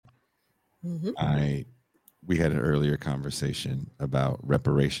Mm-hmm. We had an earlier conversation about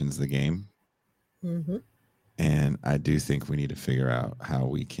Reparations, the game. Mm-hmm. And I do think we need to figure out how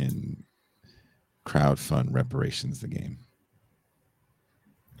we can crowdfund Reparations, the game.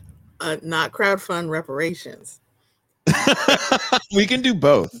 Not crowdfund reparations. We can do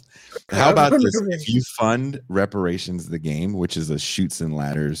both. How about Crowdfund this? If you reparations. fund Reparations, the game, which is a shoots and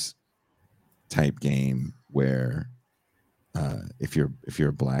ladders type game where if you're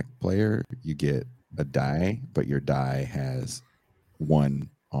a black player, you get a die, but your die has one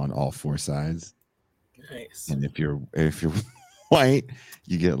on all four sides. Nice. And if you're white,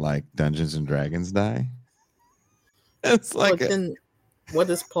 you get like Dungeons and Dragons die. It's like But then, what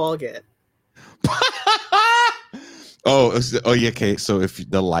does Paul get? oh yeah, okay. So if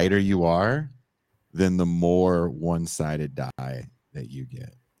the lighter you are, then the more one-sided die that you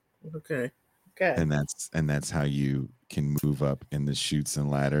get. Okay. Okay. And that's how you can move up in the shoots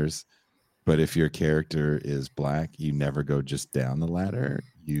and ladders. But if your character is black, you never go just down the ladder.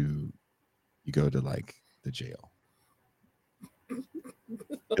 You go to like the jail.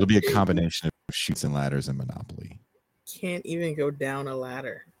 It'll be a combination of shoots and ladders and Monopoly. Can't even go down a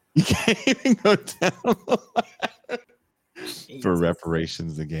ladder. You can't even go down the ladder. For Jesus.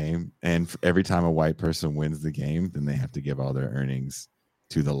 Reparations, the game. And for every time a white person wins the game, then they have to give all their earnings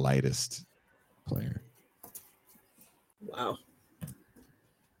to the lightest player. Wow.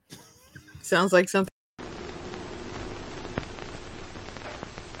 Sounds like something.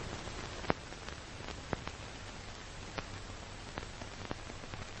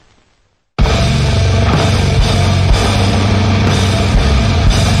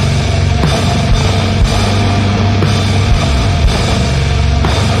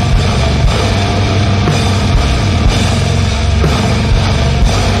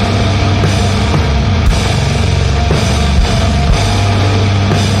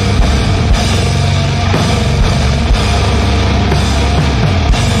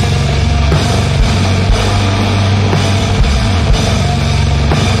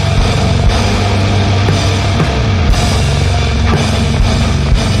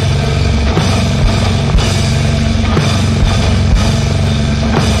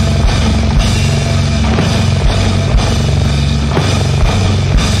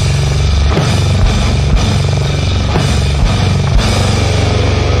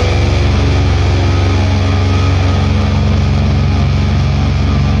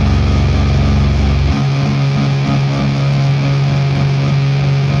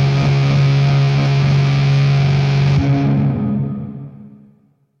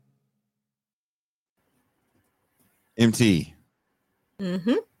 MT,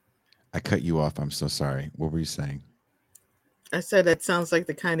 Mm-hmm. I cut you off. I'm so sorry. What were you saying? I said that sounds like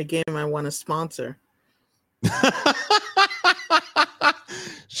the kind of game I want to sponsor.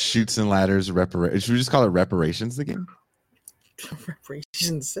 Shoots and ladders, reparations. Should we just call it Reparations, the game?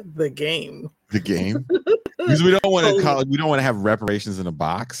 Reparations, the game. The game? Because we don't want to call it, we don't want to have reparations in a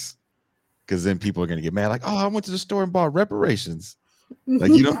box. Because then people are going to get mad, like, oh, I went to the store and bought reparations.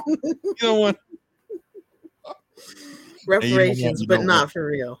 Like you don't want reparations, but not for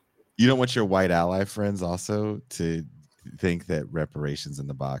real. You don't want your white ally friends also to think that reparations in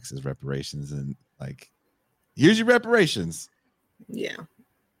the box is reparations and like, here's your reparations. Yeah.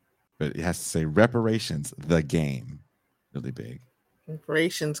 But it has to say reparations, the game. Really big.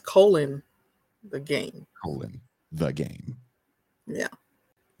 Reparations, the game. The game. Yeah.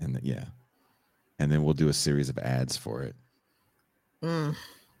 And and then we'll do a series of ads for it.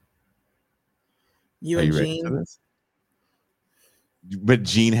 You and Gene. But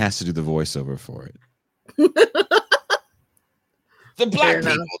Gene has to do the voiceover for it. The black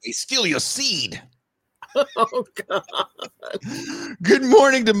people, they steal your seed. Oh, God. Good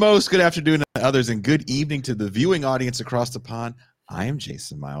morning to most, good afternoon to others, and good evening to the viewing audience across the pond. I am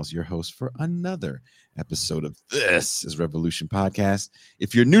Jason Miles, your host for another episode of This is Revolution Podcast.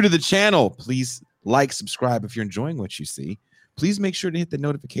 If you're new to the channel, please like, subscribe. If you're enjoying what you see, please make sure to hit the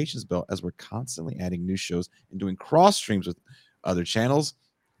notifications bell as we're constantly adding new shows and doing cross streams with other channels.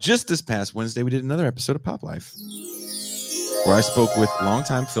 Just this past Wednesday, we did another episode of Pop Life, where I spoke with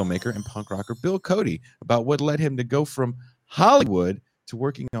longtime filmmaker and punk rocker Bill Cody about what led him to go from Hollywood to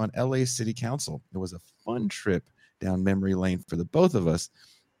working on LA City Council. It was a fun trip down memory lane for the both of us.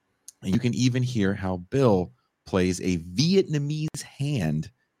 And you can even hear how Bill plays a Vietnamese hand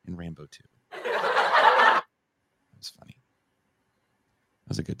in Rambo 2. It was funny. It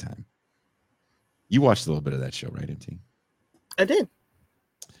was a good time. You watched a little bit of that show, right, MT? I did.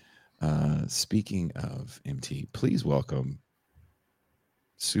 Speaking of MT, please welcome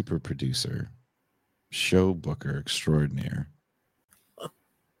super producer, show booker extraordinaire,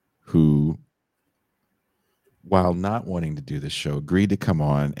 who, while not wanting to do the show, agreed to come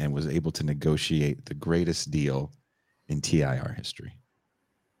on and was able to negotiate the greatest deal in TIR history.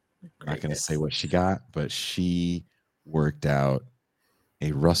 I'm not going to say what she got, but she worked out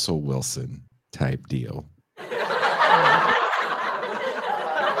a Russell Wilson type deal.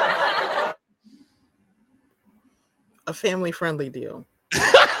 A family-friendly deal.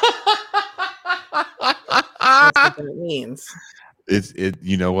 That's what that means.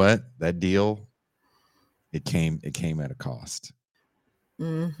 You know what? That deal, it came at a cost.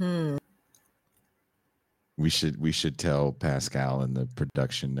 Mm-hmm. We should tell Pascal in the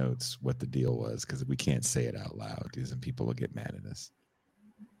production notes what the deal was, because we can't say it out loud because then people will get mad at us.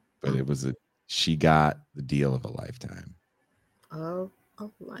 But she got the deal of a lifetime. Of a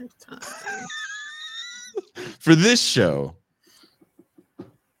lifetime. For this show,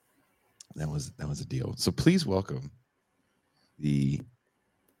 that was a deal. So please welcome the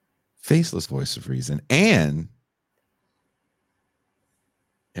faceless voice of reason and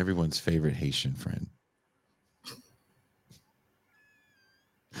everyone's favorite Haitian friend.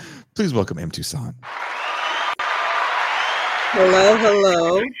 Please welcome M. Toussaint.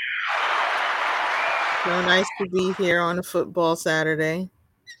 Hello. So nice to be here on a football Saturday.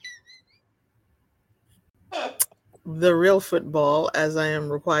 The real football, as I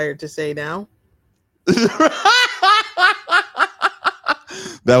am required to say now.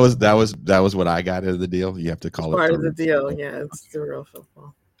 That was what I got out of the deal. You have to call it part of the deal. Football. Yeah, it's the real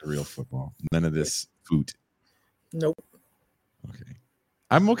football. The real football. None of this food. Nope. Okay.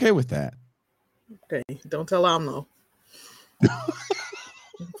 I'm okay with that. Okay. Don't tell Amlo.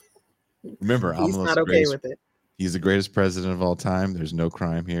 Remember, he's not okay with it. He's the greatest president of all time. There's no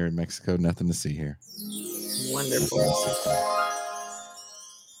crime here in Mexico. Nothing to see here. Wonderful.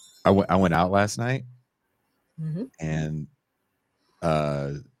 I went out last night, mm-hmm. and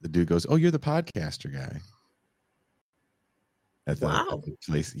the dude goes, "Oh, you're the podcaster guy." At the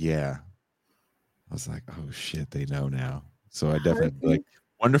place, yeah. I was like, "Oh shit, they know now." So I definitely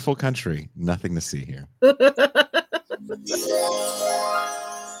wonderful country, nothing to see here.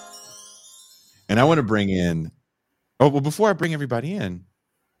 And I want to bring in. Oh well, before I bring everybody in,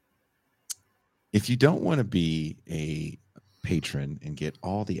 if you don't want to be a patron and get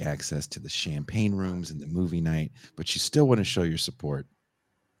all the access to the champagne rooms and the movie night, but you still want to show your support,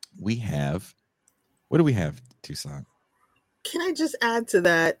 we have, what do we have, Toussaint? Can I just add to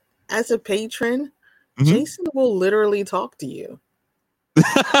that? As a patron, mm-hmm. Jason will literally talk to you.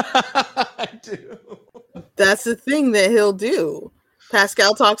 I do. That's the thing that he'll do.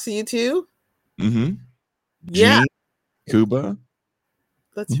 Pascal talks to you too? Mm-hmm. Yeah. Cuba.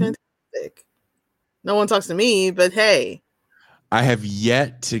 That's fantastic. No one talks to me, but hey. I have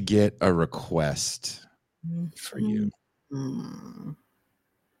yet to get a request for you. Mm-hmm.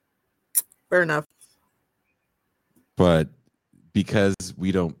 Fair enough. But because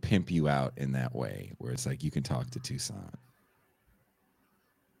we don't pimp you out in that way, where it's like you can talk to Toussaint.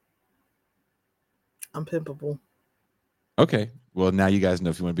 I'm pimpable. Okay. Well, now you guys know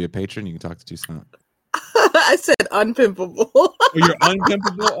if you want to be a patron, you can talk to Toussaint. I said unpimpable. Oh, you're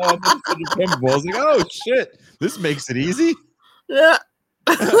unpimpable? Oh, I thought you said you're pimpable. I was like, oh, shit. This makes it easy. Yeah.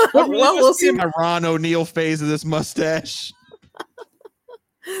 Well, we'll see my Ron O'Neal phase of this mustache.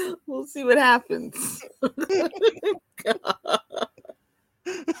 We'll see what happens.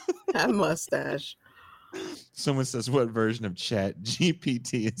 That mustache. Someone says, what version of Chat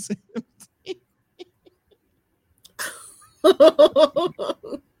GPT is it?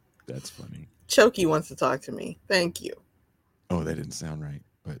 That's funny. Choki wants to talk to me. Thank you. Oh, that didn't sound right,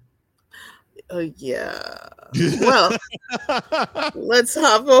 but yeah. Well, let's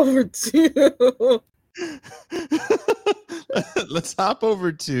hop over to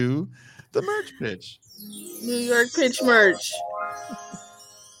the merch pitch. New York Pitch merch.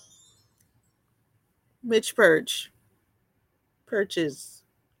 Mitch Perch. Perches.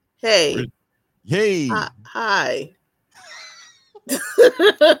 Hey. Hi.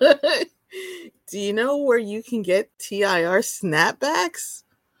 Do you know where you can get TIR snapbacks?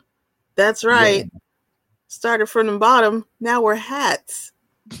 That's right. Yeah. Started from the bottom. Now we're hats.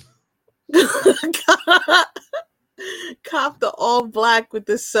 Cop the all black with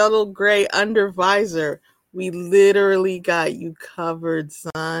the subtle gray under visor. We literally got you covered,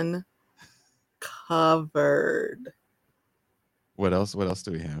 son. Covered. What else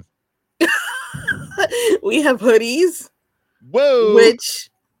do we have? We have hoodies. Whoa. Which,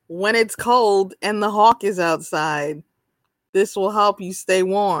 when it's cold and the hawk is outside, this will help you stay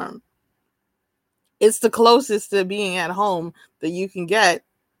warm. It's the closest to being at home that you can get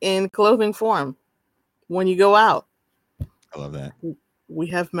in clothing form when you go out. I love that. We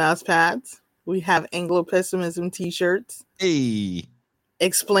have mouse pads. We have Anglo-pessimism t-shirts. Hey.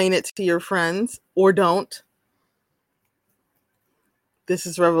 Explain it to your friends or don't. This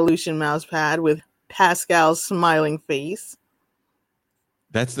is Revolution Mousepad with Pascal's smiling face.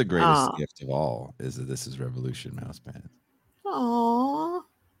 That's the greatest gift of all, is that this is Revolution Mousepad. Aww.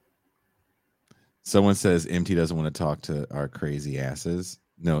 Someone says MT doesn't want to talk to our crazy asses.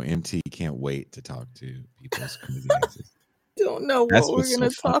 No, MT can't wait to talk to people's crazy asses. Don't know what we're going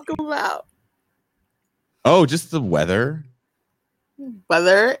to talk about. Oh, just the weather?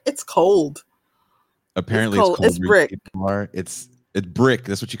 Weather? It's cold. Apparently it's cold. It's brick. It's brick.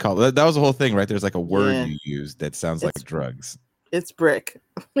 That's what you call it. That was the whole thing, right? There's like a word you use that sounds like drugs. It's brick.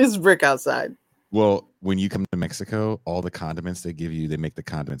 It's brick outside. Well, when you come to Mexico, all the condiments they give you, they make the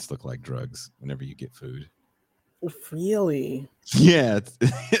condiments look like drugs whenever you get food. Really? Yeah.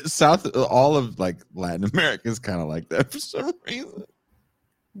 All of like Latin America is kind of like that for some reason.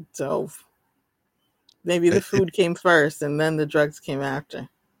 Dope. Maybe the food came first and then the drugs came after.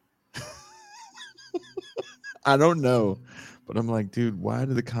 I don't know. But I'm like, dude, why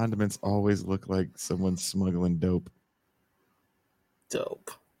do the condiments always look like someone's smuggling dope? Dope.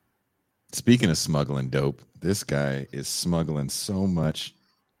 Speaking of smuggling dope, this guy is smuggling so much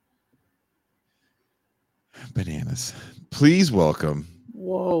bananas. Please welcome.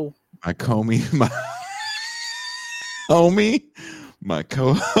 Whoa. My homie, my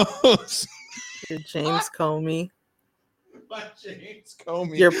co-host. Your James Comey. My James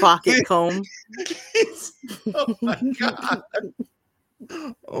Comey. Your pocket comb. Oh my God.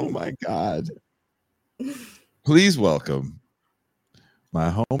 Oh my God. Please welcome my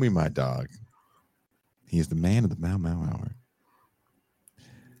homie, my dog. He is the man of the Mau Mau Hour.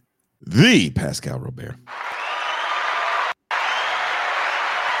 The Pascal Robert.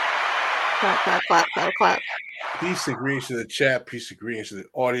 Clap, clap, clap, clap, clap. Peace and greetings to the chat. Peace and greetings to the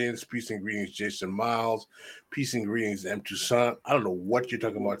audience. Peace and greetings, Jason Miles. Peace and greetings, M. Toussaint. I don't know what you're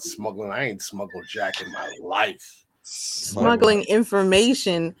talking about smuggling. I ain't smuggled jack in my life. Smuggling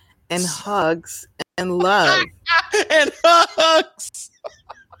information and hugs and love. And hugs.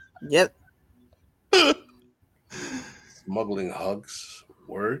 Yep. Smuggling hugs.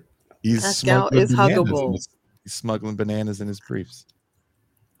 Word. Pascal is huggable. He's smuggling bananas in his briefs.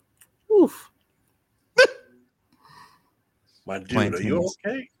 Oof. My dude, are you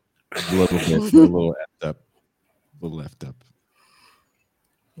okay? A little bit, a little effed up. A little left up.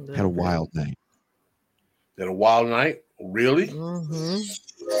 Had a wild night. Had a wild night? Really? Mm-hmm.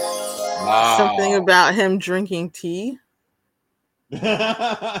 Wow. Something about him drinking tea.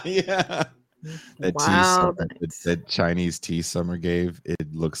 Yeah. That Chinese tea Summer gave,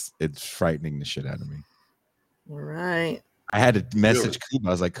 it's frightening the shit out of me. All right. I had to message Kuba.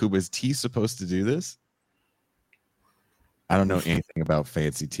 I was like, Kuba, is tea supposed to do this? I don't know anything about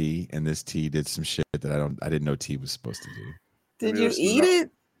fancy tea, and this tea did some shit that I didn't know tea was supposed to do. Did you eat it?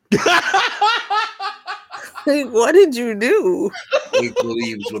 What did you do? Ate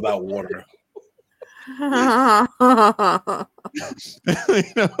leaves without water. You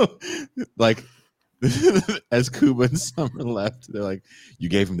know, like as Kuba and Summer left, they're like, "You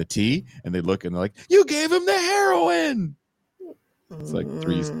gave him the tea," and they look and they're like, "You gave him the heroin." It's like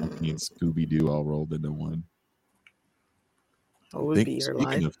Three's Company and Scooby Doo all rolled into one.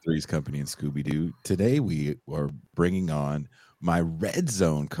 Speaking of Three's Company and Scooby Doo, today we are bringing on my Red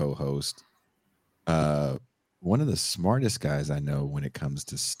Zone co-host, one of the smartest guys I know when it comes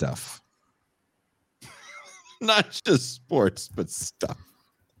to stuff. Not just sports, but stuff.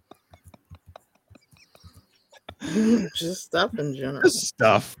 Just stuff in general. Just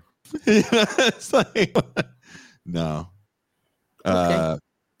stuff. It's like, no. Okay.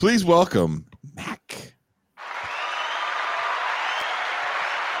 Please welcome Mac.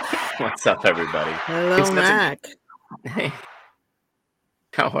 What's up, everybody? Hello, Mac. Hey.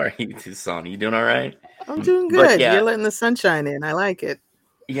 How are you, Toussaint? You doing all right? I'm doing good. Yeah. You're letting the sunshine in. I like it.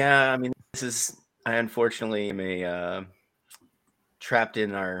 Yeah, I mean, I unfortunately am trapped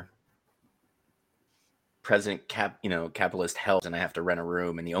in our present capitalist hell, and I have to rent a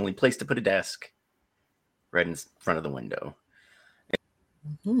room, and the only place to put a desk right in front of the window.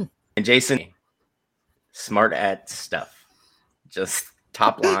 Mm-hmm. And Jason, smart at stuff. Just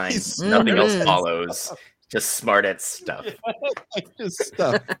top line, nothing else follows. Just smart at stuff. Just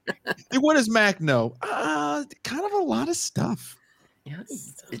stuff. What does Mac know? Kind of a lot of stuff. Yeah,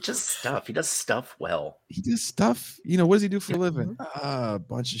 it's just stuff. He does stuff well. He does stuff. What does he do for a living? A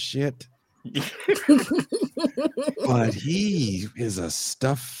bunch of shit. But he is a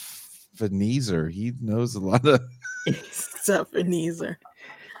stuff-enezer. He knows a lot of stuff-enezer.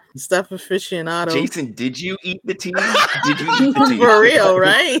 Stuff aficionado. Jason, did you eat the tea? Did you eat the tea? For real,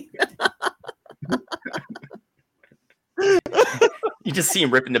 right? You just see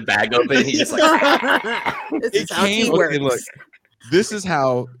him ripping the bag open, and he's just like, This is how tea works. Look, this is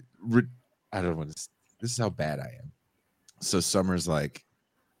how I don't want to. This is how bad I am. So Summer's like,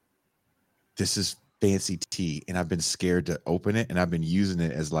 this is fancy tea, and I've been scared to open it, and I've been using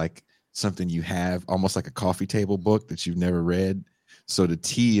it as like something you have, almost like a coffee table book that you've never read. So the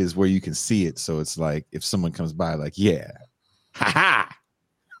tea is where you can see it. So it's like if someone comes by, like, yeah, ha.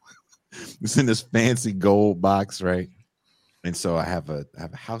 It's in this fancy gold box, right? And so I have a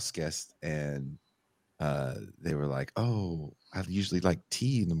house guest, and they were like, "Oh, I usually like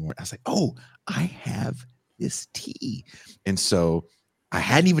tea in the morning." I was like, "Oh, I have this tea," and so I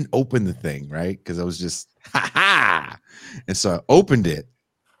hadn't even opened the thing, right? Because I was just ha. And so I opened it,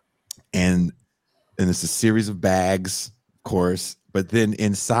 and it's a series of bags, of course. But then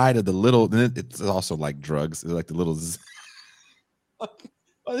inside of the little, then it's also like drugs. They're like the little.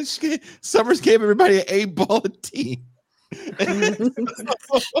 Summers gave everybody an 8-ball of tea.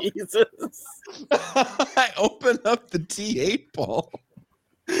 Jesus. I opened up the tea 8-ball,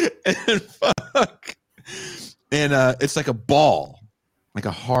 and fuck, and it's like a ball, like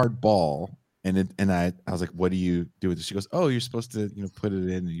a hard ball. And I was like, "What do you do with it?" She goes, "Oh, you're supposed to, put it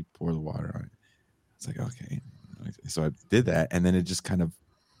in and you pour the water on it." It's like, okay. So I did that, and then it just kind of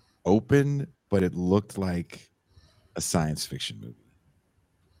opened, but it looked like a science fiction movie.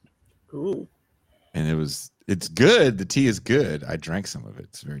 Ooh. And it's good. The tea is good. I drank some of it.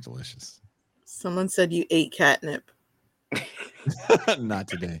 It's very delicious. Someone said you ate catnip. Not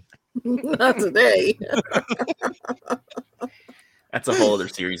today. Not today. that's a whole other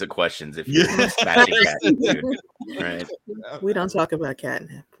series of questions. If you're smashing catnip, right? We don't talk about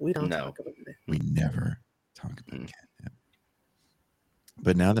catnip. We don't talk about it. We never talk about catnip.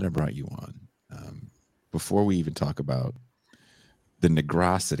 But now that I brought you on, before we even talk about the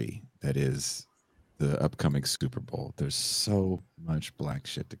negrosity that is the upcoming Super Bowl, there's so much black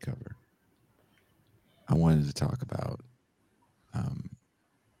shit to cover. I wanted to talk about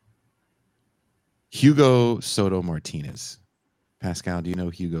Hugo Soto Martinez. Pascal, do you know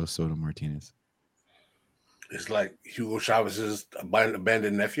Hugo Soto Martinez? It's like Hugo Chavez's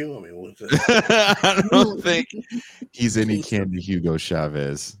abandoned nephew. I mean, what's it? I don't think he's any kin to Hugo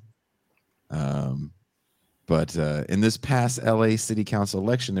Chavez. But in this past LA City Council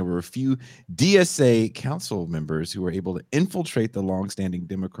election, there were a few DSA council members who were able to infiltrate the longstanding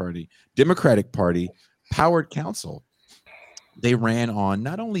Democratic Party powered council. They ran on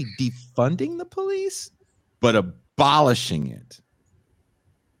not only defunding the police, but abolishing it.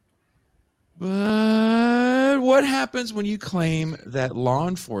 But what happens when you claim that law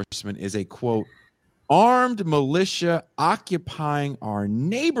enforcement is a, quote, armed militia occupying our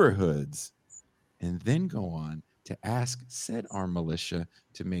neighborhoods, and then go on to ask said armed militia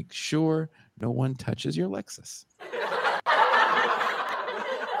to make sure no one touches your Lexus?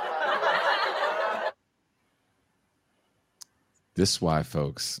 This is why,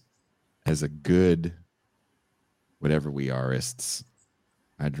 folks, as a good whatever we are-ists,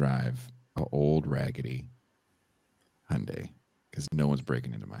 I drive an old raggedy Hyundai because no one's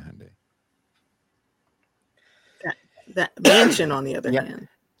breaking into my Hyundai. That mansion, on the other hand.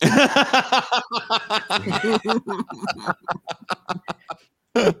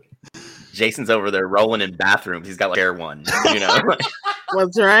 Jason's over there rolling in bathrooms. He's got like Air One,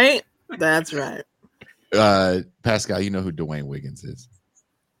 That's right. That's right. Pascal, you know who Dwayne Wiggins is?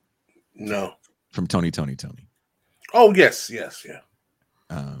 No. From Tony. Oh, yes, yeah.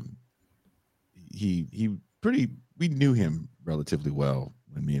 We knew him relatively well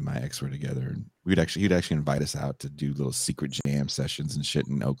when me and my ex were together, and he'd actually invite us out to do little secret jam sessions and shit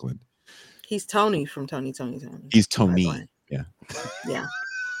in Oakland. He's Tony from Tony. He's Tony. Yeah.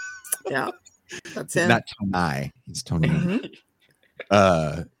 That's him. Not Tony. He's Tony.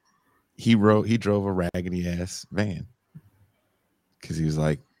 Mm-hmm. He drove a raggedy ass van because he was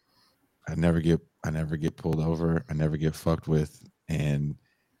like, I never get pulled over, I never get fucked with, and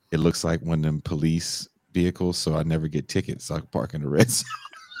it looks like one of them police vehicles, so I never get tickets, so I can park in the red zone.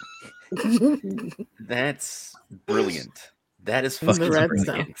 That's brilliant. That is fucking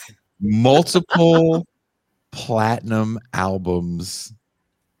brilliant. Multiple platinum albums,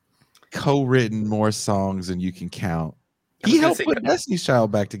 co-written more songs than you can count. He helped put Destiny's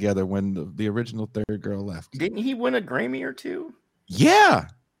Child back together when the original third girl left. Didn't he win a Grammy or two? Yeah.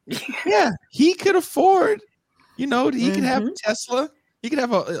 Yeah. He could afford, he could have a Tesla. He could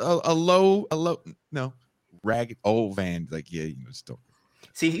have a ragged old van. Like, still.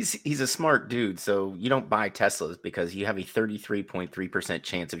 See, he's a smart dude, so you don't buy Teslas because you have a 33.3%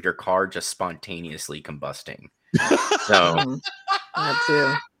 chance of your car just spontaneously combusting. So that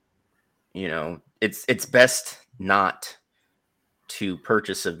too. You know, it's best not to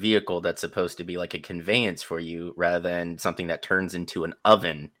purchase a vehicle that's supposed to be like a conveyance for you rather than something that turns into an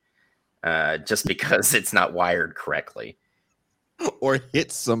oven just because it's not wired correctly. Or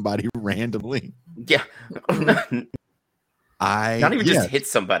hit somebody randomly. Yeah. Not even just hit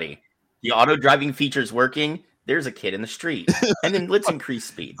somebody. The auto driving feature's working. There's a kid in the street. And then let's increase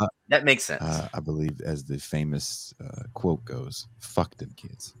speed. That makes sense. I believe, as the famous quote goes, fuck them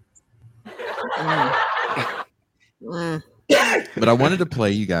kids. But I wanted to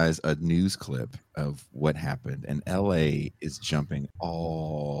play you guys a news clip of what happened. And LA is jumping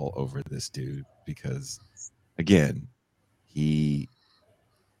all over this dude because, again, he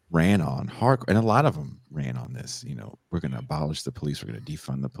ran on hardcore, and a lot of them ran on this. You know, we're going to abolish the police. We're going to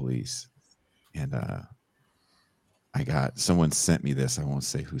defund the police. And someone sent me this. I won't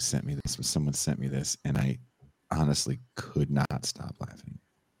say who sent me this, but someone sent me this, and I honestly could not stop laughing.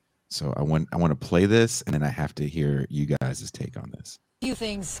 So I want to play this, and then I have to hear you guys' take on this. Few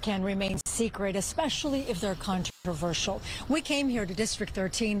things can remain secret, especially if they're controversial. We came here to District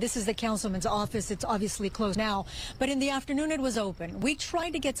 13. This is the councilman's office. It's obviously closed now, but in the afternoon it was open. We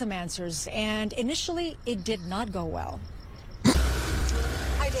tried to get some answers, and initially it did not go well.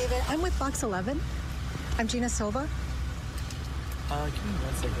 Hi, David. I'm with Fox 11. I'm Gina Silva. Give me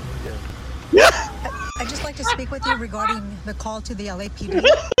 1 second. I'd just like to speak with you regarding the call to the LAPD.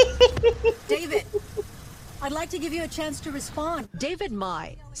 David, I'd like to give you a chance to respond. David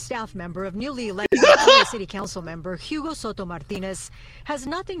Mai, staff member of newly elected LA City Council member Hugo Soto Martinez, has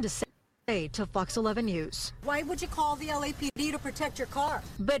nothing to say to Fox 11 News. Why would you call the LAPD to protect your car?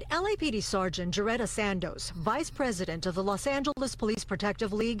 But LAPD Sergeant Jaretta Sandos, vice president of the Los Angeles Police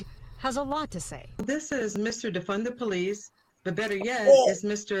Protective League, has a lot to say. This is Mr. Defund the Police, but better yet, is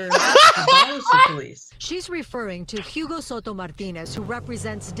Mr. Abolish the Police. She's referring to Hugo Soto Martinez, who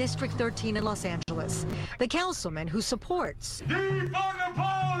represents District 13 in Los Angeles, the councilman who supports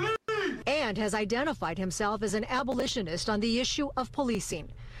and has identified himself as an abolitionist on the issue of policing.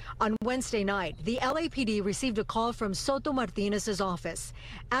 On Wednesday night, the LAPD received a call from Soto Martinez's office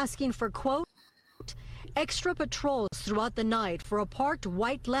asking for, quote, extra patrols throughout the night for a parked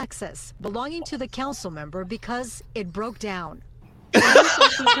white Lexus belonging to the council member because it broke down. Police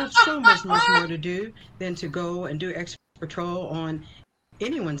officers have so much more to do than to go and do extra patrol on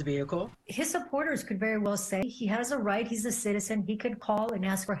anyone's vehicle. His supporters could very well say he has a right, he's a citizen, he could call and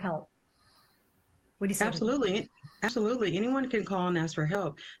ask for help. What do you say? Absolutely. Anyone can call and ask for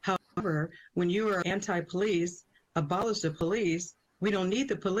help. However, when you are anti-police, abolish the police, we don't need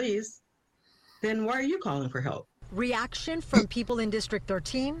the police, then why are you calling for help? Reaction from people in District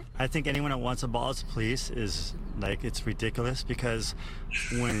 13? I think anyone that wants to abolish the police is it's ridiculous because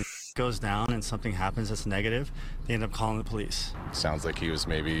when it goes down and something happens that's negative, they end up calling the police. Sounds like he was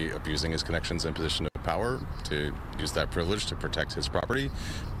maybe abusing his connections and position of power to use that privilege to protect his property.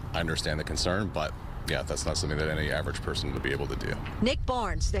 I understand the concern, but yeah, that's not something that any average person would be able to do. Nick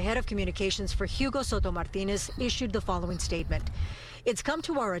Barnes, the head of communications for Hugo Soto Martinez, issued the following statement. It's come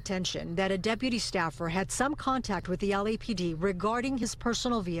to our attention that a deputy staffer had some contact with the LAPD regarding his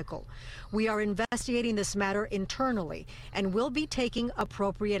personal vehicle. We are investigating this matter internally and will be taking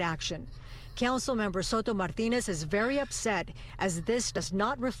appropriate action. Councilmember Soto Martinez is very upset as this does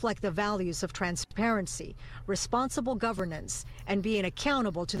not reflect the values of transparency, responsible governance, and being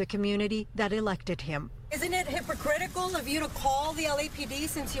accountable to the community that elected him. Isn't it hypocritical of you to call the LAPD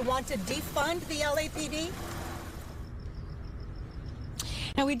since you want to defund the LAPD?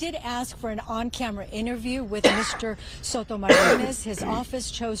 Now, we did ask for an on-camera interview with Mr. Soto Martinez. His office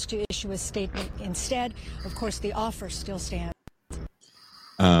chose to issue a statement instead. Of course, the offer still stands.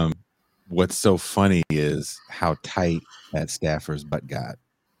 What's so funny is how tight that staffer's butt got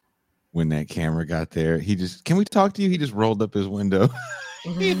when that camera got there. He just, can we talk to you? He just rolled up his window.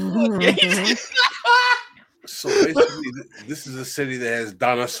 So basically, this is a city that has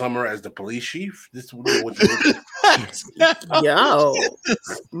Donna Summer as the police chief. This is what Yo,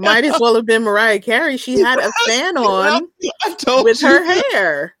 might as well have been Mariah Carey. She had a fan on with her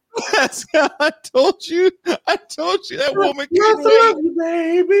hair. I told you that woman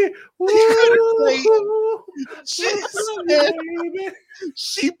baby.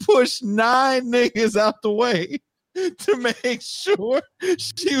 She pushed 9 niggas out the way to make sure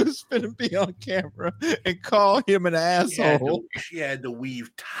she was finna be on camera and call him an asshole. She had to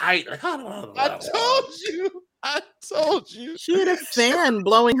weave tight. I told you. She had a fan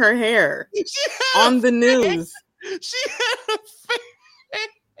blowing her hair on the news. She had a fan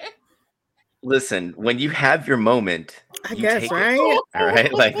Listen, when you have your moment, I you guess, take right? it. All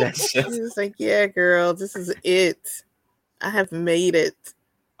right, like that's just She's like, yeah, girl, this is it. I have made it.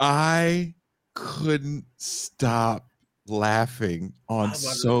 I couldn't stop laughing on I was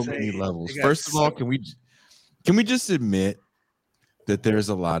about to so say, many levels. they got First of all, so- can we just admit that there's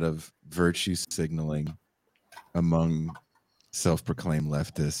a lot of virtue signaling among self-proclaimed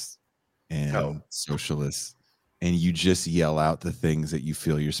leftists and socialists, and you just yell out the things that you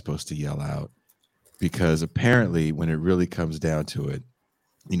feel you're supposed to yell out, because apparently when it really comes down to it,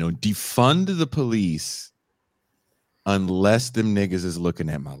 defund the police unless them niggas is looking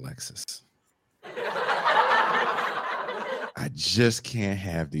at my Lexus. I just can't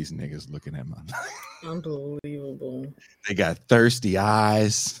have these niggas looking at my Unbelievable. They got thirsty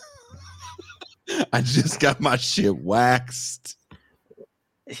eyes. I just got my shit waxed.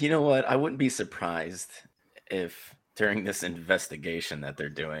 You know what? I wouldn't be surprised if during this investigation that they're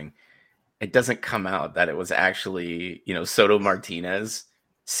doing, it doesn't come out that it was actually, Soto Martinez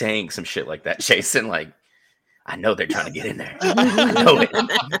saying some shit like that. Jason, like, I know they're trying to get in there. I know it.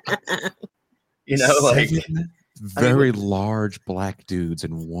 Seven very large black dudes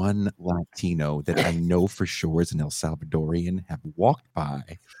and one Latino that I know for sure is an El Salvadorian have walked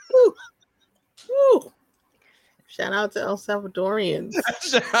by. Woo. Woo. Shout out to El Salvadorians.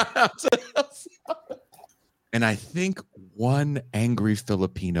 Shout out to El Salvador. And I think one angry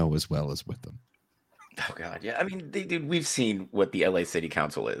Filipino as well is with them. Oh God, yeah. I mean, dude, we've seen what the LA City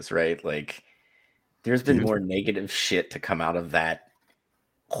Council is, right? Like, there's been more negative shit to come out of that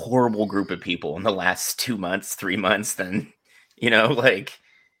horrible group of people in the last 2 months, 3 months than,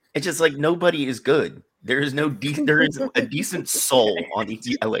 it's just like nobody is good. There is there is a decent soul on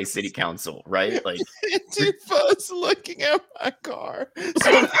the LA City Council, right? Like, Antifa's looking at my car.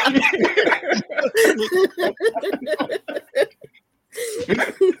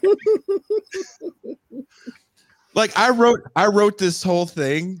 Like I wrote this whole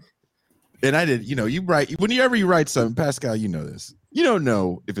thing, and I did. Whenever you write something, Pascal, you know this. You don't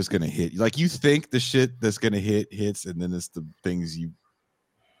know if it's gonna hit. Like you think the shit that's gonna hits, and then it's the things you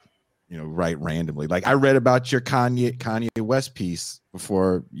write randomly. Like I read about your Kanye West piece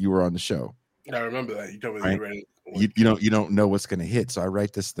before you were on the show. I remember that. You told me that you don't know what's gonna hit. So I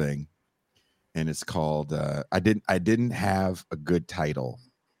write this thing, and it's called I didn't have a good title,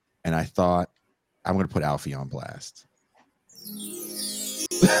 and I thought I'm gonna put Alfie on blast.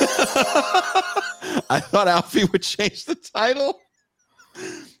 I thought Alfie would change the title,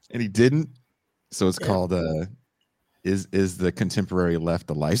 and he didn't. So it's called Is the contemporary left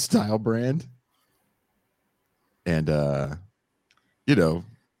a lifestyle brand? And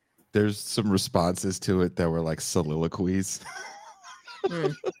there's some responses to it that were like soliloquies.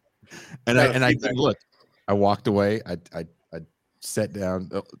 And I didn't look. I walked away. I set down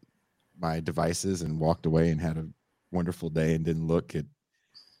my devices and walked away and had a wonderful day and didn't look at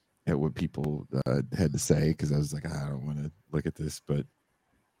what people had to say, because I was like, I don't want to look at this. But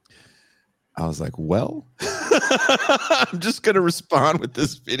I was like, well, I'm just going to respond with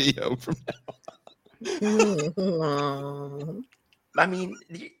this video from now on. I mean,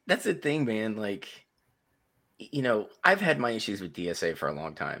 that's the thing, man. Like, I've had my issues with DSA for a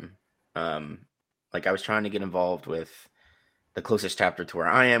long time. Like I was trying to get involved with the closest chapter to where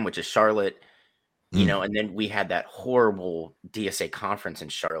I am, which is Charlotte, and then we had that horrible DSA conference in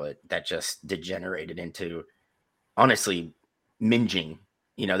Charlotte that just degenerated into, honestly, minging.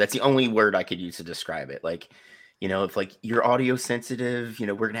 That's the only word I could use to describe it. Like, if like you're audio sensitive,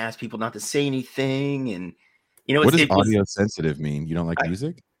 we're going to ask people not to say anything. And, what does audio sensitive mean? You don't like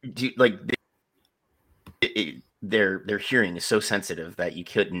music? Their hearing is so sensitive that you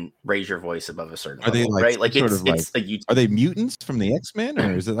couldn't raise your voice above a certain level, they like, right? Like are they mutants from the X-Men,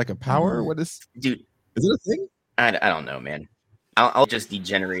 or is it like a power? What is, dude? Is it a thing? I don't know, man. I'll just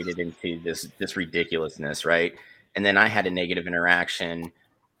degenerated into this ridiculousness, right? And then I had a negative interaction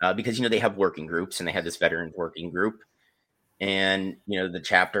because they have working groups, and they had this veterans working group, and the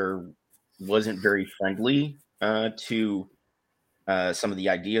chapter wasn't very friendly to some of the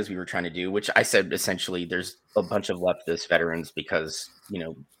ideas we were trying to do, which I said essentially there's a bunch of leftist veterans because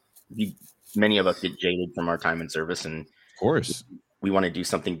many of us get jaded from our time in service, and of course we want to do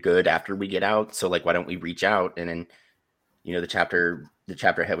something good after we get out. So like, why don't we reach out? And then the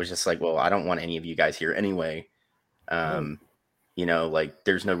chapter head was just like, well, I don't want any of you guys here anyway. Like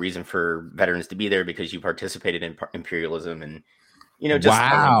there's no reason for veterans to be there because you participated in imperialism, and just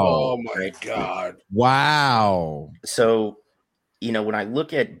wow. Oh my God. Wow. So when I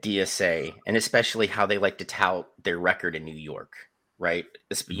look at DSA, and especially how they like to tout their record in New York, right?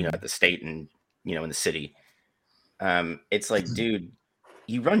 At the state and in the city, it's like, dude,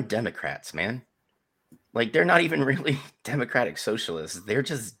 you run Democrats, man. Like, they're not even really democratic socialists. They're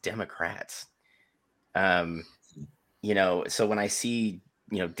just Democrats. You know, so when I see,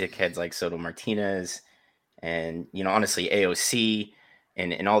 you know, dickheads like Soto Martinez and, you know, honestly, AOC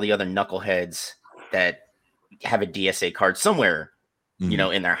and all the other knuckleheads that have a DSA card somewhere, you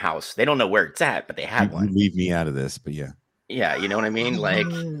know, in their house. They don't know where it's at, but they have one. You leave me out of this, but yeah. Yeah, you know what I mean? Like,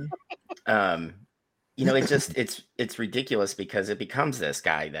 you know, it's ridiculous because it becomes this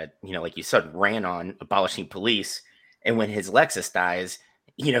guy that, you know, like you said, ran on abolishing police. And when his Lexus dies,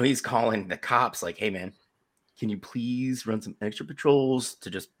 you know, he's calling the cops like, hey, man, can you please run some extra patrols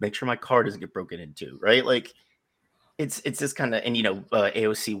to just make sure my car doesn't get broken into, right? Like, it's this kind of, and, you know,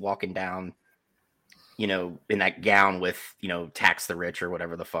 AOC walking down, you know, in that gown with, you know, tax the rich or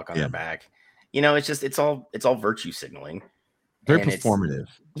whatever the fuck on her back. You know, it's just, it's all virtue signaling. Very performative.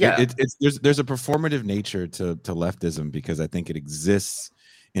 Yeah. There's a performative nature to leftism because I think it exists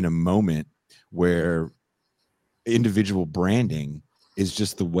in a moment where individual branding is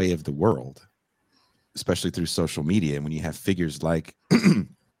just the way of the world, especially through social media. And when you have figures like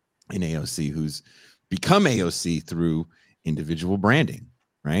an AOC who's become AOC through individual branding,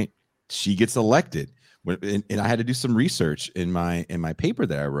 right? She gets elected. And I had to do some research in my paper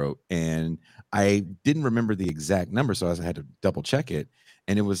that I wrote, and I didn't remember the exact number, so I had to double check it.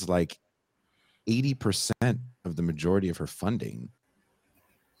 And it was like 80% of the majority of her funding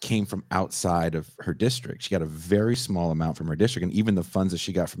came from outside of her district. She got a very small amount from her district, and even the funds that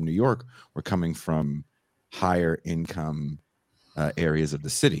she got from New York were coming from higher income areas of the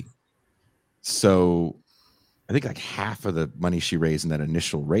city. So I think like half of the money she raised in that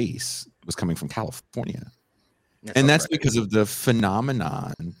initial race was coming from California. That's because of the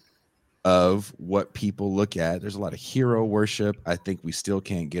phenomenon of what people look at. There's a lot of hero worship. I think we still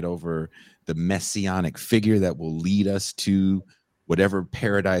can't get over the messianic figure that will lead us to whatever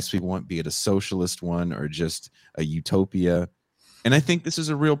paradise we want, be it a socialist one or just a utopia. And I think this is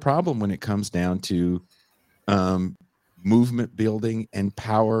a real problem when it comes down to movement building and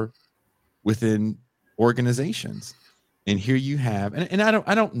power within organizations. And here you have, and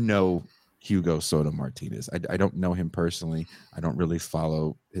I don't know Hugo Soto Martinez. I don't know him personally. I don't really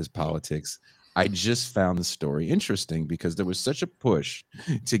follow his politics. I just found the story interesting because there was such a push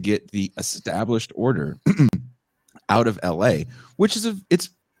to get the established order out of LA, which is it's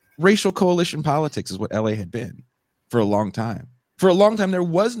racial coalition politics is what LA had been for a long time. For a long time, there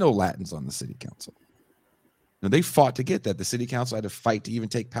was no Latins on the city council. Now, they fought to get that. The city council had to fight to even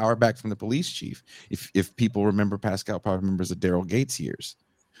take power back from the police chief. If people remember, Pascal probably remembers the Daryl Gates years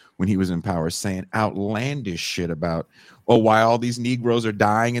when he was in power saying outlandish shit about, why all these Negroes are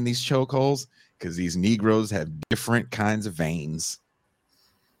dying in these chokeholds? Because these Negroes have different kinds of veins.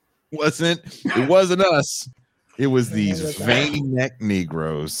 It wasn't us. It was these vein neck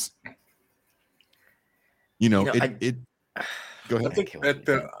Negroes. Go ahead. I think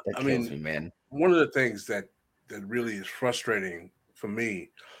that one of the things that really is frustrating for me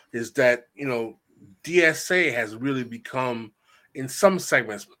is that, DSA has really become, in some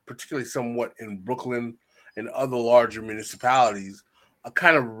segments, particularly somewhat in Brooklyn and other larger municipalities, a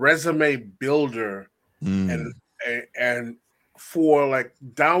kind of resume builder and for like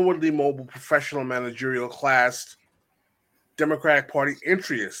downwardly mobile professional managerial class Democratic Party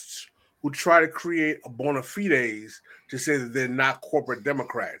interests who try to create a bona fides to say that they're not corporate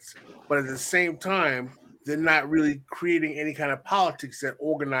Democrats. But at the same time, they're not really creating any kind of politics that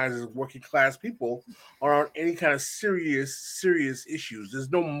organizes working class people around any kind of serious issues. There's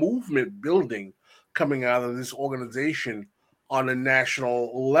no movement building coming out of this organization on a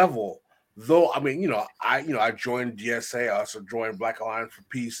national level. Though, I joined DSA, I also joined Black Alliance for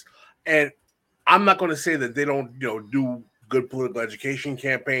Peace. And I'm not going to say that they don't, do good political education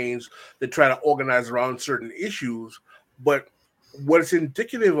campaigns that try to organize around certain issues. But what's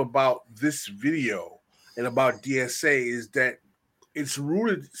indicative about this video and about DSA is that it's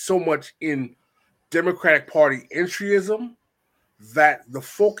rooted so much in Democratic Party entryism that the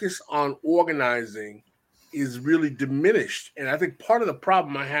focus on organizing is really diminished. And I think part of the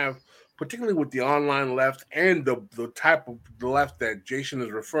problem I have, particularly with the online left and the type of the left that Jason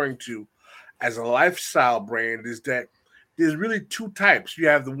is referring to as a lifestyle brand, is that there's really two types. You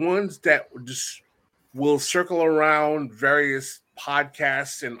have the ones that just will circle around various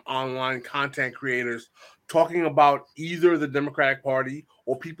podcasts and online content creators talking about either the Democratic Party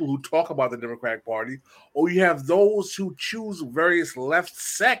or people who talk about the Democratic Party, or you have those who choose various left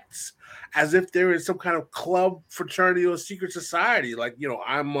sects as if they're in some kind of club, fraternity, or secret society. Like,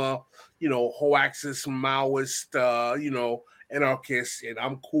 I'm a, Hoaxist, Maoist, anarchist, and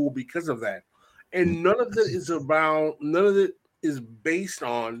I'm cool because of that. And none of it is based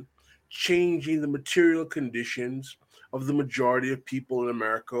on changing the material conditions of the majority of people in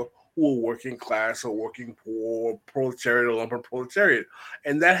America who are working class or working poor, proletariat or lumpen proletariat.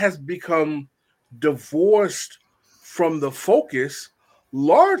 And that has become divorced from the focus.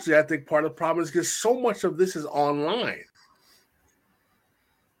 Largely, I think part of the problem is because so much of this is online.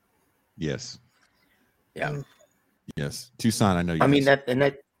 Yes. Yeah. Yes. Tucson, I know you. I mean, that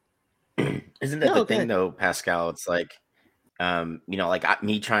isn't that the thing though, Pascal? It's like, I'm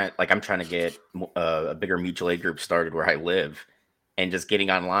trying to get a bigger mutual aid group started where I live, and just getting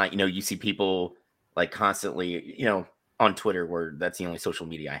online, you see people like constantly, on Twitter, where that's the only social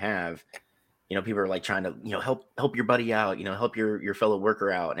media I have, people are like trying to, help your buddy out, help your fellow worker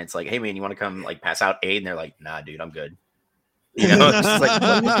out. And it's like, hey man, you want to come like pass out aid? And they're like, nah, dude, I'm good. It's just like,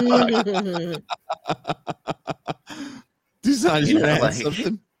 what the fuck? Tucson, you like,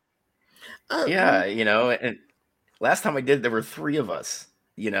 something? Yeah, and last time I did, there were 3 of us,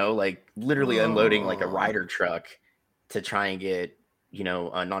 like literally unloading like a Ryder truck to try and get,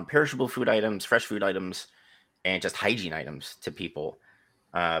 non-perishable food items, fresh food items, and just hygiene items to people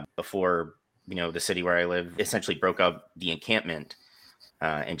before, the city where I live essentially broke up the encampment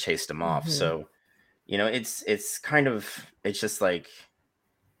and chased them off. So, it's kind of, it's just like,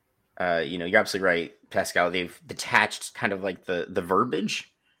 you're absolutely right, Pascal. They've detached kind of like the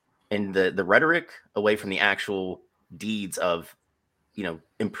verbiage and the rhetoric away from the actual deeds of,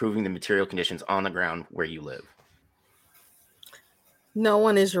 improving the material conditions on the ground where you live. No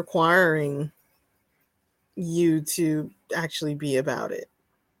one is requiring you to actually be about it.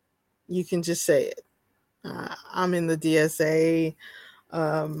 You can just say it. I'm in the DSA.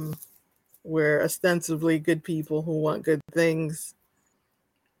 We're ostensibly good people who want good things.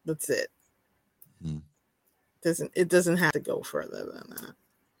 That's it. It doesn't have to go further than that.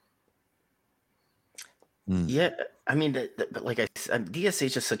 Yeah, I mean, like I said, DSA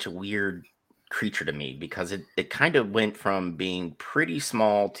is just such a weird creature to me because it kind of went from being pretty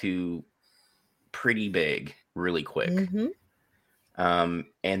small to pretty big really quick. And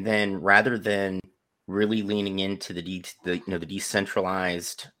then rather than really leaning into the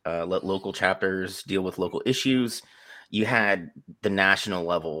decentralized, let local chapters deal with local issues, you had the national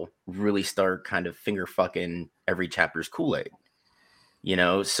level really start kind of finger fucking every chapter's Kool-Aid,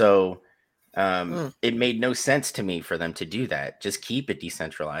 so it made no sense to me for them to do that. Just keep it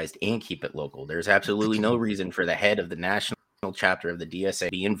decentralized and keep it local. There's absolutely no reason for the head of the national chapter of the DSA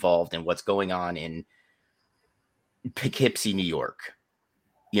to be involved in what's going on in Poughkeepsie, New York.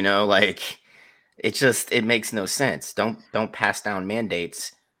 It makes no sense. Don't pass down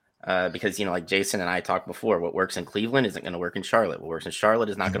mandates because, like Jason and I talked before, what works in Cleveland isn't going to work in Charlotte. What works in Charlotte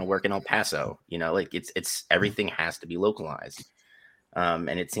is not going to work in El Paso. It's everything has to be localized. And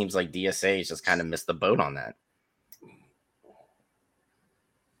it seems like DSA has just kind of missed the boat on that.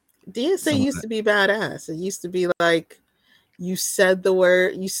 DSA used to be badass. It used to be like you said the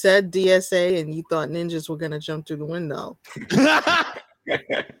word, you said DSA, and you thought ninjas were going to jump through the window.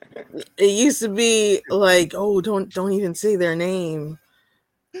 It used to be like, oh, don't even say their name.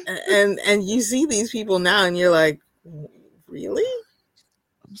 And you see these people now, and you're like, really?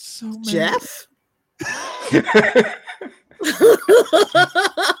 I'm so mad. Jeff?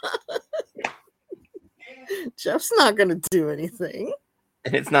 Jeff's not gonna do anything.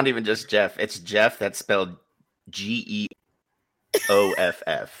 And it's not even just Jeff, it's Jeff that's spelled GEOFF.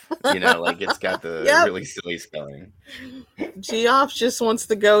 It's got the really silly spelling. Geoff just wants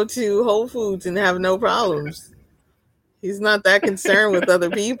to go to Whole Foods and have no problems. He's not that concerned with other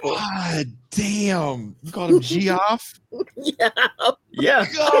people. God damn. You called him Geoff? Yeah.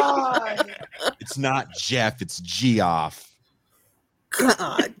 God. It's not Jeff, it's Geoff.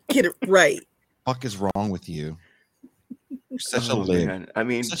 God, get it right. Fuck is wrong with you? You're such a lib. Man. I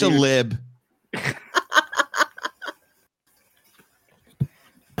mean, such a lib.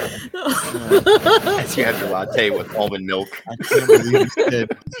 As you have your latte with almond milk. I can't believe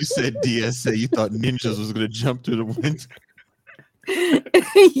you said DSA. You thought ninjas was going to jump through the window.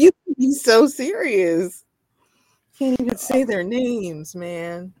 He's so serious. Can't even say their names,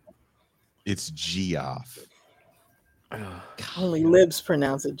 man. It's Geoff. Only libs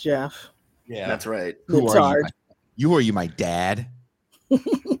pronounce it Jeff. Yeah, that's right. Who are you? Are you my dad? I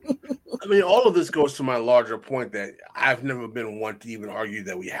mean, all of this goes to my larger point that I've never been one to even argue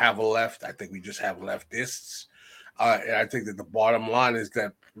that we have a left. I think we just have leftists. And I think that the bottom line is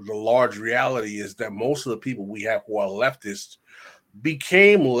that the large reality is that most of the people we have who are leftists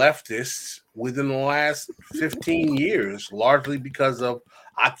became leftists within the last 15 years, largely because of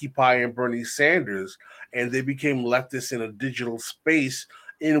Occupy and Bernie Sanders. And they became leftists in a digital space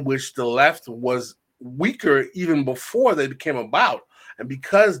in which the left was weaker even before they came about, and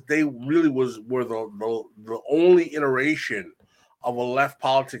because they really were the only iteration of a left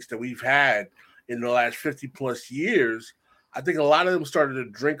politics that we've had in the last 50 plus years, I think a lot of them started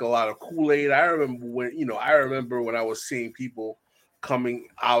to drink a lot of Kool-Aid. I remember when I was seeing people coming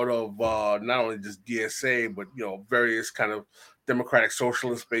out of not only just DSA, but various kind of democratic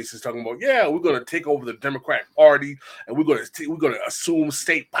socialist spaces talking about, we're going to take over the Democratic Party and we're going to assume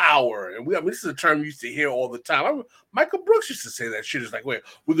state power. And this is a term you used to hear all the time. Michael Brooks used to say that shit. It's like, we're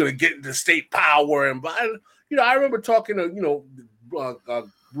going to get into state power. And I remember talking to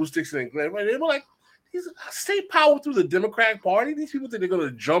Bruce Dixon and Glenn. They were like, state power through the Democratic Party. These people think they're going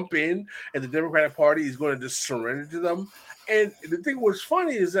to jump in and the Democratic Party is going to just surrender to them. And the thing was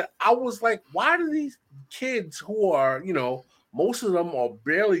funny is that I was like, why do these kids who are, most of them are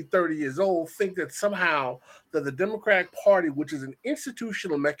barely 30 years old, think that somehow that the Democratic Party, which is an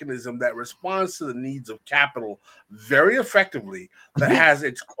institutional mechanism that responds to the needs of capital very effectively, that has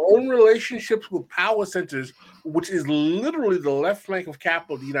its own relationships with power centers, which is literally the left flank of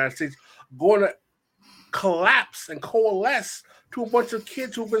capital of the United States, going to collapse and coalesce to a bunch of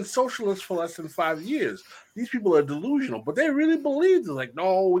kids who've been socialists for less than 5 years. These people are delusional, but they really believe they're like,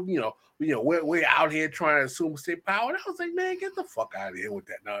 no, we're out here trying to assume state power. And I was like, man, get the fuck out of here with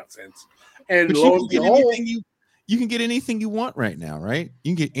that nonsense. And lo and behold, you can get anything you want right now, right?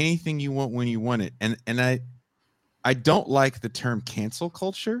 You can get anything you want when you want it. And I don't like the term cancel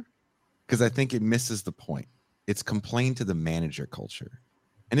culture because I think it misses the point. It's complain to the manager culture.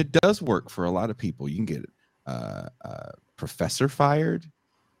 And it does work for a lot of people. You can get a professor fired.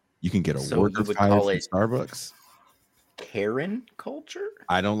 You can get a worker fired from Starbucks. Karen culture?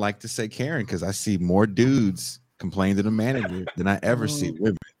 I don't like to say Karen because I see more dudes complain to the manager than I ever see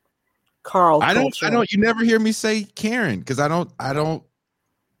women. Carl, I don't. You never hear me say Karen because I know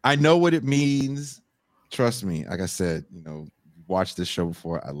what it means. Trust me. Like I said, watched this show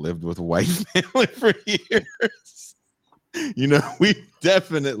before. I lived with a white family for years. We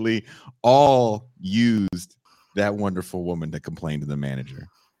definitely all used that wonderful woman to complain to the manager.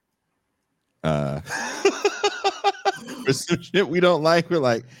 For some shit we don't like, we're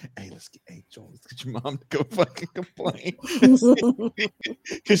like, hey, Joel, let's get your mom to go fucking complain.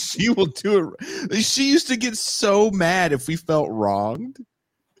 Because she will do it. She used to get so mad if we felt wronged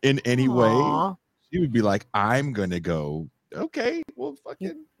in any way. She would be like, I'm gonna go, okay, well,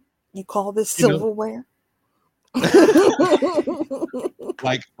 fucking. You call this silverware?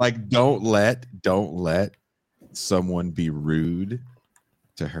 like don't let someone be rude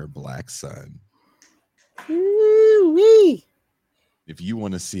to her black son. Woo-wee. If you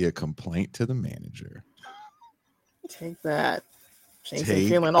want to see a complaint to the manager, take that. She's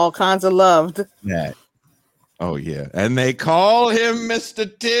feeling all kinds of loved. That. Oh yeah, and they call him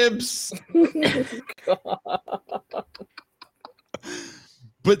Mr. Tibbs.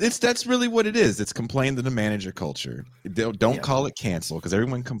 But that's really what it is. It's complain to the manager culture. Don't call it cancel because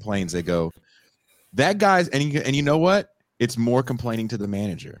everyone complains. They go, that guy's and you know what? It's more complaining to the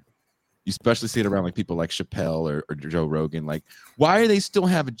manager. You especially see it around like people like Chappelle or Joe Rogan. Like, why do they still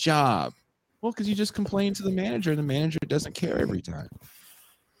have a job? Well, because you just complain to the manager and the manager doesn't care every time.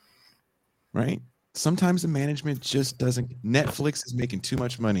 Right? Sometimes the management just doesn't. Netflix is making too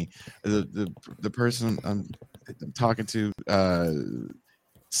much money. The person I'm talking to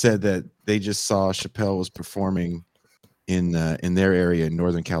said that they just saw Chappelle was performing in their area in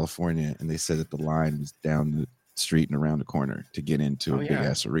Northern California, and they said that the line was down the street and around the corner to get into a big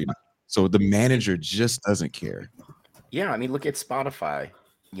ass arena. So the manager just doesn't care. Yeah, I mean, look at Spotify.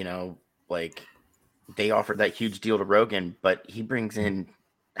 Like they offered that huge deal to Rogan, but he brings in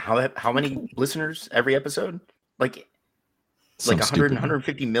how many listeners every episode? Like 100,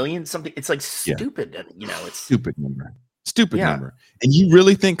 150 million, something. It's like stupid. It's stupid number. Stupid number. And you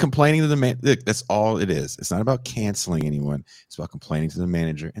really think complaining to the man? Look, that's all it is. It's not about canceling anyone. It's about complaining to the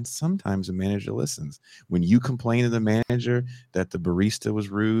manager. And sometimes the manager listens. When you complain to the manager that the barista was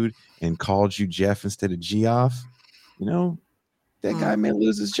rude and called you Jeff instead of Geoff, that guy may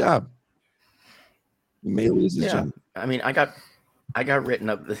lose his job. He may lose his job. I mean, I got written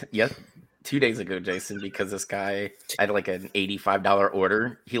up 2 days ago, Jason, because this guy had like an $85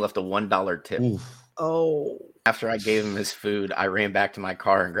 order. He left a $1 tip. Oof. Oh. After I gave him his food, I ran back to my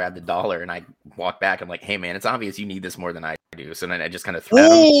car and grabbed $1 and I walked back. I'm like, hey man, it's obvious you need this more than I do. So then I just kind of threw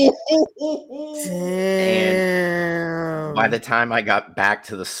him. And by the time I got back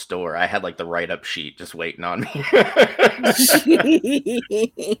to the store, I had like the write-up sheet just waiting on me.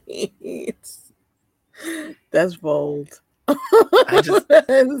 That's bold. That's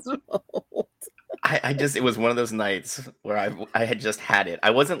bold. it was one of those nights where I had just had it. I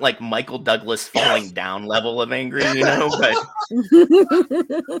wasn't like Michael Douglas falling down level of angry, but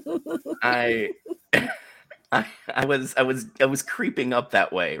I was creeping up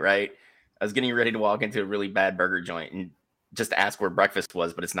that way, right? I was getting ready to walk into a really bad burger joint and just ask where breakfast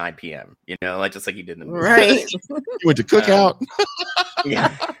was, but it's 9 p.m. Like just like you did in the movie. Right. You went to Cookout.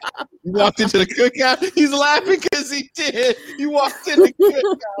 Yeah. You walked into the Cookout. He's laughing because he did. You walked into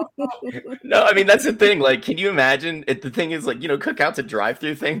Cookout. No, I mean that's the thing. Like, can you imagine? The thing is, like, Cookout's a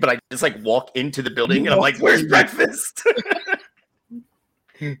drive-through thing, but I just like walk into the building and I'm like, "Where's breakfast?"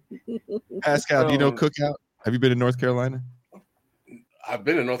 Pascal, do you know Cookout? Have you been to North Carolina? I've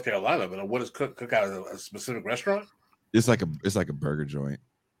been in North Carolina, but what is Cookout? A specific restaurant? It's like a burger joint.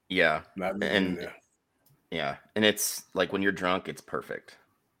 Yeah, and it's like when you're drunk, it's perfect.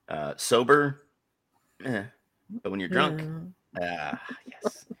 Sober, but when you're drunk,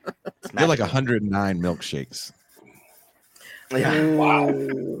 yes, they're like 109 milkshakes. Yeah, wow.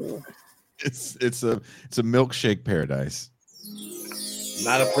 It's a milkshake paradise.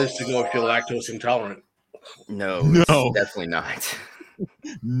 Not a place to go if you're lactose intolerant. No, definitely not.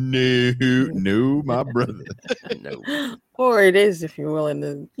 No, my brother. No. Or it is if you're willing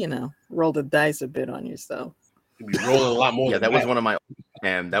to, roll the dice a bit on yourself. You'll be rolling a lot more. Yeah, that was one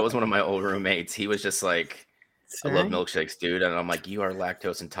of my old roommates. He was just like, I love milkshakes, dude. And I'm like, you are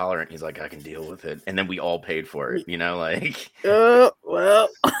lactose intolerant. He's like, I can deal with it. And then we all paid for it, like. Oh, well.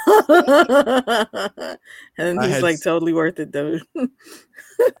 And then he's like, totally worth it, though. I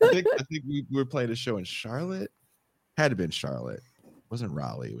think we were playing a show in Charlotte. Had to have been Charlotte. It wasn't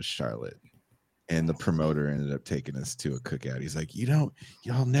Raleigh. It was Charlotte. And the promoter ended up taking us to a Cookout. He's like, y'all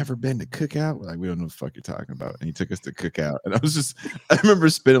never been to Cookout? We're like, we don't know what the fuck you're talking about. And he took us to Cookout. And I remember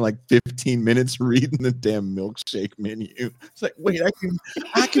spending like 15 minutes reading the damn milkshake menu. It's like, wait,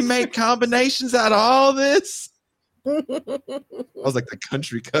 I can make combinations out of all this. I was like the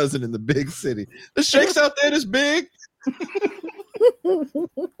country cousin in the big city. The shakes out there is big.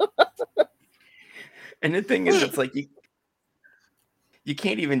 And the thing is, it's like you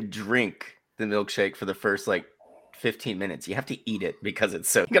can't even drink the milkshake for the first like 15 minutes. You have to eat it because it's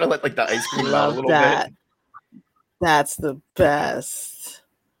so. You gotta let like the ice cream out a little bit. That's the best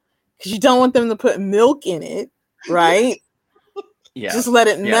because you don't want them to put milk in it, right? Yeah, just let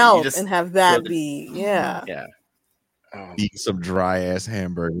it melt and have that be eat some dry ass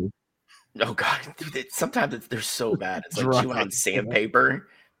hamburger. Oh god, dude, sometimes they're so bad. It's like chewing on sandpaper.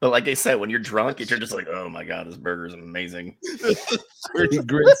 But like I said, when you're drunk, you're just like, oh my god, this burger is amazing. Pretty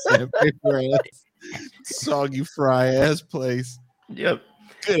grit sandpaper ass, soggy fry ass place. Yep.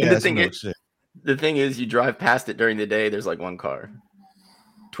 Good and ass milkshake. The thing is, you drive past it during the day. There's like one car.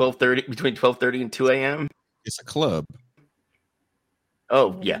 Between 12:30 and 2 a.m. It's a club.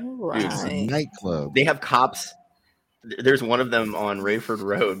 Oh yeah, right. It's a nightclub. They have cops. There's one of them on Rayford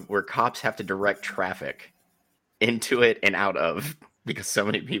Road where cops have to direct traffic into it and out of. Because so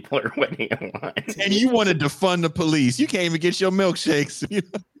many people are waiting in line. And you wanted to fund the police. You can't even get your milkshakes. See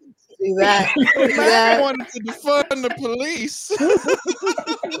that? I wanted to defund the police.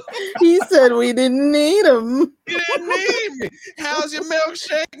 He said we didn't need him. You didn't need me. How's your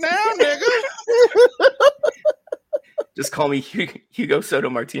milkshake now, nigga? Just call me Hugo Soto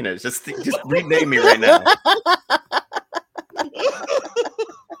Martinez. Just rename me right now.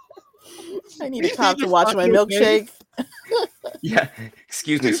 I need a cop to watch my milkshake. Yeah,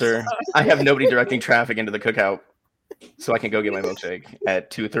 excuse me, sir. I have nobody directing traffic into the Cookout, so I can go get my milkshake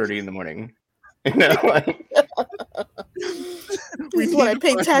at 2:30 in the morning. This is what I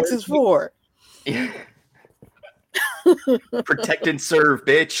pay taxes for. Yeah. Protect and serve,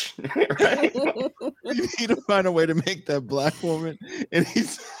 bitch. Right? You need to find a way to make that black woman, and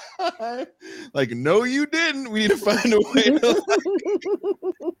he's like, "No, you didn't. We need to find a way to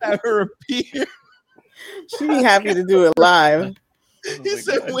have her appear." She'd be happy to do it live. He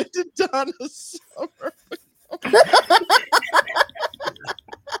said, God. When did Donna Summer?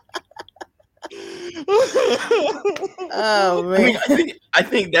 Oh man! I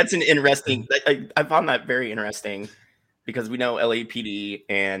think that's an interesting. I found that very interesting because we know LAPD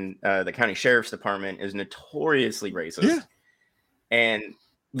and the county sheriff's department is notoriously racist. Yeah. And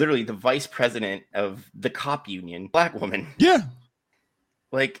literally, the vice president of the cop union, black woman. Yeah.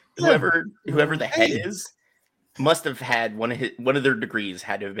 Like whoever the head is, must have had one of their degrees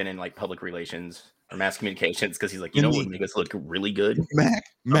had to have been in like public relations or mass communications because he's like, what would make us look really good? Mac,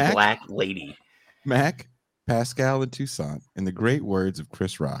 black lady. Mac, Pascal, and Toussaint, in the great words of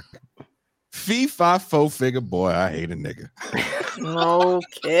Chris Rock. Fee, fi, fo, figure, boy, I hate a nigga.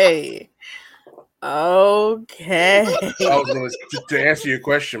 Okay. Okay. To answer your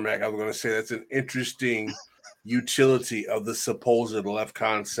question, Mac, I was going to say that's an interesting utility of the supposed left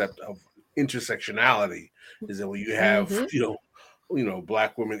concept of intersectionality. Is that when you have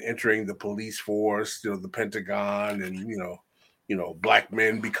black women entering the police force, the Pentagon, and black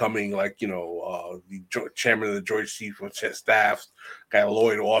men becoming like the chairman of the Joint Chiefs of Staff, guy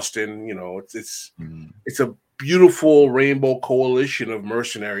Lloyd Austin. It's a beautiful rainbow coalition of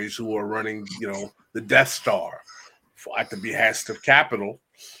mercenaries who are running, the Death Star at the behest of capital,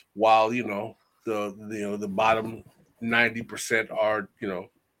 while the bottom 90% are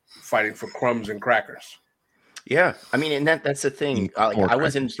fighting for crumbs and crackers. Yeah, I mean, and that's the thing. I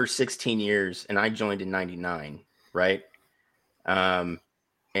was in for 16 years, and I joined in '99, right?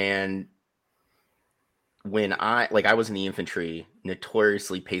 And when I was in the infantry,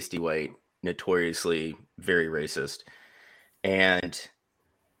 notoriously pasty white, notoriously very racist, and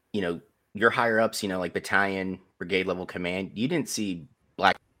your higher ups, like battalion, brigade level command, you didn't see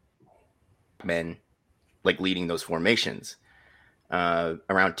black men like leading those formations.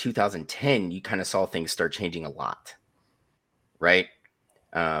 Around 2010, you kind of saw things start changing a lot, right?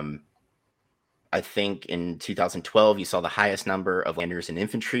 I think in 2012, you saw the highest number of landers and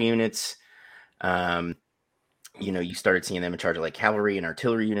infantry units. You started seeing them in charge of like cavalry and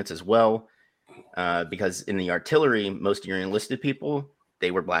artillery units as well. Because in the artillery, most of your enlisted people,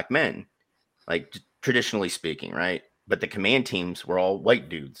 they were black men, like traditionally speaking, right? But the command teams were all white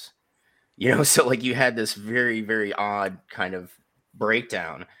dudes, so like you had this very, very odd kind of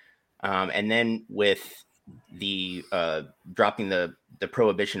breakdown. And then with the dropping the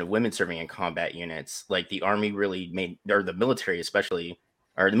prohibition of women serving in combat units, like the Army really made, or the military especially,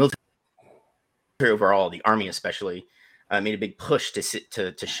 or the military overall, the Army especially, made a big push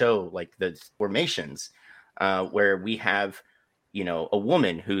to show like the formations where we have, a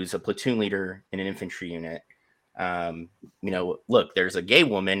woman who's a platoon leader in an infantry unit. Look, there's a gay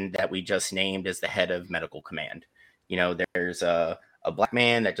woman that we just named as the head of medical command. There's a black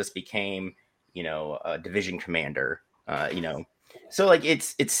man that just became, a division commander. So like it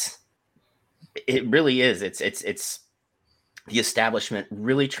really is. It's the establishment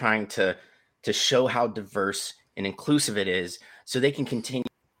really trying to show how diverse and inclusive it is, so they can continue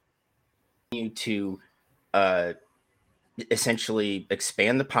to essentially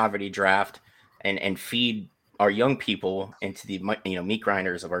expand the poverty draft and feed our young people into the meat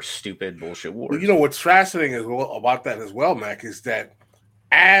grinders of our stupid bullshit wars. What's fascinating as well about that as well, Mac, is that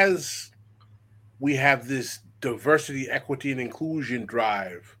as we have this diversity, equity, and inclusion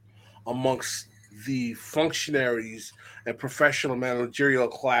drive amongst the functionaries and professional managerial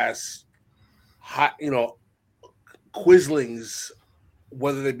class, quislings,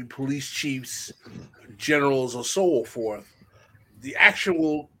 whether they be police chiefs, generals, or so forth, the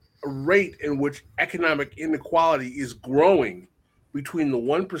actual rate in which economic inequality is growing between the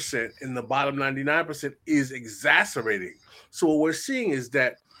 1% and the bottom 99% is exacerbating. So what we're seeing is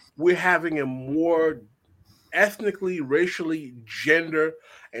that we're having a more ethnically, racially, gender,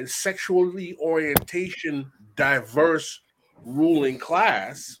 and sexually orientation diverse ruling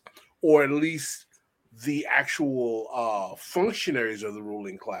class, or at least the actual functionaries of the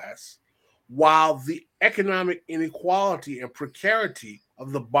ruling class, while the economic inequality and precarity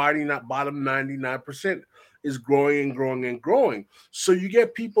of the bottom 99% is growing and growing and growing. So you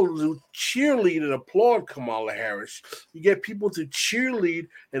get people to cheerlead and applaud Kamala Harris. You get people to cheerlead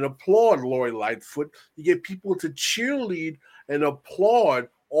and applaud Lori Lightfoot. You get people to cheerlead and applaud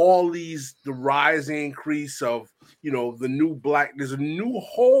all the rising increase of, the new black, there's a new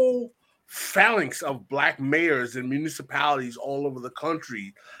whole phalanx of black mayors and municipalities all over the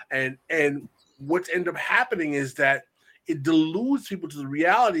country. And what's end up happening is that it deludes people to the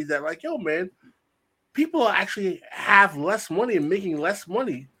reality that, like, yo, man, people actually have less money and making less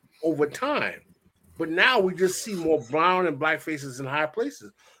money over time. But now we just see more brown and black faces in high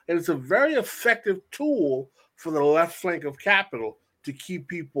places. And it's a very effective tool for the left flank of capital to keep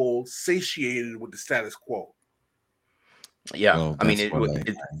people satiated with the status quo. Yeah, well, I mean,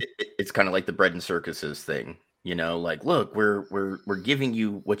 it's kind of like the bread and circuses thing, like, look, we're giving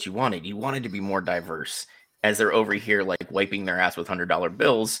you what you wanted. You wanted to be more diverse, as they're over here like wiping their ass with $100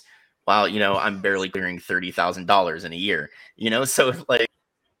 bills, while I'm barely clearing $30,000 in a year. So like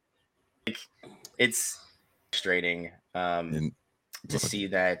it's frustrating to see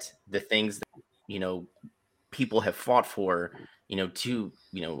that the things that people have fought for, to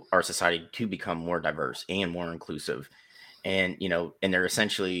our society to become more diverse and more inclusive. And, and they're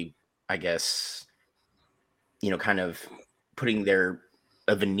essentially, I guess, kind of putting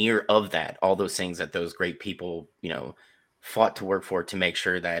a veneer of that, all those things that those great people, fought to work for, to make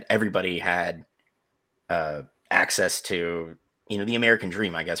sure that everybody had, access to, the American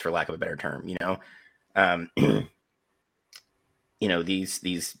dream, I guess, for lack of a better term,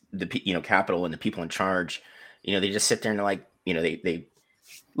 capital and the people in charge, they just sit there and they're like, they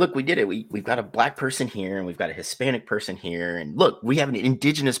look, we did it. We've got a black person here and we've got a Hispanic person here. And look, we have an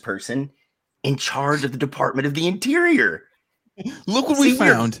indigenous person in charge of the Department of the Interior. Look what we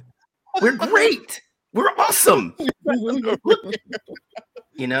found. We're great. We're awesome. You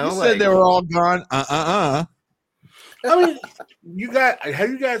said they were all gone. I mean, have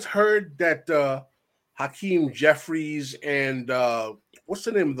you guys heard that Hakeem Jeffries and what's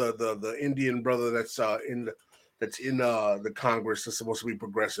the name of the Indian brother that's in the Congress that's supposed to be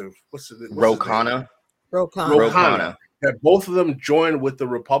progressive? Ro Khanna. That both of them joined with the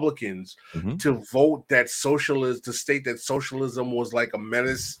Republicans to vote that to state that socialism was like a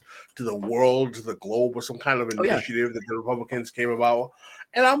menace to the world, to the globe, or some kind of initiative that the Republicans came about.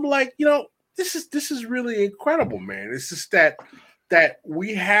 And I'm like, this is really incredible, man. It's just that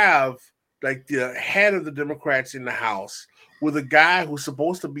we have like the head of the Democrats in the House with a guy who's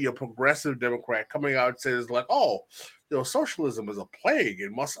supposed to be a progressive Democrat coming out and says like, socialism is a plague.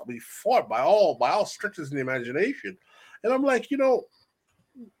 It must be fought by all stretches in the imagination. And I'm like,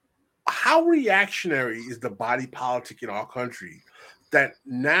 how reactionary is the body politic in our country that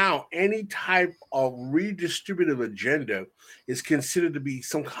now any type of redistributive agenda is considered to be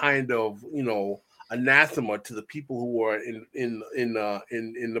some kind of, anathema to the people who are in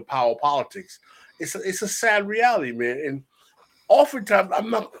the power politics. It's a sad reality, man. And oftentimes,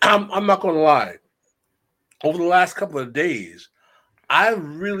 I'm not going to lie. Over the last couple of days, I've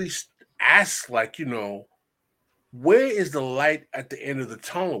really asked, like, where is the light at the end of the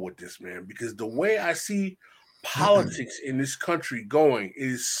tunnel with this, man? Because the way I see politics in this country going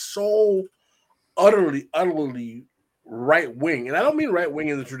is so utterly right wing. And I don't mean right wing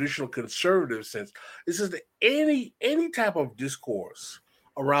in the traditional conservative sense. It's just that any type of discourse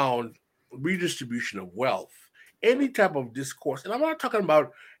around redistribution of wealth, any type of discourse, and I'm not talking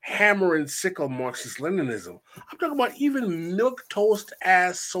about hammer and sickle Marxist Leninism. I'm talking about even milquetoast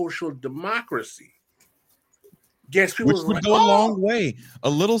ass social democracy. Yes, which would go a long way.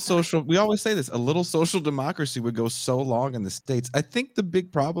 We always say this, a little social democracy would go so long in the States. I think the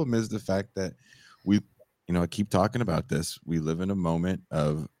big problem is the fact that I keep talking about this. We live in a moment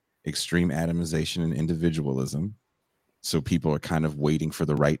of extreme atomization and individualism. So people are kind of waiting for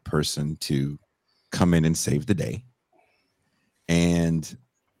the right person to come in and save the day. And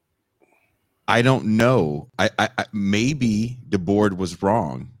I don't know. I maybe the board was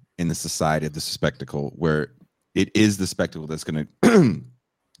wrong in the Society of the Spectacle, where it is the spectacle that's going to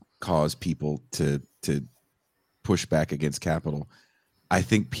cause people to push back against capital. I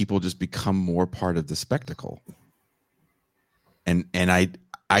think people just become more part of the spectacle. And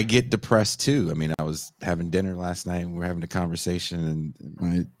I get depressed too. I mean, I was having dinner last night and we were having a conversation and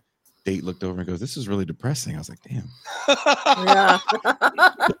my date looked over and goes, "This is really depressing." I was like, damn. Yeah.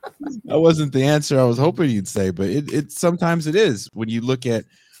 That wasn't the answer I was hoping you'd say, but it sometimes it is when you look at,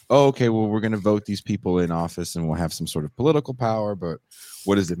 okay, well, we're going to vote these people in office and we'll have some sort of political power, but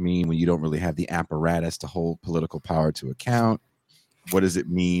what does it mean when you don't really have the apparatus to hold political power to account? What does it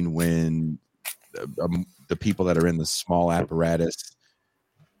mean when the people that are in the small apparatus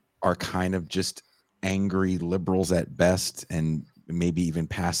are kind of just angry liberals at best and maybe even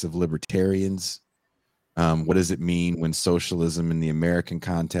passive libertarians? What does it mean when socialism in the American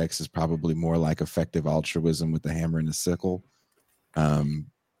context is probably more like effective altruism with the hammer and the sickle?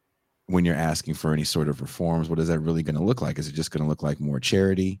 When you're asking for any sort of reforms, what is that really going to look like? Is it just going to look like more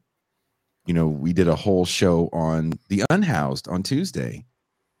charity? We did a whole show on the unhoused on Tuesday,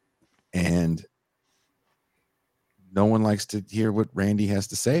 and no one likes to hear what Randy has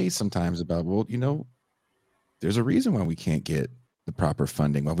to say sometimes about, well, there's a reason why we can't get the proper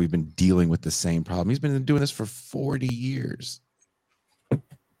funding, while we've been dealing with the same problem. He's been doing this for 40 years.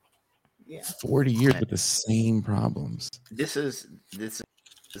 Yeah. 40 years with the same problems. This is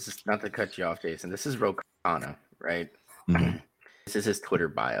not to cut you off, Jason. This is Ro Khanna, right? Mm-hmm. This is his Twitter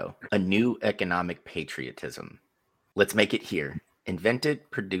bio. A new economic patriotism. Let's make it here. Invent it,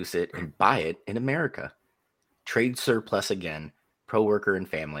 produce it, and buy it in America. Trade surplus again. Pro-worker and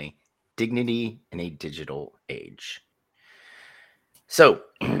family. Dignity in a digital age. So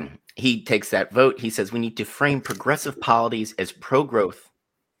he takes that vote. He says we need to frame progressive policies as pro-growth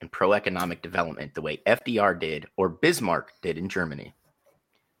and pro-economic development the way FDR did or Bismarck did in Germany.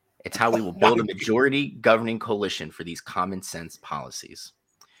 It's how we will build a majority governing coalition for these common sense policies,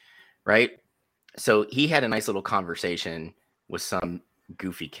 right? So he had a nice little conversation with some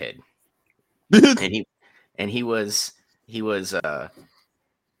goofy kid, and he was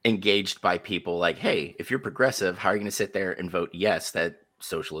engaged by people like, hey, if you're progressive, how are you going to sit there and vote yes that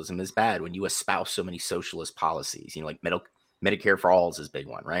socialism is bad when you espouse so many socialist policies? You know, like Medicare for all is his big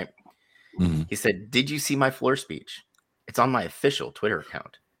one, right? Mm-hmm. He said, did you see my floor speech? It's on my official Twitter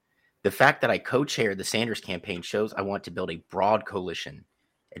account. The fact that I co-chaired the Sanders campaign shows I want to build a broad coalition,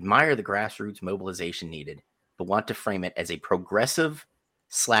 admire the grassroots mobilization needed, but want to frame it as a progressive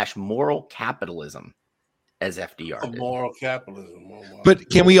 / moral capitalism, as FDR did. Moral capitalism. But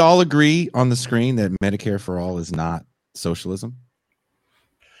can we all agree on the screen that Medicare for all is not socialism?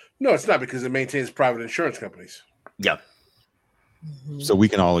 No, it's not, because it maintains private insurance companies. Yeah. So we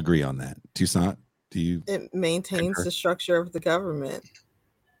can all agree on that. Toussaint, do you? It maintains the structure of the government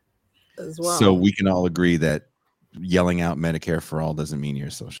as well. So we can all agree that yelling out Medicare for all doesn't mean you're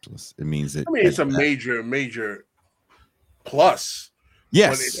a socialist. It means that. I mean, it's a major plus. Yes.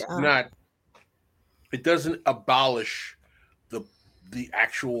 But it's not. It doesn't abolish the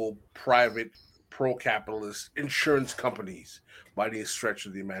actual private pro-capitalist insurance companies by any stretch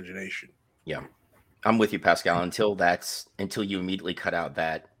of the imagination. Yeah, I'm with you, Pascal. Until you immediately cut out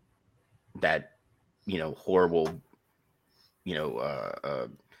that horrible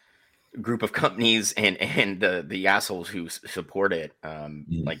group of companies and the assholes who support it.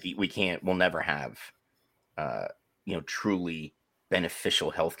 Like we'll never have truly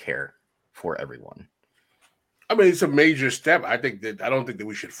beneficial healthcare for everyone. I mean, it's a major step. I don't think that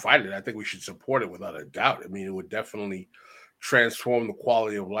we should fight it. I think we should support it without a doubt. I mean, it would definitely transform the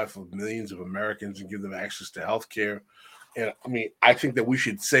quality of life of millions of Americans and give them access to health care. And I mean, I think that we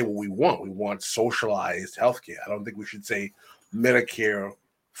should say what we want. We want socialized health care. I don't think we should say Medicare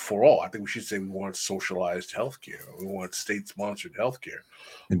for all. I think we should say we want socialized health care. We want state-sponsored health care.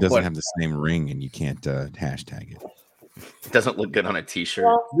 It doesn't have the same ring, and you can't hashtag it. It doesn't look good on a T-shirt.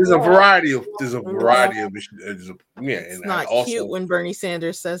 There's a variety of issues. It's not cute when Bernie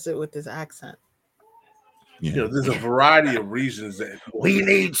Sanders says it with his accent. Yeah. There's a variety of reasons that we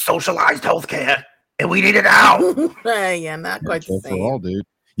need socialized healthcare, and we need it now. Yeah, not quite the same. For all, dude.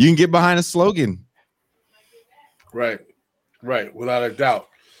 You can get behind a slogan. Right, without a doubt.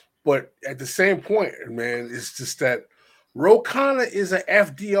 But at the same point, man, it's just that Ro Khanna is an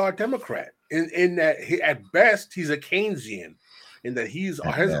FDR Democrat. In that, at best, he's a Keynesian. In that his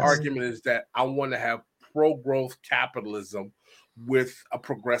argument is that I want to have pro-growth capitalism with a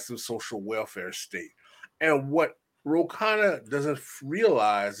progressive social welfare state. And what Ro Khanna doesn't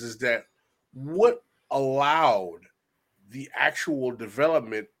realize is that what allowed the actual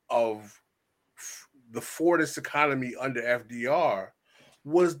development of the Fordist economy under FDR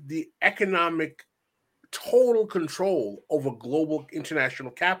was the economic total control over global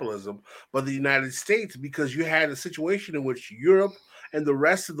international capitalism by the United States, because you had a situation in which Europe and the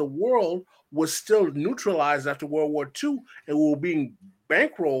rest of the world was still neutralized after World War II and were being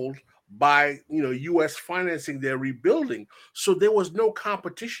bankrolled by U.S. financing their rebuilding. So there was no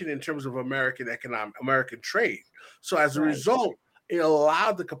competition in terms of American trade. So as a result, it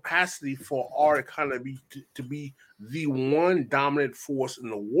allowed the capacity for our economy to be the one dominant force in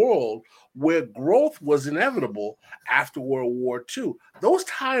the world, where growth was inevitable after World War II. Those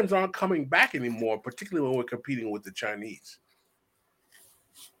times aren't coming back anymore, particularly when we're competing with the Chinese.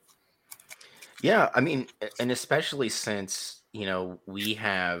 Yeah, I mean, and especially since, we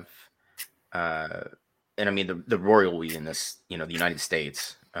have, and I mean, the royal we in this, the United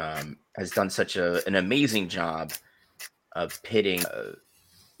States has done such an amazing job of pitting,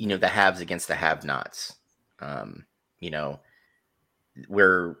 the haves against the have-nots.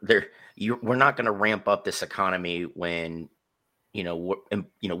 We're not going to ramp up this economy when,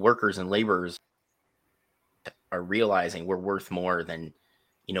 workers and laborers are realizing we're worth more than,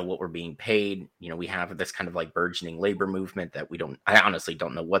 what we're being paid. We have this kind of like burgeoning labor movement that I honestly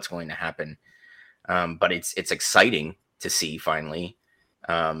don't know what's going to happen. But it's exciting to see finally.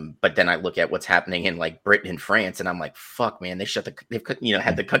 But then I look at what's happening in like Britain and France, and I'm like, fuck, man, they've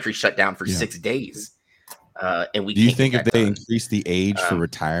had the country shut down for 6 days. And we do you think if they increase the age for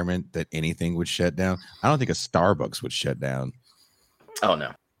retirement that anything would shut down? I don't think a Starbucks would shut down. Oh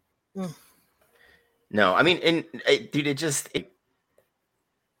no. No, I mean, dude,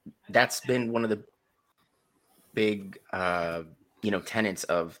 that's been one of the big tenets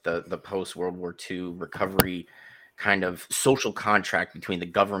of the post World War II recovery kind of social contract between the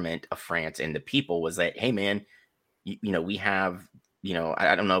government of France and the people, was that, hey man, we have,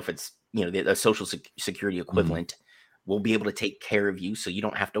 I don't know if it's, the social security equivalent will be able to take care of you so you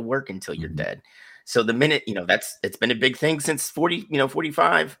don't have to work until you're dead. So the minute, it's been a big thing since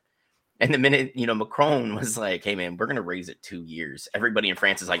 45. And the minute, Macron was like, hey man, we're going to raise it 2 years. Everybody in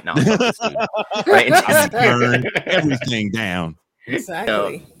France is like, no, fuck this dude. Right? Burn everything down.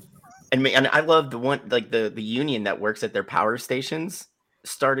 Exactly. And I love the one, like the union that works at their power stations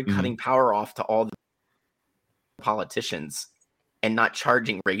started cutting power off to all the politicians and not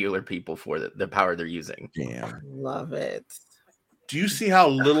charging regular people for the power they're using. Damn. Love it. Do you see how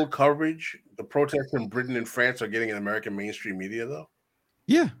little coverage the protests in Britain and France are getting in American mainstream media, though?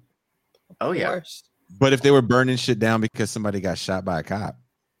 Yeah. Oh, yeah. But if they were burning shit down because somebody got shot by a cop,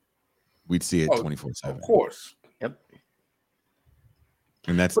 we'd see it 24/7. Of course. Yep.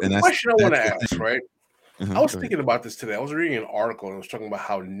 And that's the question I want to ask, right? I was thinking about this today. I was reading an article and it was talking about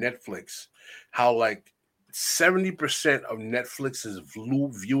how Netflix, how like 70% of Netflix's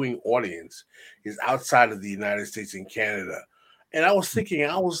viewing audience is outside of the United States and Canada. And I was thinking,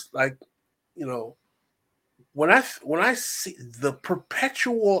 I was like, you know, when I see the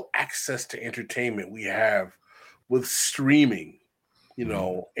perpetual access to entertainment we have with streaming, you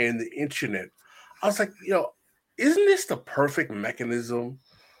know, and the internet, I was like, you know, isn't this the perfect mechanism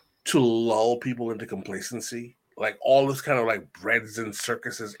to lull people into complacency? Like all this kind of like breads and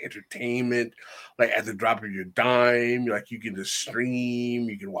circuses entertainment, like at the drop of your dime, like you can just stream,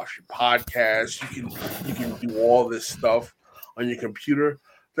 you can watch your podcast, you can do all this stuff on your computer.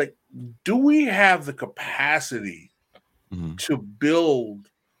 Like, do we have the capacity to build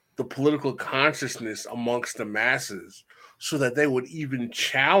the political consciousness amongst the masses so that they would even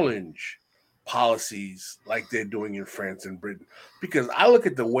challenge policies like they're doing in France and Britain? Because I look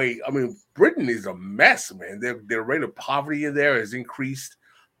at the way, I mean, Britain is a mess, man. Their rate of poverty in there has increased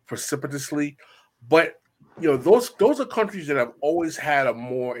precipitously. But, you know, those are countries that have always had a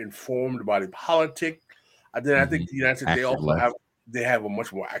more informed body politic. And then I think the United States, they have a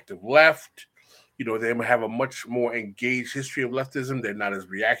much more active left. You know, they have a much more engaged history of leftism. They're not as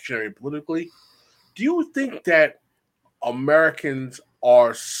reactionary politically. Do you think that Americans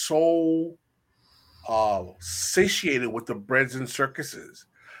are so satiated with the breads and circuses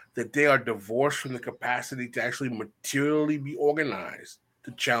that they are divorced from the capacity to actually materially be organized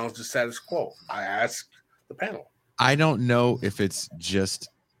to challenge the status quo? I ask the panel. I don't know if it's just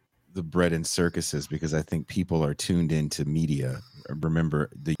the bread and circuses, because I think people are tuned into media. Remember,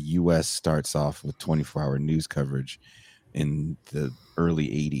 the U.S. starts off with 24-hour news coverage in the early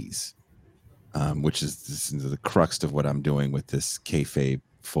 80s, which is the crux of what I'm doing with this Kayfabe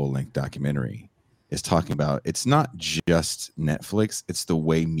full-length documentary. Is talking about, it's not just Netflix, it's the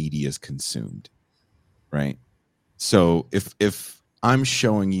way media is consumed, right? So if I'm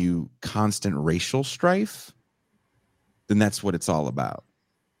showing you constant racial strife, then that's what it's all about.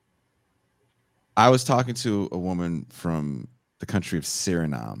 I was talking to a woman from the country of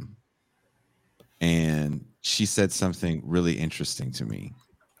Suriname, and she said something really interesting to me.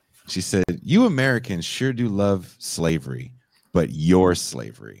 She said, "You Americans sure do love slavery, but your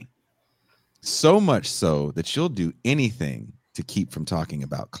slavery. So much so that you'll do anything to keep from talking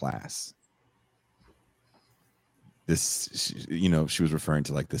about class." This, you know, she was referring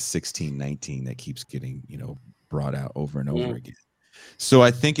to like the 1619 that keeps getting, you know, brought out over and over again. So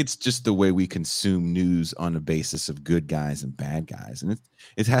I think it's just the way we consume news on the basis of good guys and bad guys. And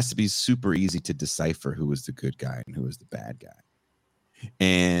it has to be super easy to decipher who is the good guy and who is the bad guy.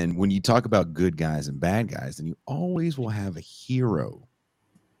 And when you talk about good guys and bad guys, then you always will have a hero,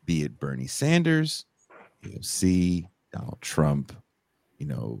 be it Bernie Sanders, AOC, Donald Trump, you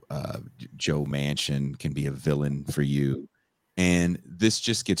know, Joe Manchin can be a villain for you. And this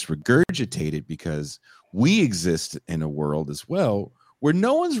just gets regurgitated because we exist in a world as well where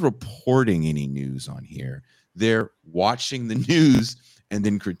no one's reporting any news on here. They're watching the news and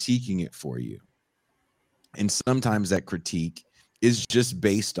then critiquing it for you. And sometimes that critique is just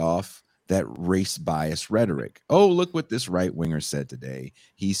based off that race bias rhetoric. Oh, look what this right winger said today.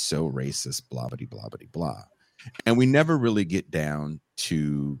 He's so racist, blah, blah, blah, blah, blah. And we never really get down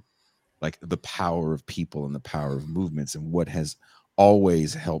to like the power of people and the power of movements and what has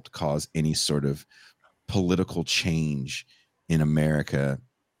always helped cause any sort of political change in America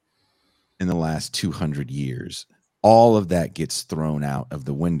in the last 200 years. All of that gets thrown out of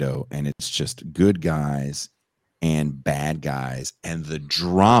the window, and it's just good guys and bad guys and the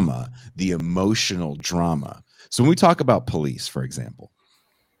drama, the emotional drama. So when we talk about police, for example,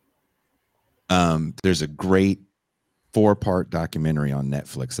 there's a great 4-part documentary on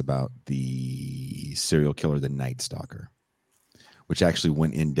Netflix about the serial killer, the Night Stalker, which actually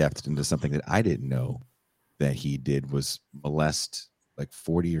went in depth into something that I didn't know that he did, was molest like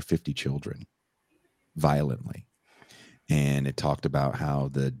 40 or 50 children violently. And it talked about how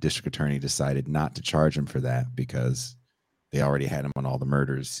the district attorney decided not to charge him for that because they already had him on all the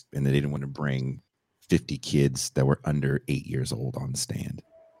murders and they didn't want to bring 50 kids that were under 8 years old on the stand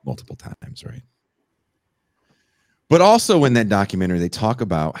multiple times, right? But also in that documentary, they talk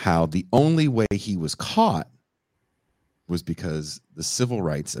about how the only way he was caught was because the civil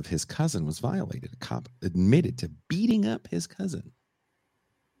rights of his cousin was violated. A cop admitted to beating up his cousin.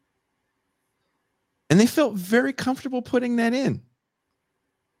 And they felt very comfortable putting that in.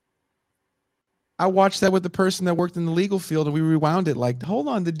 I watched that with the person that worked in the legal field, and we rewound it like, hold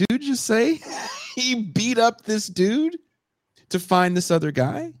on, the dude just say he beat up this dude to find this other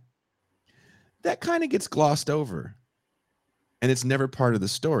guy? That kind of gets glossed over, and it's never part of the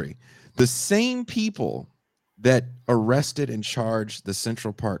story. The same people that arrested and charged the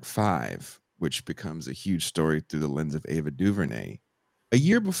Central Park Five, which becomes a huge story through the lens of Ava DuVernay, a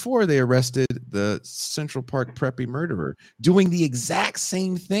year before they arrested the Central Park preppy murderer, doing the exact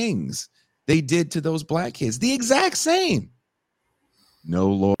same things they did to those black kids. The exact same.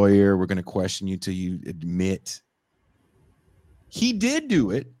 No lawyer. We're going to question you till you admit. He did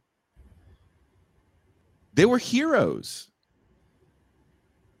do it. They were heroes.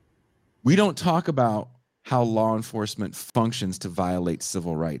 We don't talk about how law enforcement functions to violate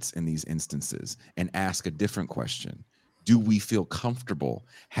civil rights in these instances and ask a different question. Do we feel comfortable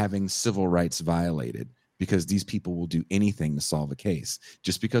having civil rights violated? Because these people will do anything to solve a case.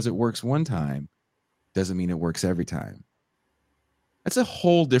 Just because it works one time doesn't mean it works every time. That's a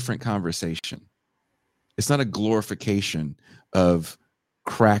whole different conversation. It's not a glorification of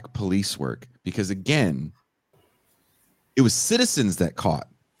crack police work, because again, it was citizens that caught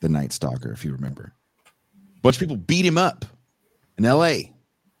the Night Stalker, if you remember. A bunch of people beat him up in LA,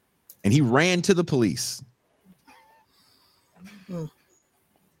 and he ran to the police.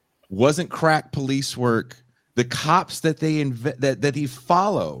 Wasn't crack police work. The cops that that he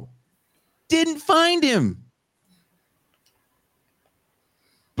follow didn't find him.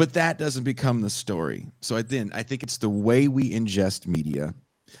 But that doesn't become the story. So I think it's the way we ingest media,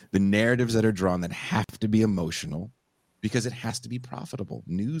 the narratives that are drawn that have to be emotional, because it has to be profitable.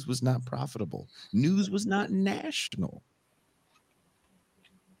 News was not profitable. News was not national.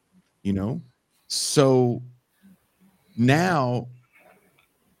 You know? So now,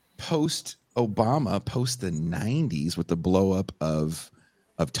 post-Obama, post the 90s, with the blow up of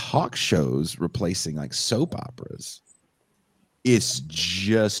talk shows replacing like soap operas, it's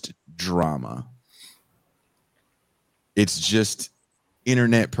just drama. It's just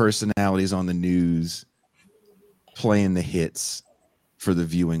internet personalities on the news playing the hits for the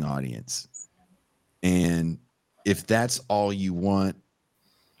viewing audience. And if that's all you want,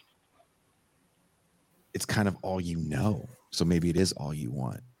 it's kind of all you know. So maybe it is all you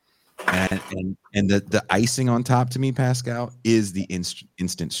want. And the icing on top to me, Pascal, is the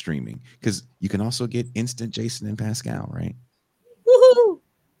instant streaming, because you can also get instant Jason and Pascal, right? Woohoo!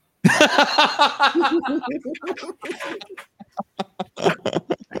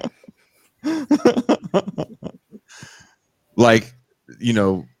 Like, you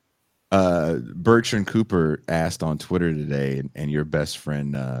know, Bertrand Cooper asked on Twitter today, and your best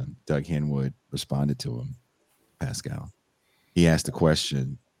friend Doug Henwood responded to him, Pascal. He asked the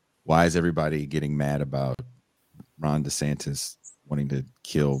question, why is everybody getting mad about Ron DeSantis wanting to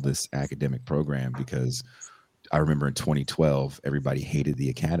kill this academic program? Because I remember in 2012, everybody hated the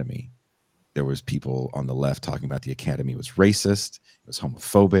academy. There was people on the left talking about the academy was racist, it was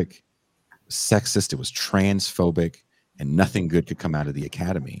homophobic, it was sexist, it was transphobic, and nothing good could come out of the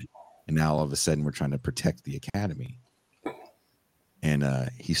academy. And now all of a sudden we're trying to protect the academy. And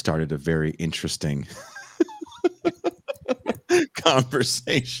he started a very interesting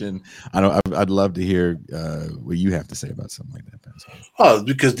conversation. I'd love to hear what you have to say about something like that, Pascal. Oh,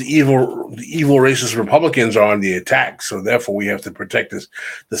 because the evil racist Republicans are on the attack, so therefore we have to protect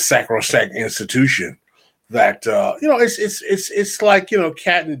the sacrosanct institution. That it's like,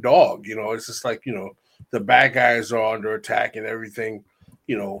 cat and dog. It's just like, the bad guys are under attack and everything.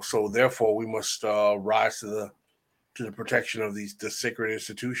 So therefore we must rise to the protection of the sacred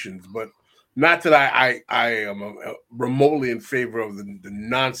institutions. But not that I am remotely in favor of the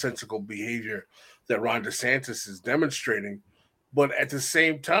nonsensical behavior that Ron DeSantis is demonstrating. But at the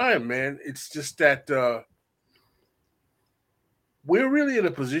same time, man, it's just that we're really in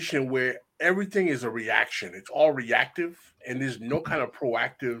a position where everything is a reaction. It's all reactive, and there's no kind of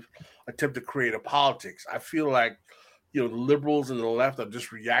proactive attempt to create a politics. I feel like, the liberals and the left are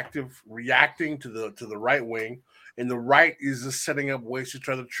just reacting to the right wing, and the right is just setting up ways to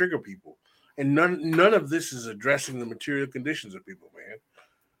try to trigger people. And none of this is addressing the material conditions of people, man.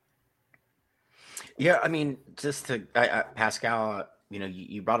 Yeah, I mean, just to Pascal,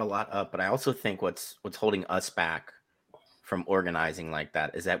 you brought a lot up, but I also think what's holding us back from organizing like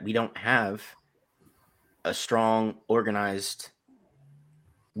that is that we don't have a strong, organized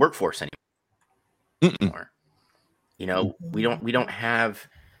workforce anymore. You know, we don't have,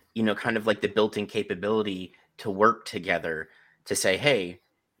 you know, kind of like the built-in capability to work together to say, hey,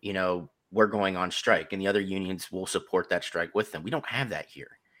 you know, we're going on strike, and the other unions will support that strike with them. We don't have that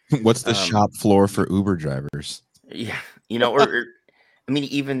here. What's the shop floor for Uber drivers? Yeah, you know, or I mean,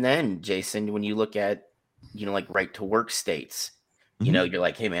 even then, Jason, when you look at, you know, like right to work states, you know, you're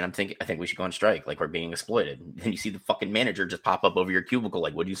like, hey man, I think we should go on strike. Like, we're being exploited. And you see the fucking manager just pop up over your cubicle.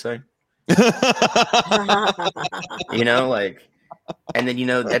 Like, what'd you say? You know, like, and then, you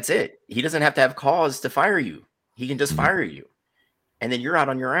know, that's it. He doesn't have to have cause to fire you. He can just fire you. And then you're out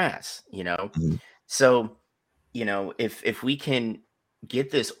on your ass, you know? So, you know, if we can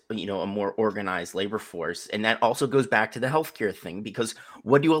get this, you know, a more organized labor force, and that also goes back to the healthcare thing, because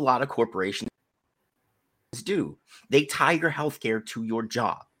what do a lot of corporations do? They tie your healthcare to your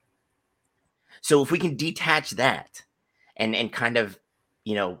job. So if we can detach that and kind of,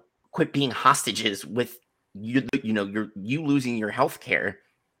 you know, quit being hostages with you know, you losing your healthcare.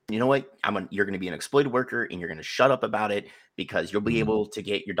 You know what? You're going to be an exploited worker, and you're going to shut up about it because you'll be able to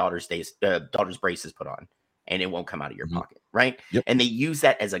get your daughter's braces put on, and it won't come out of your pocket, right? Yep. And they use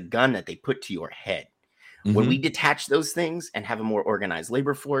that as a gun that they put to your head. When we detach those things and have a more organized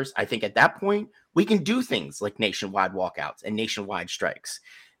labor force, I think at that point we can do things like nationwide walkouts and nationwide strikes.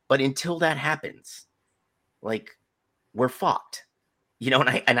 But until that happens, like, we're fucked, you know.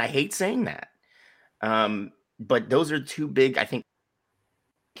 And I hate saying that, but those are two big, I think,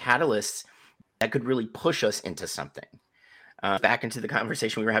 catalysts that could really push us into something. Back into the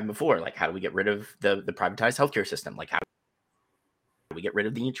conversation we were having before, like, how do we get rid of the privatized healthcare system? Like, how do we get rid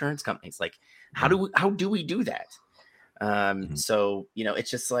of the insurance companies? Like, how do we do that? So, you know,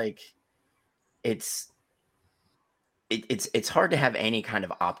 it's just like, it's hard to have any kind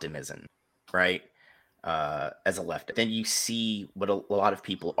of optimism, right? As a left, then you see what a lot of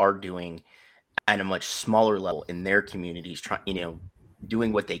people are doing at a much smaller level in their communities, trying, you know,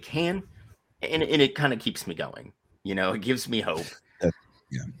 doing what they can, and it kind of keeps me going. You know, it gives me hope.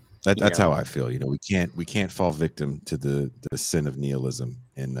 That's how I feel. You know, we can't fall victim to the sin of nihilism,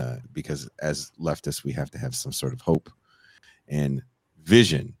 and because as leftists, we have to have some sort of hope and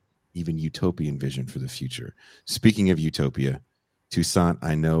vision, even utopian vision for the future. Speaking of utopia, Toussaint,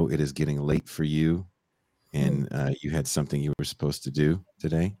 I know it is getting late for you, and you had something you were supposed to do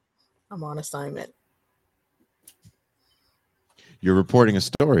today. I'm on assignment. You're reporting a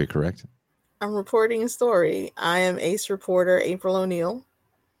story, correct? I'm reporting a story. I am ace reporter April O'Neil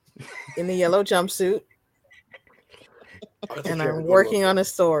in the yellow jumpsuit, and I'm working on a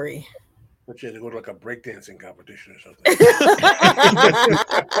story. But you had to go to like a breakdancing competition or something.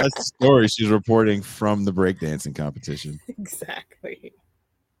 That's the story. She's reporting from the breakdancing competition. Exactly.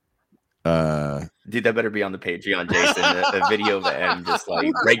 Dude, that better be on the Patreon, Jason. A video of M just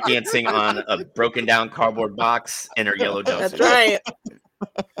like breakdancing on a broken down cardboard box in her yellow jumpsuit. That's right.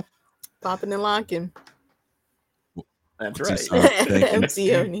 Popping and locking. That's right.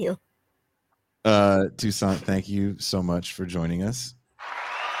 MC O'Neil. Toussaint, thank you so much for joining us.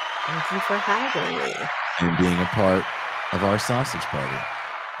 Thank you for having me. And being a part of our sausage party.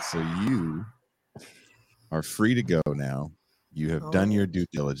 So you are free to go now. You have done your due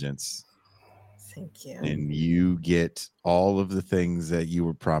diligence. Thank you. And you get all of the things that you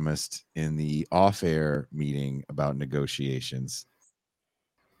were promised in the off-air meeting about negotiations.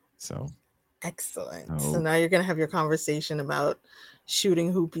 So excellent. So now you're going to have your conversation about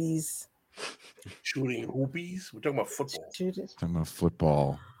shooting hoopies. Shooting hoopies? We're talking about football. Talking about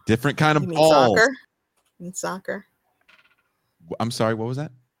football. Different kind of you mean balls. Soccer? You mean soccer? I'm sorry, what was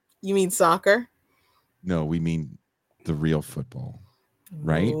that? You mean soccer? No, we mean the real football.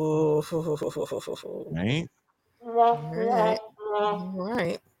 Right? Ooh. Right?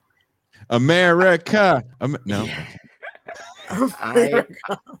 Right. America. No.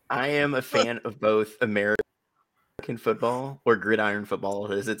 I am a fan of both American football, or gridiron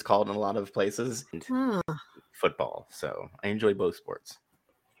football as it's called in a lot of places, and football. So I enjoy both sports.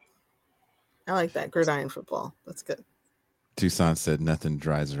 I like that gridiron football. That's good. Toussaint said nothing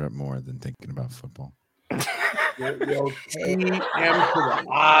dries her up more than thinking about football. Yo, PM to the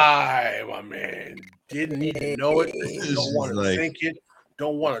eye, my man. Didn't even know it. Don't want to think it.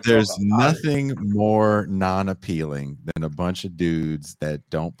 Don't want to. There's nothing more non-appealing than a bunch of dudes that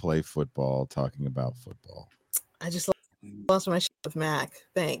don't play football talking about football. I just lost my shit with Mac.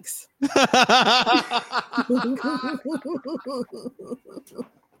 Thanks.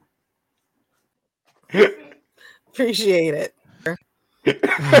 Appreciate it.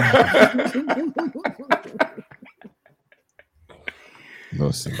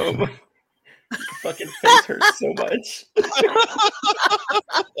 Oh my fucking face hurts so much.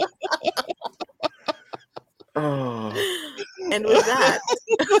 Oh,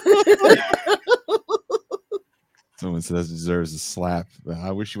 deserves a slap.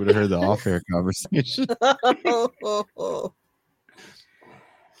 I wish you would have heard the off-air conversation.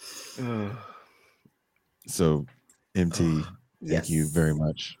 So, MT, thank you very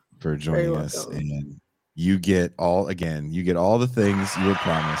much for joining us, and you get all the things you were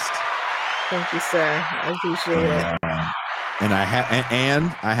promised. Thank you, sir. I appreciate it. And I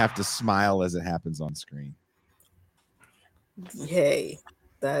have to smile as it happens on screen. Hey,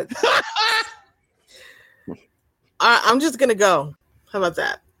 that. I'm just gonna go. How about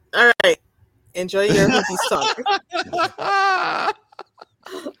that? All right. Enjoy your Hoopy soccer.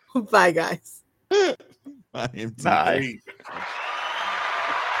 Bye, guys. Bye.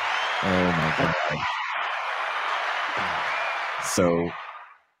 Oh my God. So,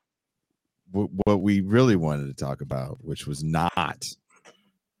 what we really wanted to talk about, which was not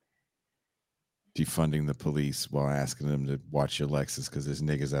defunding the police while asking them to watch your Lexus because there's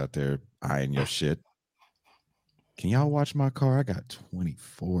niggas out there eyeing your shit. Can y'all watch my car? I got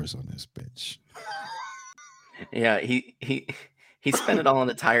 24s on this bitch. Yeah, he spent it all on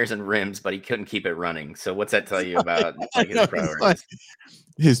the tires and rims, but he couldn't keep it running. So what's that tell you about his priorities?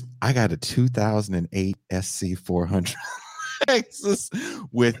 I got a 2008 SC400 Lexus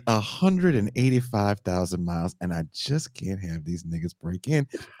with 185,000 miles, and I just can't have these niggas break in.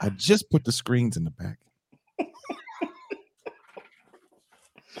 I just put the screens in the back.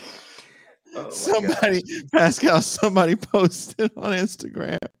 Oh somebody posted on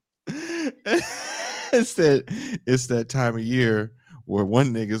Instagram. It said it's that time of year where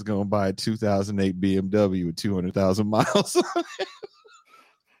one nigga's gonna buy a 2008 BMW with 200,000 miles on it.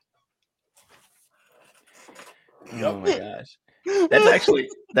 Oh my gosh. That's actually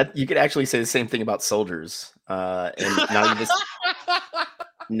you could actually say the same thing about soldiers. And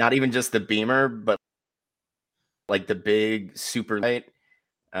not even just the Beamer, but like the big super light.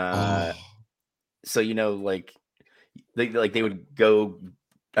 So like they would go,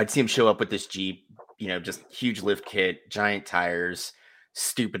 I'd see him show up with this Jeep, just huge lift kit, giant tires,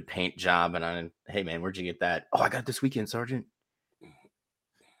 stupid paint job, and hey man, where'd you get that? Oh, I got it this weekend, Sergeant.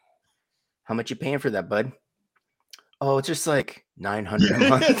 How much you paying for that, bud? Oh, it's just like $900 a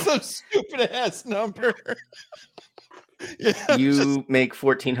month. That's some stupid ass number. Yeah, you make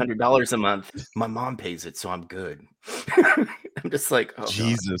 $1,400 a month. My mom pays it, so I'm good. I'm just like, oh,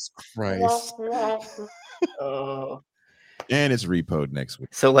 Jesus Christ. Oh. And it's repoed next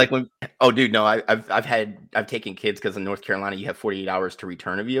week. So I've taken kids because in North Carolina you have 48 hours to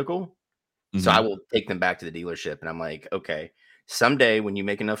return a vehicle. Mm-hmm. So I will take them back to the dealership, and I'm like, okay, someday when you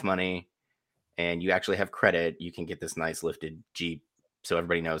make enough money and you actually have credit, you can get this nice lifted Jeep so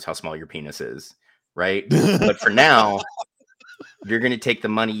everybody knows how small your penis is, right? But for now, you're going to take the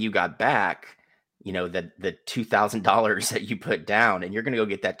money you got back, the $2,000 that you put down, and you're going to go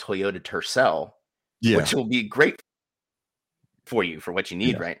get that Toyota Tercel, which will be great for you for what you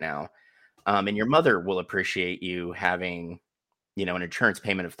need right now. And your mother will appreciate you having, an insurance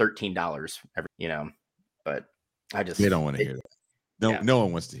payment of $13 every, but they don't want to hear that. No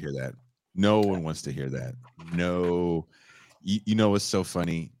one wants to hear that. No one wants to hear that. No, what's so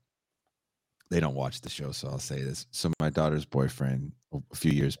funny? They don't watch the show, so I'll say this. So my daughter's boyfriend a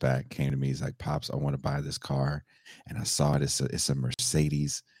few years back came to me. He's like, "Pops, I want to buy this car," and I saw it. It's a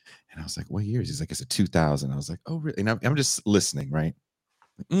Mercedes, and I was like, "What years?" He's like, "It's a 2000." I was like, "Oh, really?" And I'm just listening, right?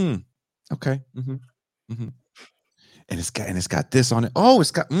 Okay. Mm-hmm. Mm-hmm. And it's got this on it. Oh,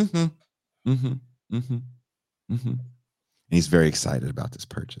 it's got mm-hmm. Mm-hmm. Mm-hmm. Mm-hmm. And he's very excited about this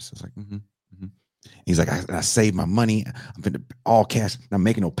purchase. I was like, mm-hmm. Mm-hmm. He's like, I saved my money. I'm going to all cash. Not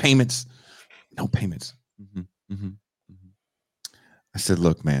making no payments. No payments. Mm-hmm. Mm-hmm. Mm-hmm. I said,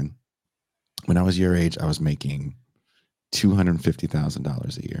 look, man, when I was your age, I was making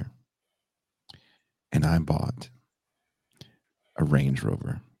 $250,000 a year. And I bought a Range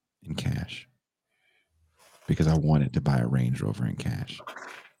Rover in cash because I wanted to buy a Range Rover in cash.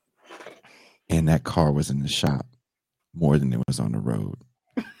 And that car was in the shop more than it was on the road,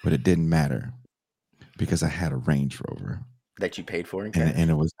 but it didn't matter because I had a Range Rover that you paid for in cash? And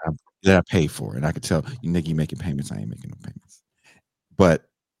it was that I paid for, and I could tell you, nigga, you making payments. I ain't making no payments, but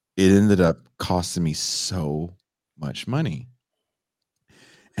it ended up costing me so much money,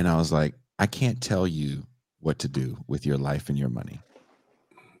 and I was like, I can't tell you what to do with your life and your money,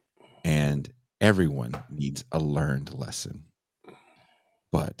 and everyone needs a learned lesson,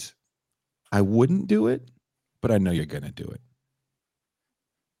 but I wouldn't do it. But I know you're going to do it.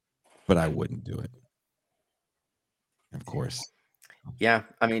 But I wouldn't do it. Of course. Yeah.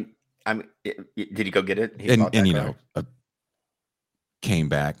 I mean, did he go get it? Came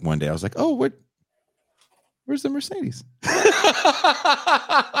back one day. I was like, oh, where's the Mercedes?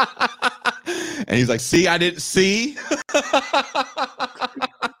 And he's like, see, I didn't see.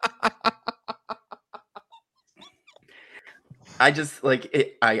 I just like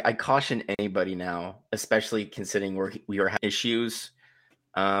it. I caution anybody now, especially considering we are having issues.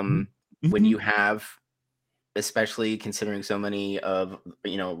 When you have, especially considering so many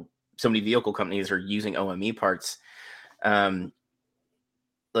vehicle companies are using OME parts,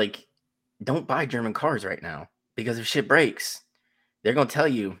 like, don't buy German cars right now, because if shit breaks, they're gonna tell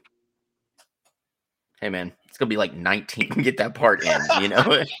you, hey man, it's gonna be like 19 to get that part in, you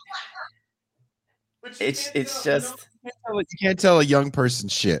know. It's just you can't tell a young person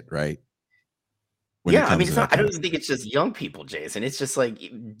shit, right? Yeah, I mean, it's not. I don't even think it's just young people, Jason. It's just like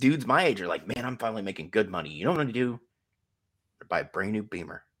dudes my age are like, man, I'm finally making good money. You know what I'm gonna do? Buy a brand new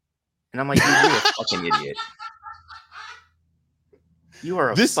Beamer. And I'm like, dude, you're a fucking idiot. You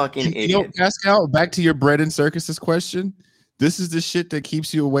are a fucking idiot. You know, Pascal, back to your bread and circuses question. This is the shit that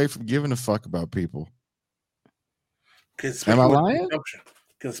keeps you away from giving a fuck about people. Am I lying?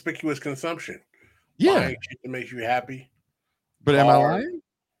 Conspicuous consumption. Yeah. Buying shit that makes you happy. But am I lying?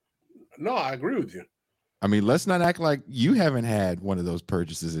 No, I agree with you. I mean, let's not act like you haven't had one of those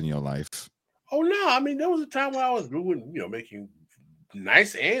purchases in your life. Oh no, I mean, there was a time when I was doing, making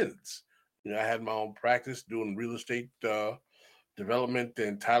nice ends. I had my own practice doing real estate development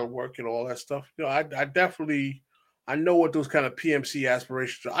and title work and all that stuff. I definitely, I know what those kind of PMC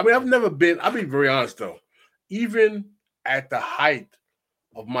aspirations are. I mean, I'll be very honest though, even at the height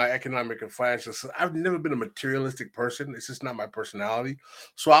of my economic and financial, I've never been a materialistic person. It's just not my personality.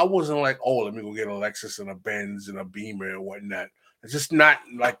 So I wasn't like, oh, let me go get a Lexus and a Benz and a Beamer and whatnot. It's just not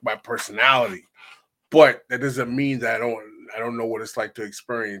like my personality. But that doesn't mean that I don't know what it's like to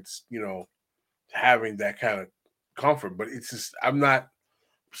experience, having that kind of comfort. But it's just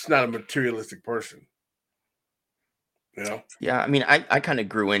it's not a materialistic person. Yeah, I mean, I kind of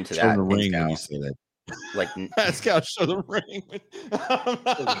grew into that. The ring when you say that. Like Pascal, show the ring.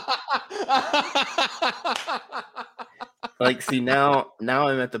 Like, see, now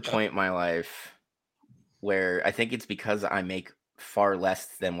I'm at the point in my life where I think it's because I make far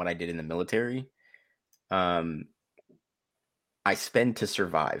less than what I did in the military. I spend to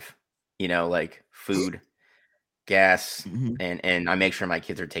survive, like food, gas, and I make sure my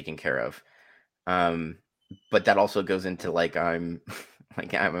kids are taken care of. But that also goes into like I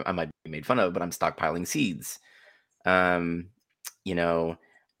might be made fun of, but I'm stockpiling seeds,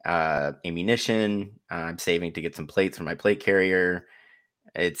 ammunition. I'm saving to get some plates for my plate carrier.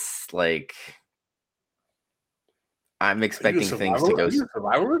 It's like I'm expecting things to go. Are you a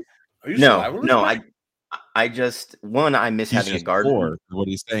survivor? No. I just I miss having a garden. Poor. What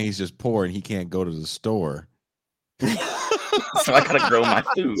he's saying, he's just poor and he can't go to the store. So I gotta grow my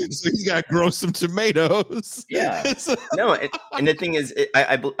food. So you gotta grow some tomatoes. Yeah. No, and the thing is,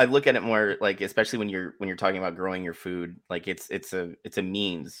 I look at it more like, especially when you're talking about growing your food, like it's a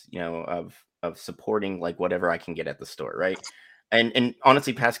means, of supporting like whatever I can get at the store, right? And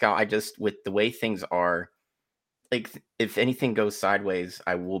honestly, Pascal, I just, with the way things are, like if anything goes sideways,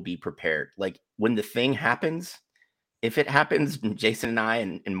 I will be prepared. Like when the thing happens. If it happens, Jason and I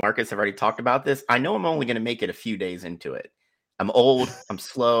and Marcus have already talked about this. I know I'm only going to make it a few days into it. I'm old. I'm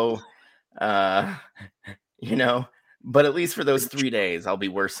slow. But at least for those 3 days, I'll be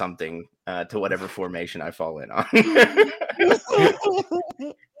worth something to whatever formation I fall in on.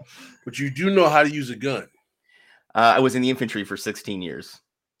 But you do know how to use a gun. I was in the infantry for 16 years,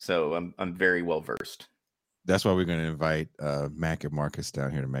 so I'm very well versed. That's why we're going to invite Mac and Marcus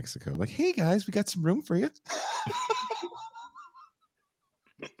down here to Mexico. Like, hey guys, we got some room for you.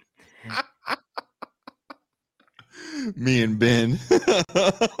 Me and Ben.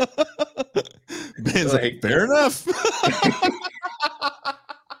 Ben's like, fair enough.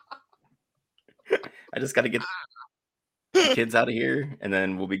 I just got to get the kids out of here, and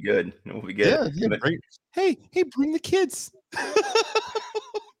then we'll be good. Yeah, hey, bring the kids.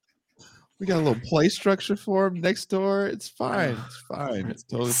 We got a little play structure for them next door. It's fine. It's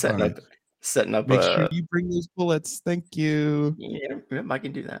totally fine. Setting up. Make sure you bring those bullets. Thank you. Yeah, I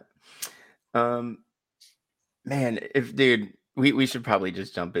can do that. Man, we should probably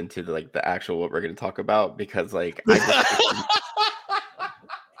just jump into the actual what we're going to talk about, because like I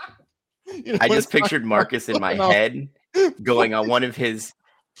just pictured Marcus in my head going on one of his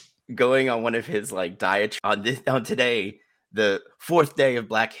like diatribes on today. The 4th day of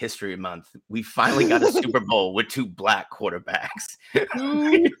Black History Month, we finally got a Super Bowl with 2 black quarterbacks.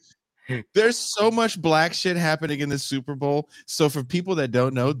 There's so much black shit happening in the Super Bowl. So for people that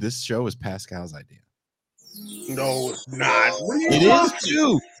don't know, this show is Pascal's idea. No, it's not. It is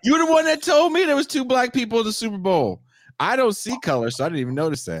too. You're the one that told me there was 2 black people in the Super Bowl. I don't see color, so I didn't even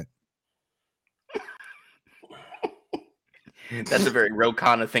notice that. That's a very Ro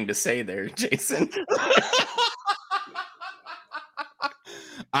Khanna thing to say there, Jason.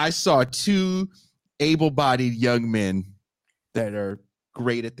 I saw two able-bodied young men that are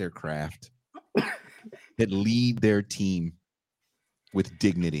great at their craft, that lead their team with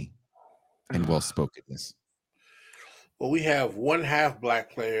dignity and well-spokenness. Well, we have one half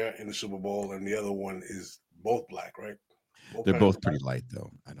black player in the Super Bowl, and the other one is both black, right? They're both pretty light, though.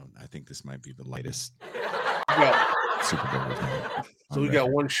 I think this might be the lightest Super Bowl we've had. So we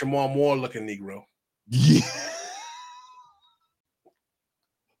got one Shamar Moore looking Negro. Yeah.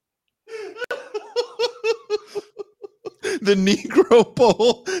 The Negro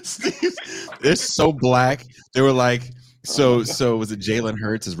Bowl, Steve. They're so black. They were like, so was it Jalen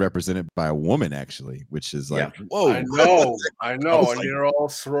Hurts is represented by a woman, actually, which is like, whoa. I know. And they're all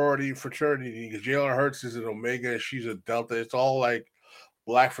sorority, fraternity. Jalen Hurts is an Omega, she's a Delta. It's all like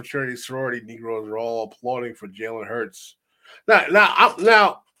black fraternity, sorority Negroes are all applauding for Jalen Hurts.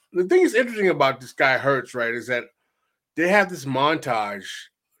 Now, the thing is interesting about this guy Hurts, right, is that they have this montage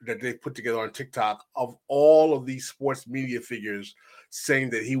that they put together on TikTok of all of these sports media figures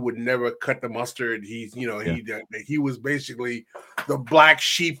saying that he would never cut the mustard. He was basically the black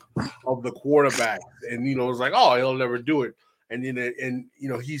sheep of the quarterback, and it's like, oh, he'll never do it. And then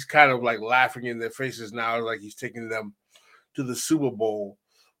he's kind of like laughing in their faces now, like he's taking them to the Super Bowl.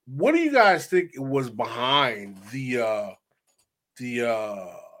 What do you guys think was behind the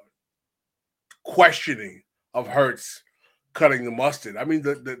questioning of Hurts cutting the mustard? I mean,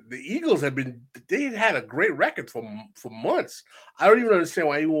 the Eagles had a great record for months. I don't even understand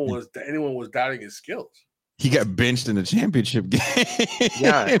why anyone was doubting his skills. He got benched in the championship game.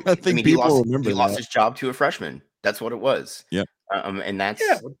 Yeah, I think people remember he lost his job to a freshman. That's what it was. Yeah, and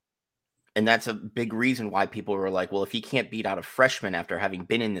that's a big reason why people were like, well, if he can't beat out a freshman after having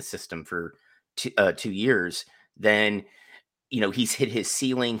been in the system for 2 years, then he's hit his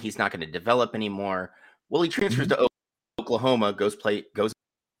ceiling. He's not going to develop anymore. Well, he transfers to Oklahoma, goes and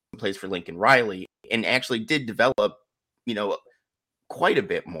plays for Lincoln Riley, and actually did develop, quite a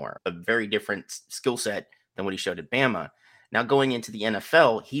bit more, a very different skill set than what he showed at Bama. Now going into the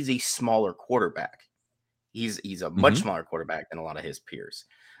NFL, he's a smaller quarterback. He's a much smaller quarterback than a lot of his peers.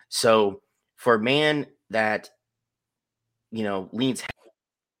 So for a man that, leans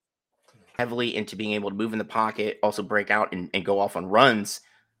heavily into being able to move in the pocket, also break out and go off on runs,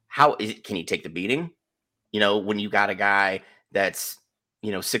 can he take the beating? When you got a guy that's,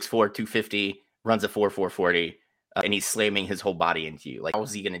 6'4", 250, runs a 4.40, and he's slamming his whole body into you. Like, how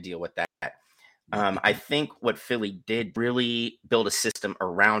is he going to deal with that? I think what Philly did really build a system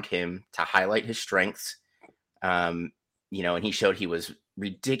around him to highlight his strengths. And he showed he was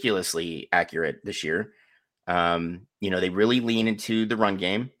ridiculously accurate this year. They really lean into the run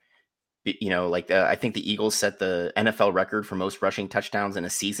game. I think the Eagles set the NFL record for most rushing touchdowns in a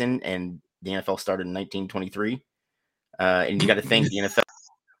season, and the NFL started in 1923. And you got to think the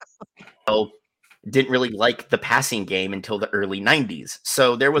NFL didn't really like the passing game until the early 90s.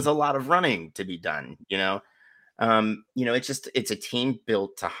 So there was a lot of running to be done, it's a team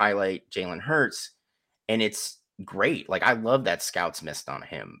built to highlight Jalen Hurts, and it's great. Like, I love that scouts missed on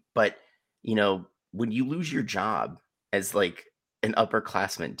him, but when you lose your job as like an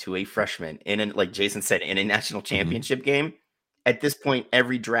upperclassman to a freshman like Jason said, in a national championship game, at this point,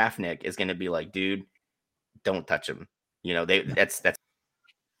 every draft Nick is going to be like, dude, don't touch him. That's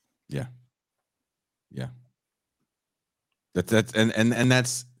yeah. That's and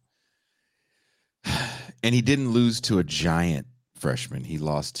that's, and he didn't lose to a giant freshman. He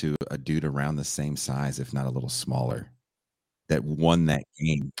lost to a dude around the same size, if not a little smaller, that won that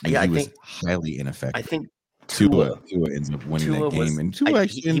game. And he was highly ineffective. I think Tua ends up winning that game, and Tua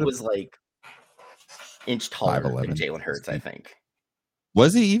he was like inch taller than Jalen Hurts. I think.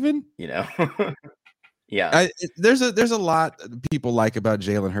 Was he even? Yeah. There's a lot people like about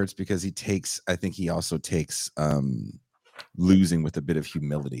Jalen Hurts because I think he also takes losing with a bit of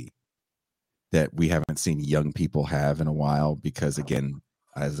humility that we haven't seen young people have in a while, because again,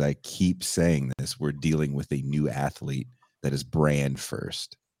 as I keep saying this, we're dealing with a new athlete that is brand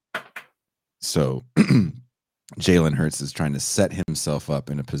first. So Jalen Hurts is trying to set himself up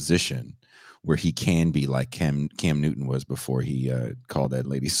in a position where he can be like Cam Newton was before he called that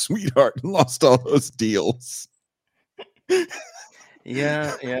lady sweetheart and lost all those deals.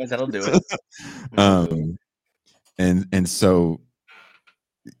 Yeah, that'll do it. And so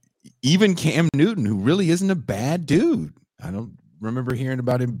even Cam Newton, who really isn't a bad dude, I don't remember hearing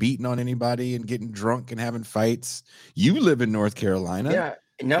about him beating on anybody and getting drunk and having fights. You live in North Carolina. Yeah.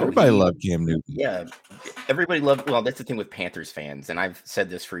 No, everybody loved Cam Newton. Yeah, everybody loved. Well, that's the thing with Panthers fans, and I've said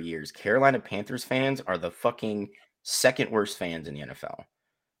this for years. Carolina Panthers fans are the fucking second worst fans in the NFL.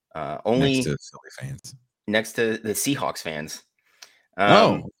 Only next to Philly fans. Next to the Seahawks fans.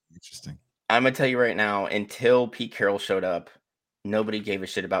 Interesting. I'm gonna tell you right now, until Pete Carroll showed up, nobody gave a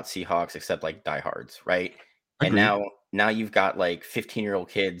shit about Seahawks except like diehards, right? Agreed. And now you've got like 15-year-old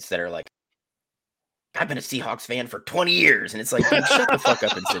kids that are like, I've been a Seahawks fan for 20 years, and it's like, dude, shut the fuck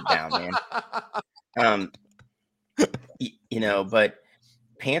up and sit down, man. But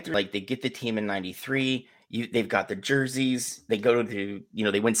Panthers, like, they get the team in '93. They've got the jerseys. They go to,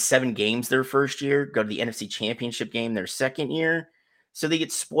 they win 7 games their first year, go to the NFC Championship game their second year. So they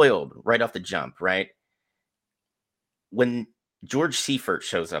get spoiled right off the jump, right? When George Seifert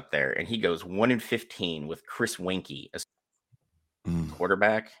shows up there and he goes 1-15 with Chris Weinke as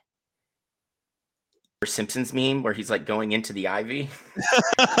quarterback. Simpsons meme where he's like going into the ivy,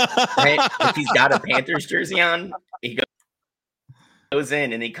 right? If he's got a Panthers jersey on, he goes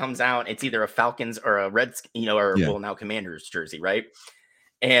in and he comes out. It's either a Falcons or a Reds, now Commanders jersey, right?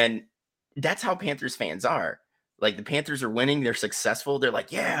 And that's how Panthers fans are. Like, the Panthers are winning, they're successful. They're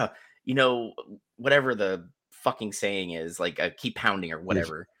like, yeah, whatever the fucking saying is, like, keep pounding or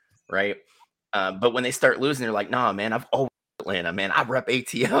whatever, right? But when they start losing, they're like, nah, man, I've always Atlanta, man. I rep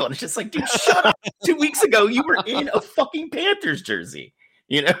ATL. And it's just like, dude, shut up. 2 weeks ago, you were in a fucking Panthers jersey.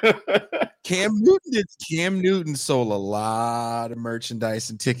 Cam Newton sold a lot of merchandise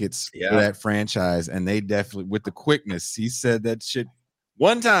and tickets for that franchise, and they definitely, with the quickness, he said that shit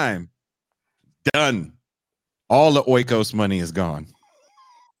one time, done. All the Oikos money is gone.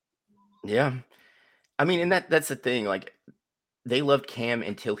 Yeah. I mean, and that's the thing. Like, they loved Cam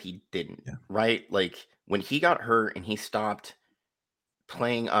until he didn't, right? Like, when he got hurt and he stopped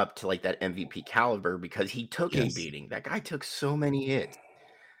playing up to like that MVP caliber because he took a beating. That guy took so many hits.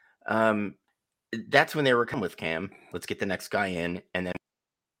 That's when they were coming with Cam. Let's get the next guy in. And then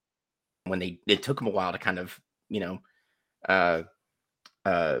when it took him a while to kind of,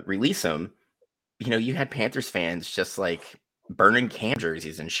 release him, you had Panthers fans just like burning Cam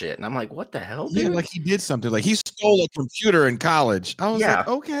jerseys and shit. And I'm like, what the hell, dude? Yeah, like he did something. Like he stole a computer in college. I was like,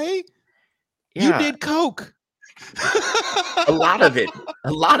 okay. You did coke. a lot of it,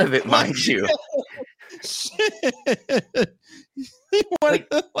 mind you.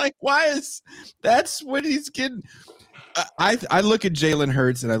 Like, why is that's what he's getting? I look at Jalen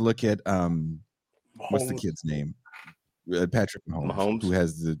Hurts and I look at what's the kid's name? Patrick Mahomes, who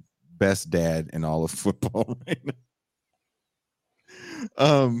has the best dad in all of football right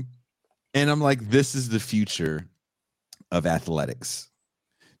now. And I'm like, this is the future of athletics.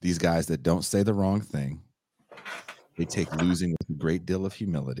 These guys that don't say the wrong thing. They take losing with a great deal of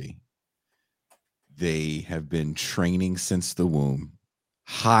humility. They have been training since the womb,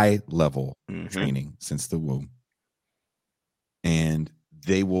 high level training since the womb. And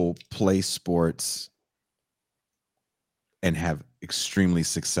they will play sports and have extremely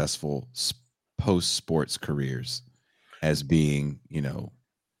successful post-sports careers as being,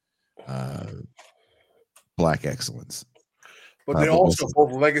 Black excellence. But they're also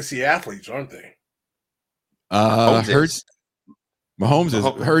both legacy athletes, aren't they? Hurts. Mahomes is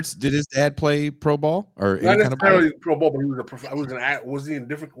Hurts. Did his dad play pro ball or not necessarily pro ball? But he was was he in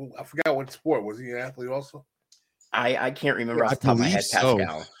different? I forgot what sport. Was he an athlete also? I can't remember off the top of my head,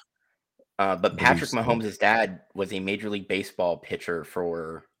 Pascal. But Patrick Mahomes' dad was a Major League Baseball pitcher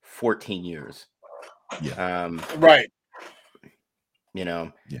for 14 years. Yeah. Right.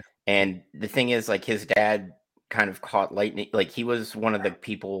 Yeah. And the thing is, like, his dad kind of caught lightning. Like, he was one of the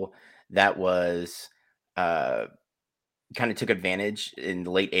people that was kind of took advantage in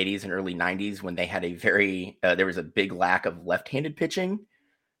the late 80s and early 90s when they had a there was a big lack of left-handed pitching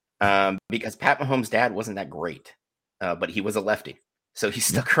because Pat Mahomes' dad wasn't that great, but he was a lefty. So he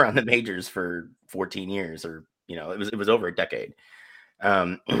stuck around the majors for 14 years or, it was over a decade.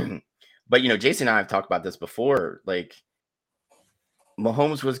 But, Jason and I have talked about this before. Like,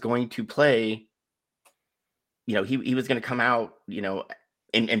 Mahomes was going to play, he was going to come out,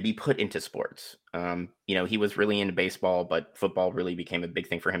 and be put into sports. He was really into baseball, but football really became a big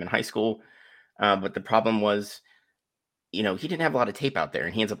thing for him in high school. But the problem was, he didn't have a lot of tape out there,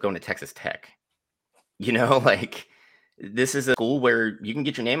 and he ends up going to Texas Tech. Like, this is a school where you can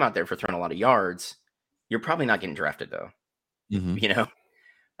get your name out there for throwing a lot of yards. You're probably not getting drafted, though.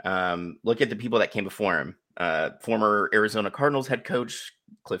 Look at the people that came before him. Former Arizona Cardinals head coach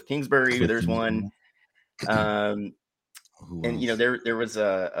Cliff Kingsbury. There's one. And there was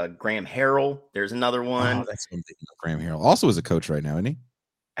a Graham Harrell. There's another one. Oh, that's something. Graham Harrell also is a coach right now, isn't he?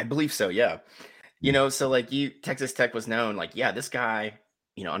 I believe so. Yeah. So like Texas Tech was known like, yeah, this guy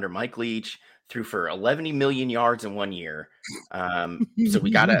under Mike Leach, threw for 11 million yards in 1 year. So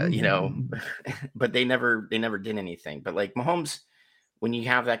we gotta, but they never did anything. But like Mahomes, when you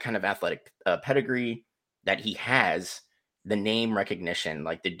have that kind of athletic pedigree that he has, the name recognition,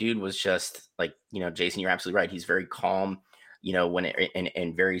 like the dude was just like, Jason, you're absolutely right. He's very calm, when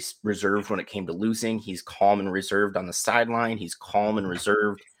and very reserved when it came to losing. He's calm and reserved on the sideline. He's calm and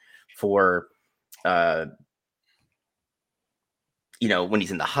reserved for, when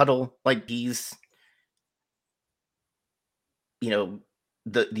he's in the huddle. Like he's, the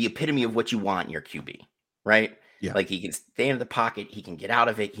epitome of what you want in your QB, right? Yeah. Like he can stay in the pocket. He can get out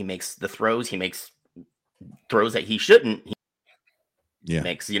of it. He makes the throws. He makes throws that he shouldn't. He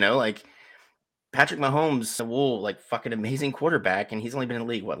makes, like Patrick Mahomes, like fucking amazing quarterback. And he's only been in the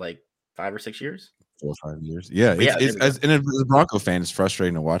league, what, like 5 or 6 years? 4 or 5 years. Yeah. It's as a Bronco fan, it's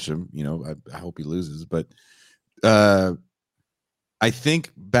frustrating to watch him. I hope he loses, but I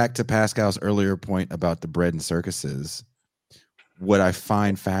think back to Pascal's earlier point about the bread and circuses. What I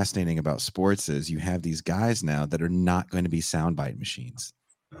find fascinating about sports is you have these guys now that are not going to be soundbite machines.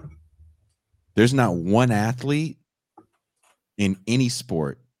 There's not one athlete in any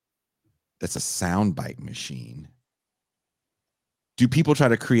sport that's a soundbite machine. Do people try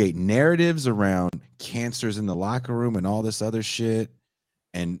to create narratives around cancers in the locker room and all this other shit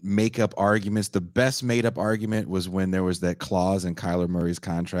and make up arguments? The best made up argument was when there was that clause in Kyler Murray's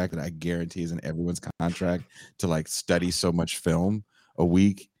contract that I guarantee is in everyone's contract to like study so much film a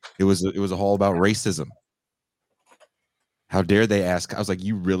week. It was all about racism. How dare they ask? I was like,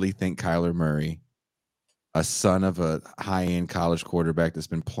 you really think Kyler Murray, a son of a high-end college quarterback that's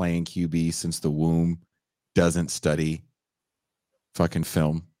been playing QB since the womb, doesn't study fucking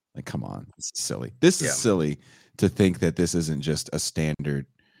film? Like, come on. This is silly. This is silly to think that this isn't just a standard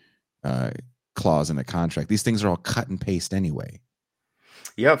clause in a contract. These things are all cut and paste anyway.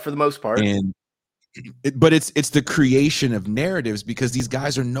 Yeah, for the most part. But it's the creation of narratives because these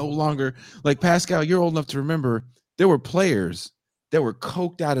guys are no longer like Pascal. You're old enough to remember there were players that were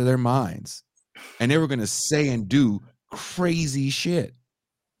coked out of their minds and they were going to say and do crazy shit.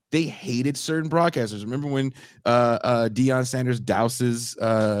 They hated certain broadcasters. Remember when Deion Sanders douses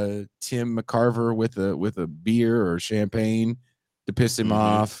Tim McCarver with a beer or champagne to piss him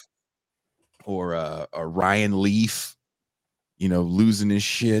off, or Ryan Leaf, losing his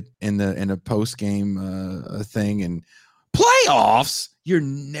shit in a post game thing and playoffs. You're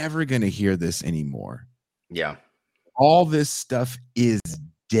never gonna hear this anymore. Yeah, all this stuff is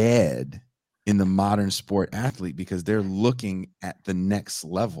dead in the modern sport athlete because they're looking at the next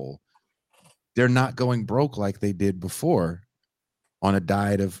level. They're not going broke like they did before on a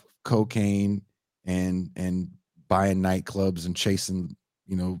diet of cocaine and buying nightclubs and chasing,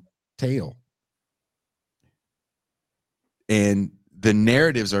 tail. And the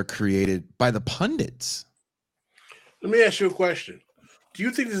narratives are created by the pundits. Let me ask you a question. Do you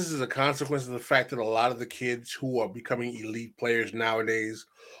think this is a consequence of the fact that a lot of the kids who are becoming elite players nowadays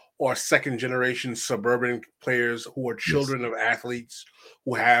or second-generation suburban players who are children of athletes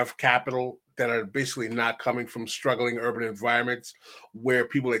who have capital that are basically not coming from struggling urban environments where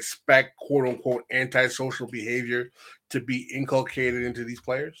people expect quote-unquote antisocial behavior to be inculcated into these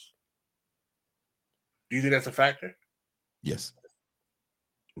players? Do you think that's a factor? Yes.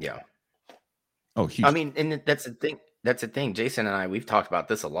 Yeah. Oh, huge. I mean, and that's the thing. That's the thing. Jason and I, we've talked about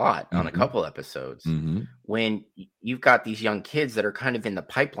this a lot on a couple episodes. When you've got these young kids that are kind of in the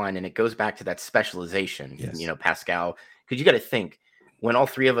pipeline, and it goes back to that specialization, Pascal, because you got to think when all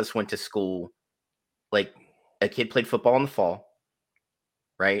three of us went to school, like a kid played football in the fall,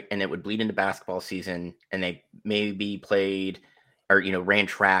 right? And it would bleed into basketball season, and they maybe played or, ran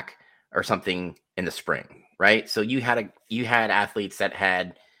track or something in the spring, right? So you had athletes that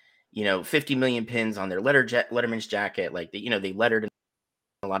had, 50 million pins on their Letterman's jacket. Like, they lettered in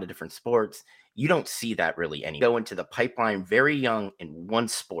a lot of different sports. You don't see that really anymore. Go into the pipeline very young in one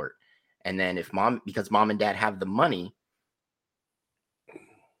sport. And then because mom and dad have the money,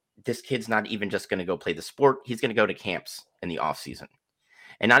 this kid's not even just going to go play the sport. He's going to go to camps in the off season.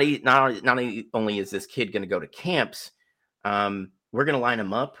 And not only is this kid going to go to camps, we're going to line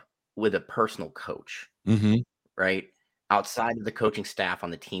him up with a personal coach, right? Outside of the coaching staff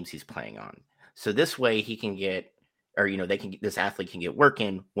on the teams he's playing on. So this way he can get, or, this athlete can get work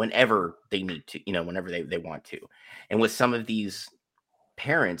in whenever they need to, whenever they want to. And with some of these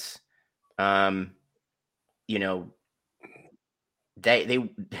parents, they want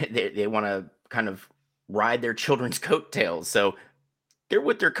to kind of ride their children's coattails. So they're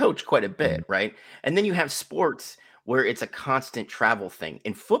with their coach quite a bit, right? And then you have sports where it's a constant travel thing.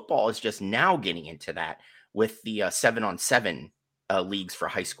 And football is just now getting into that with the 7-on-7 leagues for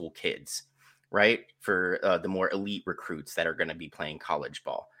high school kids, right? For the more elite recruits that are going to be playing college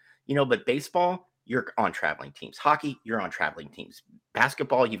ball, but baseball, you're on traveling teams. Hockey, you're on traveling teams.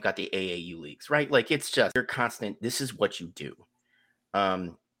 Basketball, you've got the AAU leagues, right? Like, it's just, you're constant. This is what you do.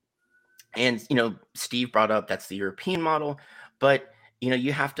 And, Steve brought up, that's the European model, but,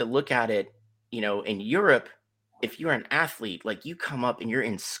 you have to look at it, in Europe, if you're an athlete, like, you come up and you're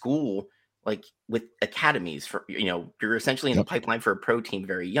in school, like, with academies for, you're essentially in the pipeline for a pro team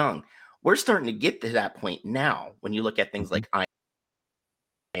very young. We're starting to get to that point now when you look at things like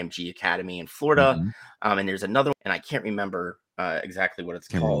IMG Academy in Florida. And there's another one, and I can't remember exactly what it's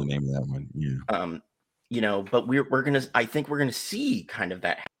called. Can't remember the name of that one. Yeah. But I think we're gonna see kind of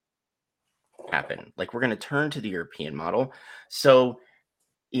that happen. Like, we're gonna turn to the European model. So,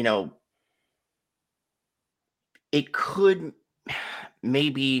 it could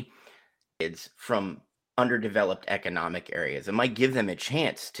maybe kids from underdeveloped economic areas. It might give them a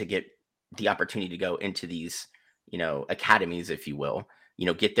chance to get the opportunity to go into these, academies, if you will,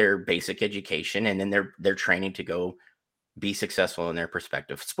 get their basic education, and then they're training to go be successful in their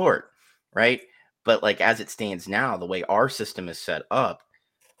respective sport. Right. But like, as it stands now, the way our system is set up,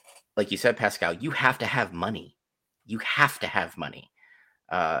 like you said, Pascal, you have to have money. You have to have money.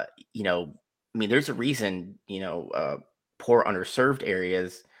 There's a reason, poor underserved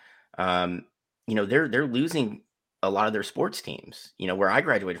areas, they're losing a lot of their sports teams. Where I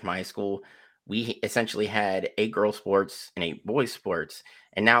graduated from high school, we essentially had 8 girls sports and 8 boys sports.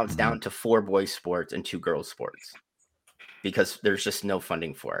 And now it's down to 4 boys sports and 2 girls sports because there's just no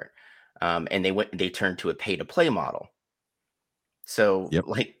funding for it. And they turned to a pay to play model. So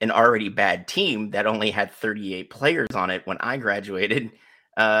like, an already bad team that only had 38 players on it when I graduated,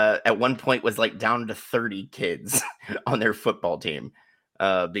 at one point was like down to 30 kids on their football team,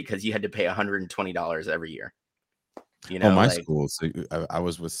 because you had to pay $120 every year. My school. So I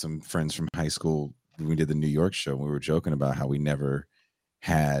was with some friends from high school when we did the New York show. We were joking about how we never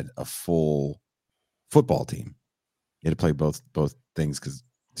had a full football team. You had to play both things because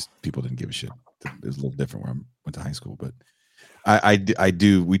people didn't give a shit. It was a little different where I went to high school, but I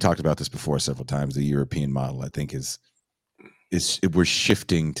do. We talked about this before several times. The European model, I think, is we're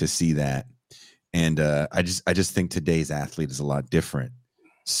shifting to see that, and I just think today's athlete is a lot different.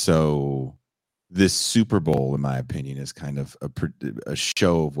 So this Super Bowl, in my opinion, is kind of a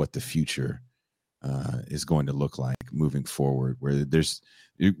show of what the future is going to look like moving forward. Where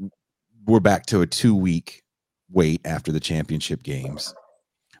we're back to a 2-week wait after the championship games,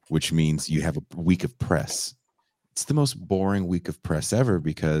 which means you have a week of press. It's the most boring week of press ever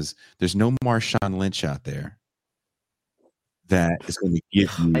because there's no Marshawn Lynch out there that is going to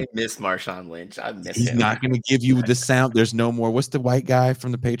give you. I miss Marshawn Lynch. I miss him. He's not going to give you the sound. There's no more. What's the white guy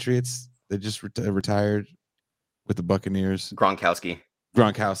from the Patriots that just retired with the Buccaneers? Gronkowski.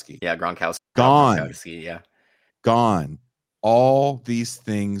 Yeah, Gronkowski. Gone. Gronkowski, yeah. Gone. All these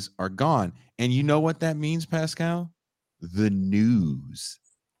things are gone. And you know what that means, Pascal? The news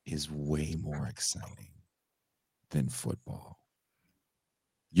is way more exciting than football.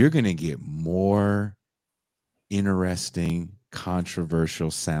 You're going to get more interesting, controversial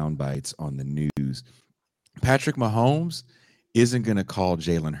sound bites on the news. Patrick Mahomes isn't going to call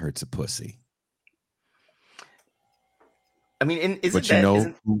Jalen Hurts a pussy. I mean,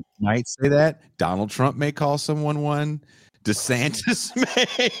 who might say that? Donald Trump may call someone one. DeSantis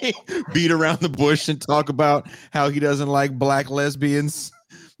may beat around the bush and talk about how he doesn't like black lesbians.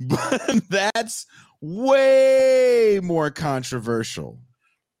 But that's way more controversial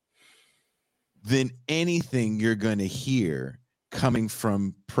than anything you're going to hear coming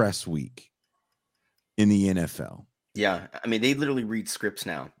from press week in the NFL. Yeah. I mean, they literally read scripts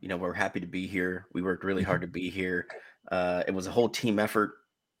now. We're happy to be here. We worked really hard to be here. It was a whole team effort.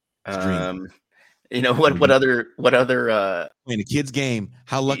 What other playing a kid's game?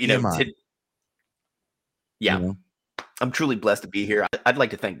 How lucky am I? I'm truly blessed to be here. I'd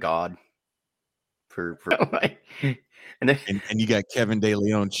like to thank God for and you got Kevin De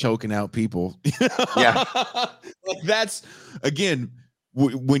Leon choking out people. Yeah. That's again,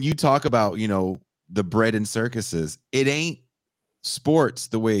 when you talk about, the bread and circuses, it ain't sports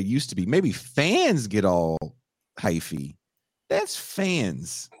the way it used to be. Maybe fans get all hyphy. That's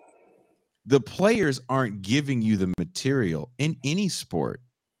fans. The players aren't giving you the material in any sport.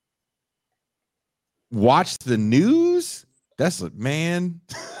 Watch the news. That's man.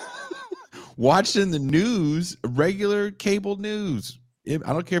 Watching the news, regular cable news. I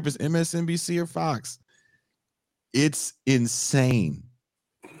don't care if it's MSNBC or Fox. It's insane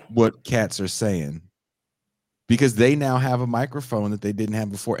what cats are saying because they now have a microphone that they didn't have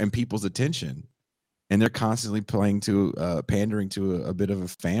before and people's attention. and they're constantly pandering to a bit of a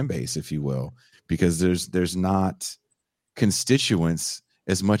fan base, if you will, because there's not constituents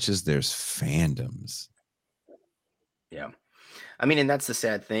as much as there's fandoms. Yeah. I mean, and that's the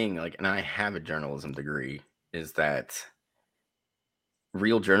sad thing. Like, and I have a journalism degree, is that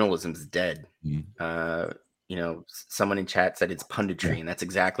real journalism's dead. You know, someone in chat said it's punditry, and that's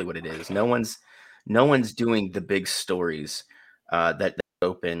exactly what it is. No one's doing the big stories that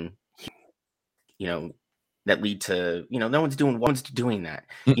open, you know, that lead to, you know, no one's doing that.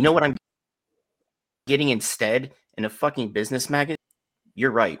 You know what I'm getting instead? In a fucking business magazine?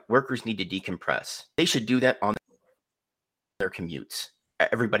 You're right. Workers need to decompress. They should do that on their commutes.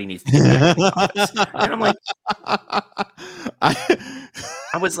 Everybody needs to get back to the office. And I'm like,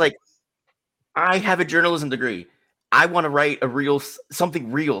 I was like, I have a journalism degree. I want to write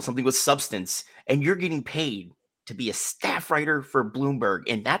something with substance, and you're getting paid to be a staff writer for Bloomberg,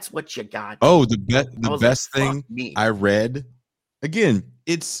 and that's what you got. Oh, the best thing I read. Again,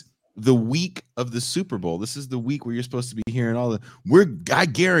 it's the week of the Super Bowl. This is the week where you're supposed to be hearing I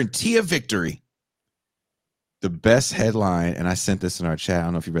guarantee a victory. The best headline, and I sent this in our chat. I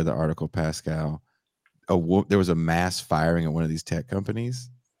don't know if you read the article, Pascal. There was a mass firing at one of these tech companies.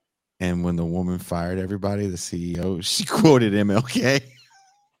 And when the woman fired everybody, the CEO, she quoted MLK.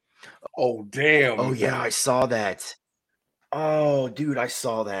 Oh, damn. Oh, yeah, I saw that. Oh, dude, I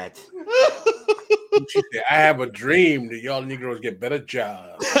saw that. She said, I have a dream that y'all Negroes get better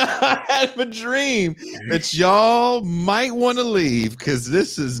jobs. I have a dream that y'all might want to leave because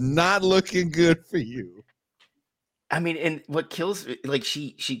this is not looking good for you. I mean, and what kills, like,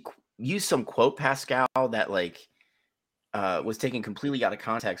 she used some quote, Pascal, that, like, was taken completely out of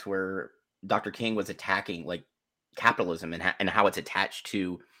context, where Dr. King was attacking, like, capitalism and how it's attached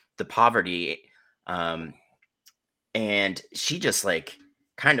to the poverty. And she just, like,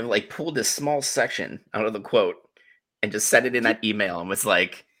 kind of, like, pulled this small section out of the quote and just said it in that email and was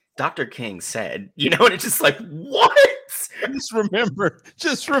like, Dr. King said, you know, and it's just like, what? Just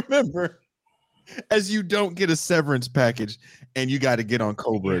remember, as you don't get a severance package and you got to get on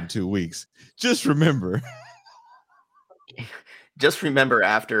Cobra in 2 weeks. Just remember. Just remember,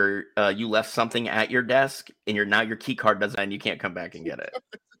 after you left something at your desk and your key card doesn't, and you can't come back and get it.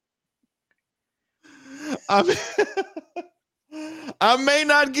 I may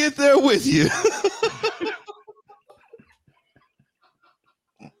not get there with you.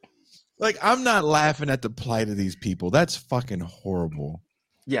 Like, I'm not laughing at the plight of these people. That's fucking horrible.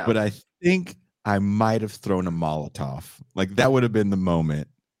 Yeah. But I think I might have thrown a Molotov. Like, that would have been the moment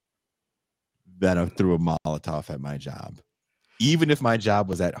that I threw a Molotov at my job. Even if my job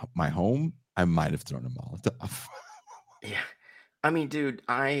was at my home, I might have thrown a Molotov. Yeah. I mean, dude,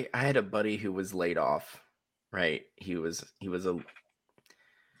 I had a buddy who was laid off, right? He wasn't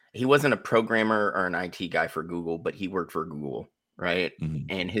a programmer or an IT guy for Google, but he worked for Google, right?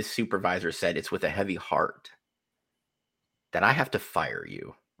 Mm-hmm. And his supervisor said, it's with a heavy heart that I have to fire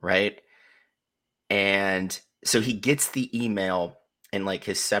you, right? And so he gets the email in, like,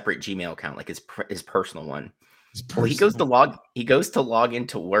 his separate Gmail account, like his personal one. Well, he goes to log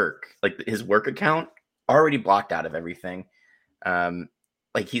into work, like his work account already blocked out of everything.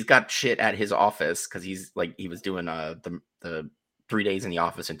 Like, he's got shit at his office because he was doing the 3 days in the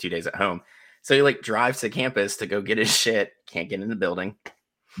office and 2 days at home. So he, like, drives to campus to go get his shit. Can't get in the building.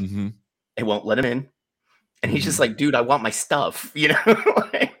 Mm-hmm. It won't let him in. And he's just like, dude, I want my stuff, you know?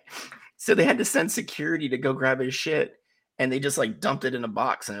 So they had to send security to go grab his shit. And they just, like, dumped it in a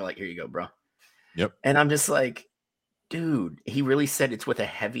box. And they're like, here you go, bro. Yep. And I'm just like, dude, he really said it's with a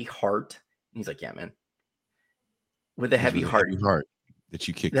heavy heart. And he's like, yeah, man. With a heavy heart that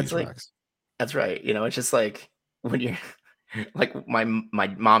you kick these rocks. That's right. You know, it's just like when you're like my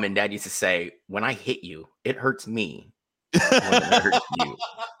mom and dad used to say, when I hit you, it hurts me more than it hurts you.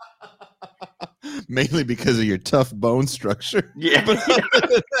 Mainly because of your tough bone structure. Yeah.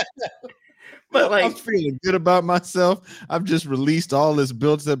 But like, I'm feeling good about myself. I've just released all this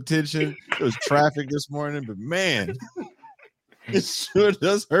built up tension. There was traffic this morning, but man, it sure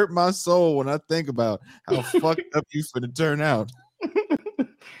does hurt my soul when I think about how fucked up you finna turn out.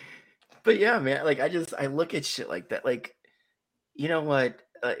 But yeah, man, like I look at shit like that. Like, you know what?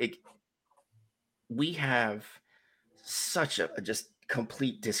 We have such a just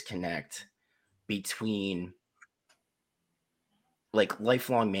complete disconnect between, like,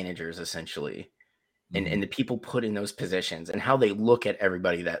 lifelong managers, essentially, and the people put in those positions and how they look at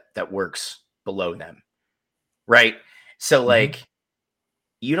everybody that works below them. Right. So, like,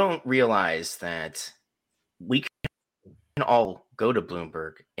 you don't realize that we can all go to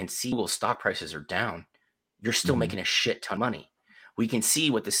Bloomberg and see, well, stock prices are down. You're still making a shit ton of money. We can see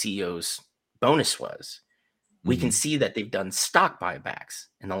what the CEO's bonus was. We can see that they've done stock buybacks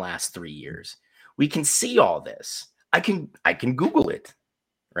in the last 3 years. We can see all this. I can Google it,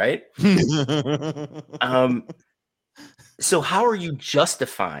 right? So how are you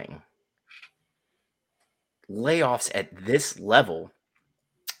justifying layoffs at this level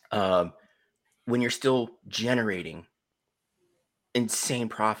when you're still generating insane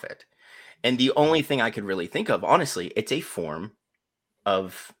profit? And the only thing I could really think of, honestly, it's a form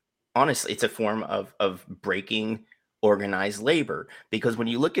of breaking organized labor. Because when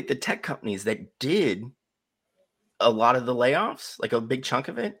you look at the tech companies that did a lot of the layoffs, like a big chunk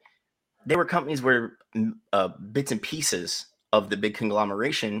of it, they were companies where bits and pieces of the big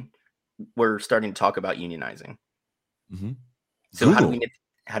conglomeration were starting to talk about unionizing. Mm-hmm. So Google.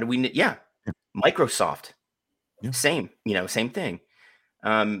 how do we knit? Yeah. Microsoft, same thing.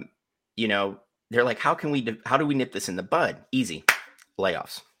 They're like, how do we nip this in the bud? Easy.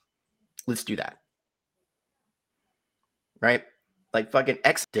 Layoffs. Let's do that. Right? Like fucking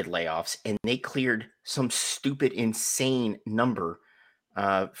X did layoffs and they cleared some stupid, insane number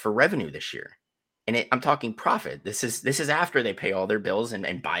for revenue this year. And I'm talking profit. This is after they pay all their bills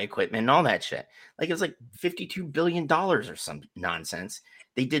and buy equipment and all that shit. Like it was like $52 billion or some nonsense.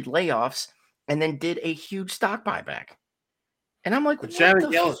 They did layoffs and then did a huge stock buyback. And I'm like, Janet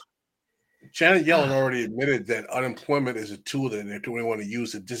Yellen already admitted that unemployment is a tool that they want to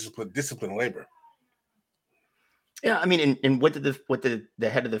use to discipline labor. Yeah, I mean, and what did the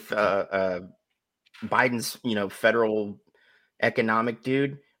head of the Biden's federal economic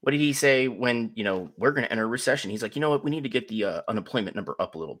dude? What did he say when we're going to enter a recession? He's like, you know what, we need to get the unemployment number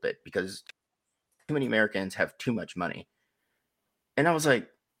up a little bit because too many Americans have too much money. And I was like,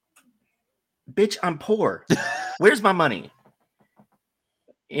 bitch, I'm poor. Where's my money?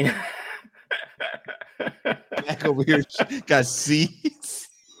 Back over here got seeds.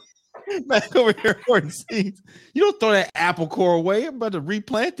 Back over here hoarding seeds. You don't throw that apple core away. I'm about to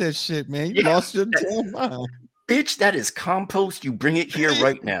replant that shit, man. You lost your damn mind. Bitch, that is compost. You bring it here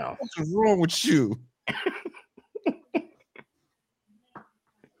right now. What's wrong with you?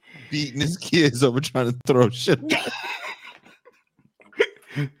 Beating his kids over trying to throw shit.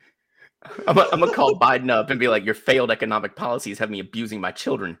 I'm gonna call Biden up and be like, your failed economic policies have me abusing my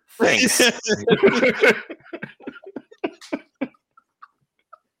children. Thanks.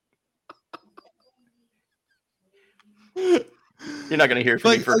 You're not gonna hear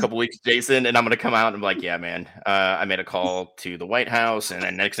from me for a couple weeks, Jason, and I'm gonna come out and I'm like, yeah, man, I made a call to the White House, and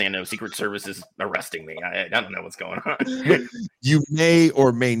then next thing I know, Secret Service is arresting me. I don't know what's going on. You may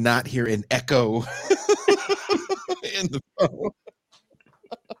or may not hear an echo in the phone.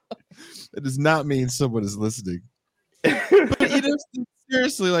 That does not mean someone is listening. But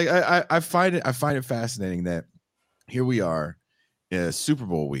seriously, like I find it fascinating that here we are, Super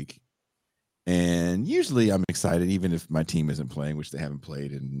Bowl week. And usually I'm excited, even if my team isn't playing, which they haven't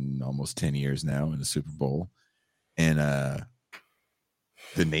played in almost 10 years now in the Super Bowl. And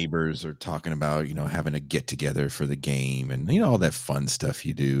the neighbors are talking about, having a get together for the game and, all that fun stuff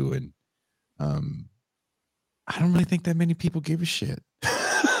you do. And I don't really think that many people give a shit.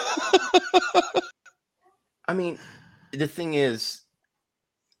 I mean, the thing is,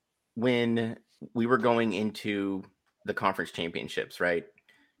 when we were going into the conference championships, right?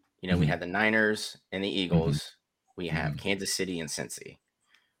 We had the Niners and the Eagles. We have Kansas City and Cincy,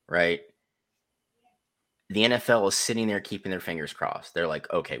 right? The NFL is sitting there keeping their fingers crossed. They're like,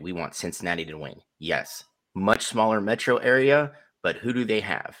 okay, we want Cincinnati to win. Yes. Much smaller metro area, but who do they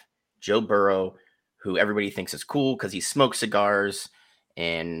have? Joe Burrow, who everybody thinks is cool because he smokes cigars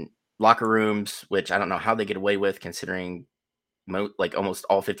and locker rooms, which I don't know how they get away with considering almost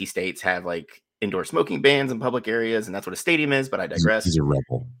all 50 states have like indoor smoking bans in public areas, and that's what a stadium is, but I digress. He's a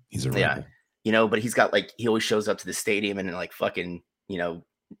rebel. Yeah. But he's got he always shows up to the stadium and like fucking,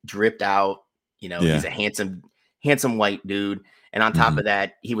 dripped out, he's a handsome white dude. And on top of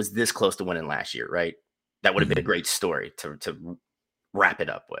that, he was this close to winning last year, right? That would have been a great story to wrap it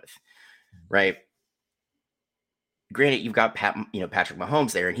up with, right? Granted, you've got Patrick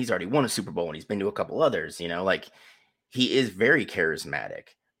Mahomes there, and he's already won a Super Bowl and he's been to a couple others, he is very charismatic.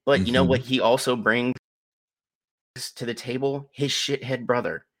 But you know what he also brings to the table? His shithead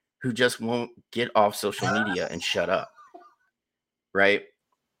brother, who just won't get off social media and shut up. Right?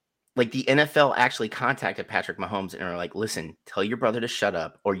 Like the NFL actually contacted Patrick Mahomes and are like, listen, tell your brother to shut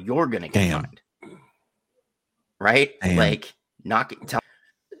up or you're going to get fined. Right? Damn. Like,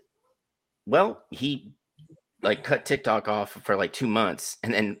 well, he cut TikTok off for 2 months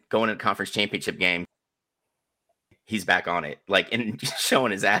and then going to the conference championship game. He's back on it, and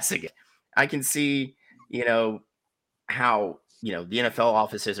showing his ass again. I can see, how the NFL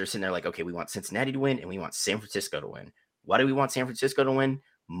offices are sitting there like, okay, we want Cincinnati to win and we want San Francisco to win. Why do we want San Francisco to win?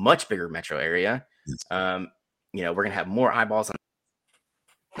 Much bigger metro area. We're going to have more eyeballs on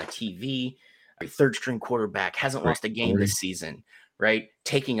the TV. Our third string quarterback hasn't lost a game this season, right?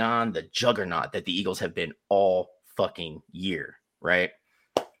 Taking on the juggernaut that the Eagles have been all fucking year, right?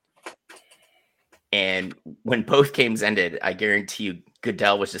 And when both games ended, I guarantee you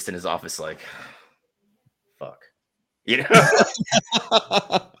Goodell was just in his office like, fuck.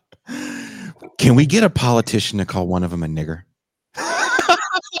 Can we get a politician to call one of them a nigger?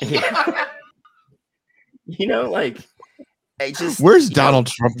 Yeah. Where's Donald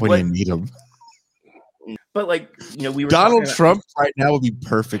Trump when you need him? But we were Donald Trump right now would be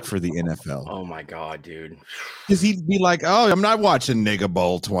perfect for the NFL. Oh my God, dude. Because he'd be like, oh, I'm not watching Nigga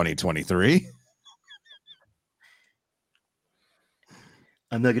Bowl 2023.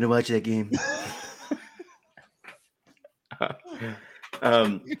 I'm not gonna watch that game.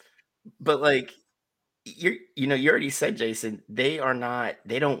 But you already said, Jason, they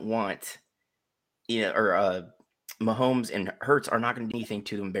don't want, Mahomes and Hurts are not going to do anything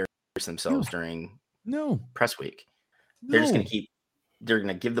to embarrass themselves during press week. They're just going to they're going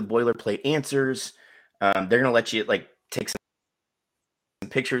to give the boilerplate answers. They're going to let you take some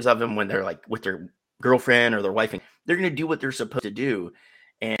pictures of them when they're with their girlfriend or their wife. And they're going to do what they're supposed to do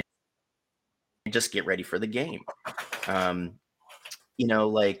and just get ready for the game.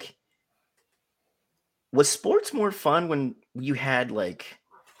 Was sports more fun when you had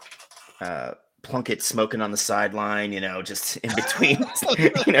Plunkett smoking on the sideline, just in between,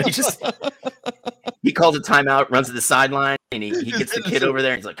 he calls a timeout, runs to the sideline, and he gets the kid over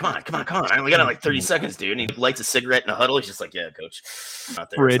there. And he's like, come on. I only got 30 seconds, dude. And he lights a cigarette in a huddle. He's just like, yeah, coach.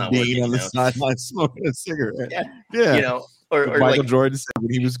 Fred Dean on the sideline smoking a cigarette. Yeah. Or Michael Jordan said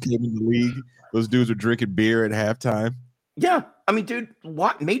when he came in the league, those dudes were drinking beer at halftime. Yeah. I mean, dude,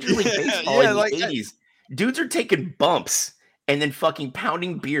 what Major League Baseball in the 80s, dudes are taking bumps and then fucking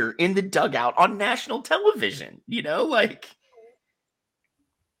pounding beer in the dugout on national television.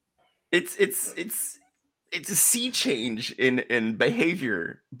 It's a sea change in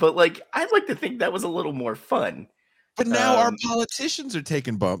behavior. But I'd like to think that was a little more fun. But now our politicians are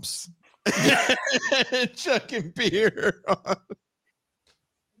taking bumps. Chucking beer.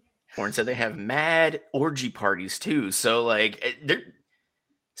 Horn said they have mad orgy parties too. So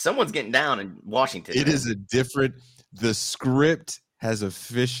someone's getting down in Washington. It is the script has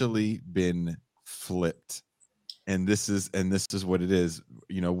officially been flipped. And this is what it is.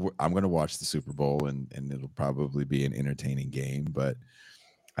 I'm going to watch the Super Bowl and it'll probably be an entertaining game, but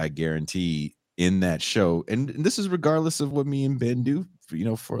I guarantee in that show, and this is regardless of what me and Ben do,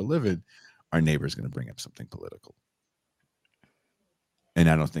 for a living, our neighbor's going to bring up something political. And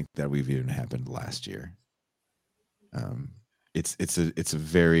I don't think that we've even happened last year. It's a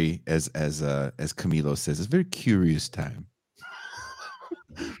very, as Camilo says, it's a very curious time.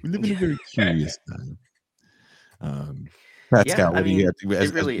 We live in a very curious time. Pascal, what do you have to?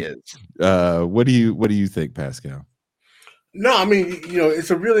 It really is. What do you think, Pascal? No, I mean,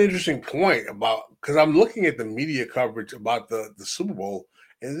 it's a really interesting point because I'm looking at the media coverage about the Super Bowl,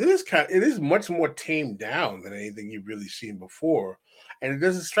 and it is much more tamed down than anything you've really seen before. And it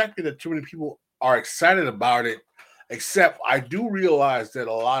doesn't strike me that too many people are excited about it, except I do realize that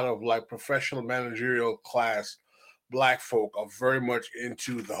a lot of professional managerial class Black folk are very much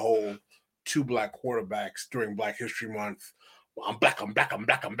into the whole two Black quarterbacks during Black History Month. Well, I'm black, kind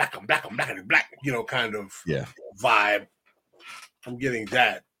of vibe. I'm getting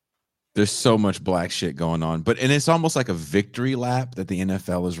that. There's so much Black shit going on, and it's almost like a victory lap that the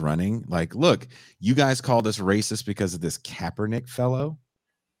NFL is running. Look, you guys called us racist because of this Kaepernick fellow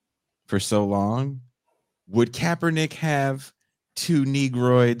for so long. Would Kaepernick have two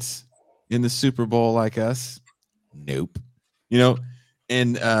Negroids in the Super Bowl like us? Nope.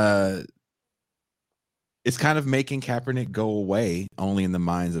 And it's kind of making Kaepernick go away only in the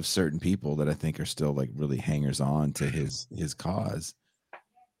minds of certain people that I think are still really hangers on to his cause.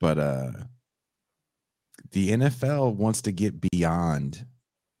 But the NFL wants to get beyond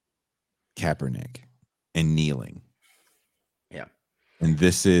Kaepernick and kneeling. Yeah. And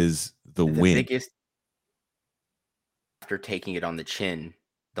this is the win. Biggest after taking it on the chin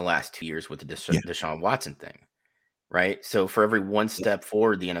the last 2 years with the Deshaun Watson thing, right? So for every one step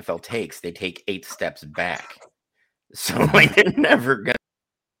forward the NFL takes, they take 8 steps back. So they're never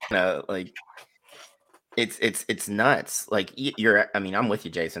gonna it's nuts. I'm with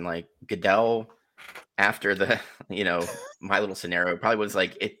you, Jason. Goodell after the my little scenario probably was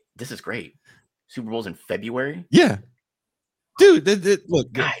this is great. Super Bowl's in February. Yeah. Dude,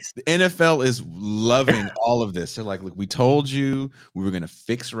 look, guys, the NFL is loving all of this. They're like, look, we told you we were going to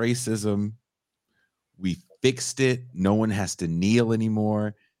fix racism. We fixed it. No one has to kneel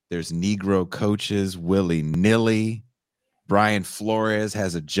anymore. There's Negro coaches willy-nilly. Brian Flores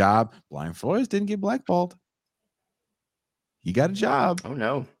has a job. Brian Flores didn't get blackballed. He got a job. Oh,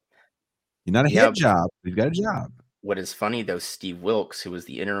 no. He's not a head job. He's got a job. What is funny, though, Steve Wilks, who was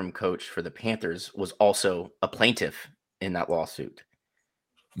the interim coach for the Panthers, was also a plaintiff in that lawsuit.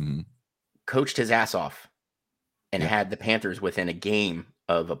 Mm-hmm. Coached his ass off and had the Panthers within a game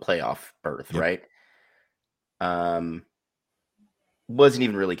of a playoff berth, right? Wasn't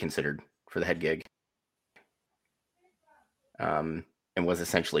even really considered for the head gig. And was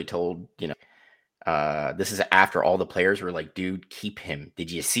essentially told, this is after all the players were like, dude, keep him.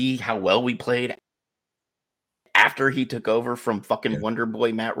 Did you see how well we played after he took over from fucking Wonder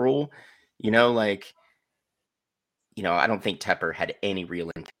Boy Matt Rule? I don't think Tepper had any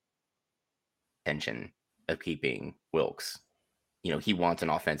real intention of keeping Wilks. He wants an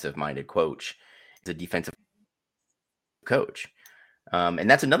offensive-minded coach. He's a defensive coach. And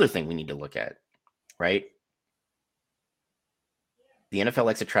that's another thing we need to look at, right? The NFL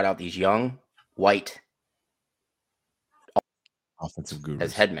likes to trot out these young, white offensive gurus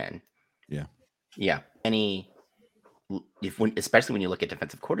as headmen. Yeah. Yeah. Especially when you look at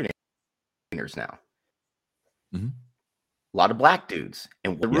defensive coordinators now. Mm-hmm. A lot of black dudes.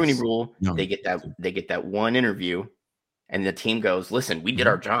 And with the Rooney Rule, they get that one interview, and the team goes, listen, we did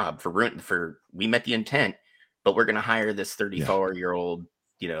our job we met the intent, but we're going to hire this 34-year-old,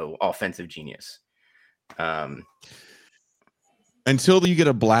 offensive genius. Until you get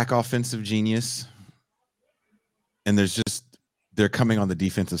a black offensive genius, and they're coming on the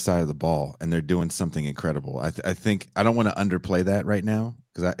defensive side of the ball, and they're doing something incredible. I think I don't want to underplay that right now,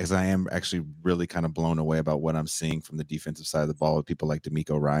 because I am actually really kind of blown away about what I'm seeing from the defensive side of the ball with people like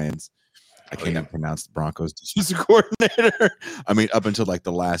D'Amico Ryans. I can't even pronounce the Broncos defensive coordinator. I mean, up until like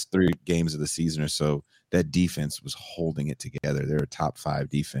the last 3 games of the season or so, that defense was holding it together. They're a top 5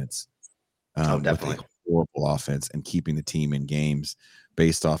 defense. Definitely. With a horrible offense and keeping the team in games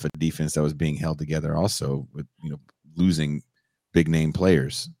based off a defense that was being held together also with, losing big name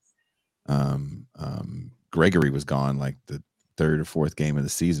players. Gregory was gone like the 3rd or 4th game of the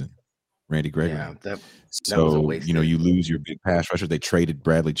season. Randy Gregory. Yeah, that was a so waste. you lose your big pass rusher. They traded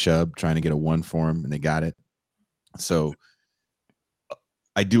Bradley Chubb trying to get a 1 for him, and they got it. So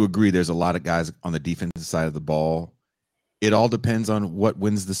I do agree there's a lot of guys on the defensive side of the ball. It all depends on what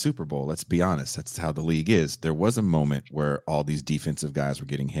wins the Super Bowl. Let's be honest. That's how the league is. There was a moment where all these defensive guys were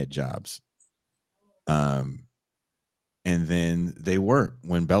getting head jobs. And then they weren't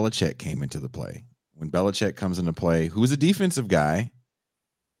when Belichick came into the play. When Belichick comes into play, who's a defensive guy,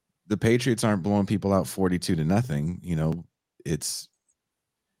 the Patriots aren't blowing people out 42-0. It's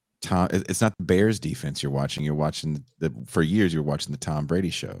not the Bears defense you're watching. You're watching for years you're watching the Tom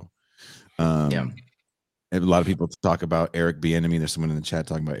Brady show. A lot of people talk about Eric Bieniemy. There's someone in the chat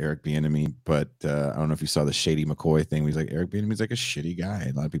talking about Eric Bieniemy, but I don't know if you saw the Shady McCoy thing. He's like, Eric Bieniemy's like a shitty guy.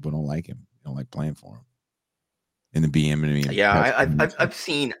 A lot of people don't like him. They don't like playing for him. And the Bieniemy. Yeah, I've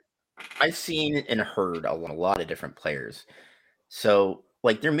seen and heard a lot of different players. So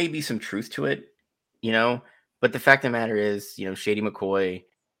like there may be some truth to it, but the fact of the matter is, Shady McCoy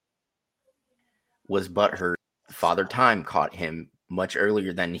was butthurt. Father Time caught him much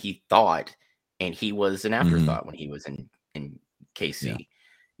earlier than he thought. And he was an afterthought when he was in KC,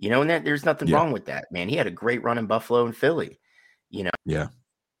 and that there's nothing wrong with that, man. He had a great run in Buffalo and Philly, but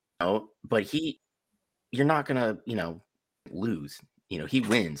you're not gonna, lose. He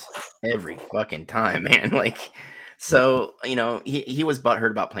wins every fucking time, man. Like, so he was butthurt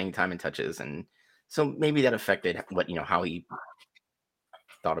about playing time and touches, and so maybe that affected how he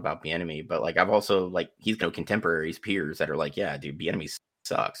thought about Bieniemy. But like I've also he's contemporaries, peers that are like, yeah, dude, Bieniemy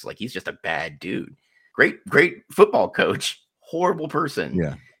sucks. Like he's just a bad dude. Great football coach, horrible person.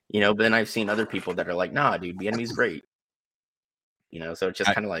 Yeah. But then I've seen other people that are like, nah, dude, Bieniemy's great. So it's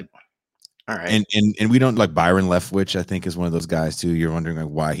just kind of like, all right. And we don't like Byron Leftwich, I think, is one of those guys too. You're wondering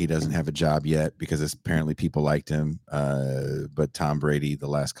why he doesn't have a job yet, because apparently people liked him. But Tom Brady the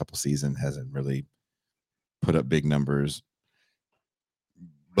last couple seasons hasn't really put up big numbers.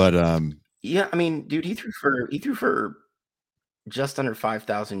 But yeah, I mean, dude, he threw for just under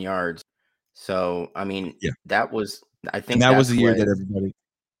 5,000 yards. So, I mean, that was, I think that was the year that everybody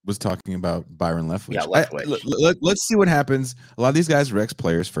was talking about Byron Leftwich. Yeah, Leftwich. Let's see what happens. A lot of these guys are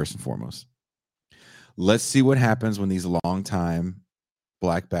ex-players, first and foremost. Let's see what happens when these long-time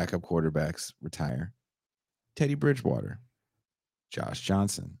black backup quarterbacks retire. Teddy Bridgewater, Josh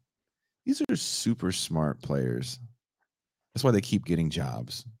Johnson. These are super smart players That's why they keep getting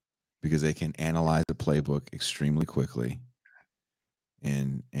jobs, because they can analyze the playbook extremely quickly,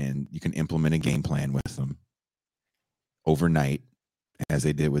 and you can implement a game plan with them overnight, as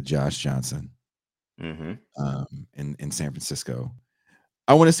they did with Josh Johnson in San Francisco.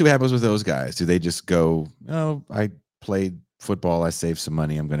 I want to see what happens with those guys. Do they just go, oh, I played football, I saved some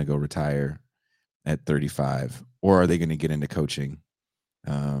money, I'm going to go retire at 35? Or are they going to get into coaching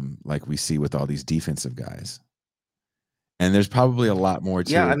like we see with all these defensive guys? And there's probably a lot more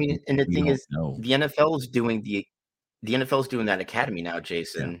to it. Yeah, I mean, and the thing is, the NFL is doing that academy now,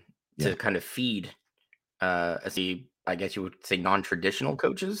 Jason, to kind of feed I guess you would say, non-traditional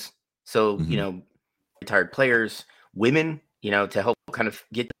coaches. So, retired players, women, to help kind of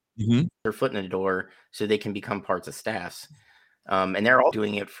get their foot in the door so they can become parts of staffs. And they're all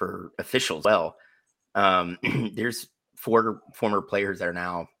doing it for officials as well. There's 4 former players that are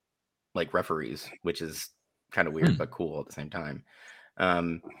now like referees, which is kind of weird, but cool at the same time.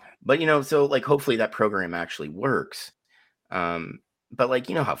 But, so like, hopefully that program actually works. But like,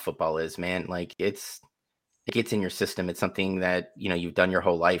 how football is, man, like it gets in your system. It's something that, you've done your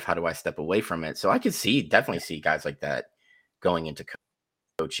whole life. How do I step away from it? So I could definitely see guys like that going into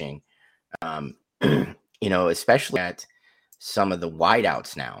coaching, especially at some of the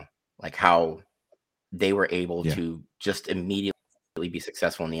wideouts now, like how they were able to just immediately be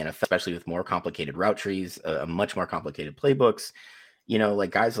successful in the NFL, especially with more complicated route trees, much more complicated playbooks,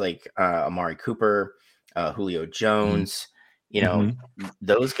 like guys like Amari Cooper, Julio Jones,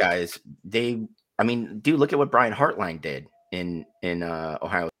 those guys, dude, look at what Brian Hartline did in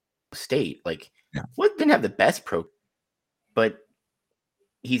Ohio State. Like, didn't have the best pro, but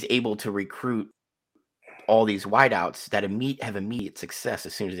he's able to recruit all these wideouts that have immediate success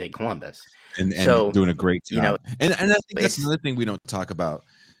as soon as they Columbus. And so, doing a great job. And I think that's another thing we don't talk about.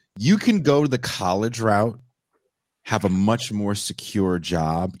 You can go to the college route, have a much more secure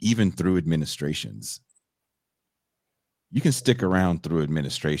job, even through administrations. You can stick around through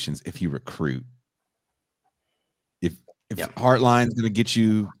administrations if you recruit. If Hartline's going to get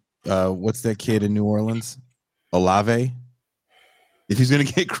you, what's that kid in New Orleans? Olave. If he's going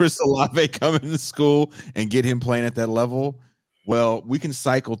to get Chris Olave coming to school and get him playing at that level, well, we can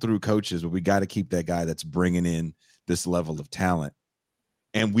cycle through coaches, but we got to keep that guy that's bringing in this level of talent.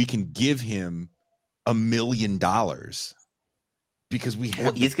 And we can give him $1 million because we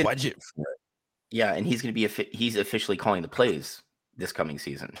have the budget for it. Yeah, and he's going to be he's officially calling the plays this coming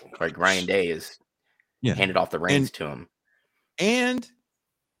season. Like Ryan Day is handed off the reins to him. And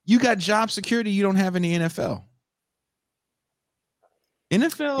you got job security you don't have in the NFL.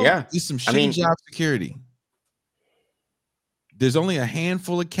 NFL is some shitty job security. There's only a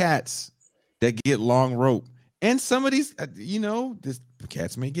handful of cats that get long rope. And some of these,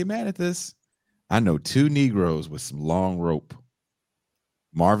 cats may get mad at this. I know 2 Negroes with some long rope.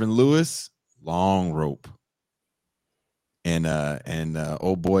 Marvin Lewis, long rope. And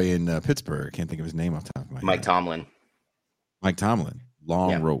old boy in Pittsburgh, I can't think of his name off the top of my head. Mike Tomlin,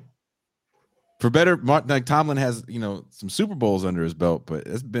 long rope. For better, like Tomlin has, some Super Bowls under his belt, but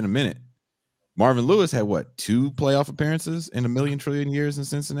it's been a minute. Marvin Lewis had 2 playoff appearances in 1,000,000 trillion years in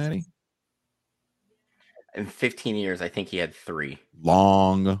Cincinnati? In 15 years, I think he had 3.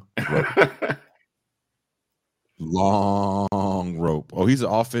 Long rope. Long rope. Oh, he's an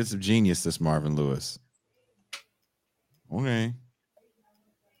offensive genius, this Marvin Lewis. Okay.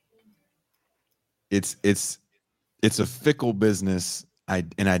 It's a fickle business. I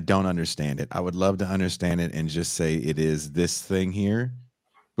don't understand it. I would love to understand it and just say it is this thing here,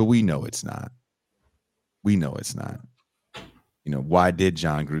 but we know it's not. Why did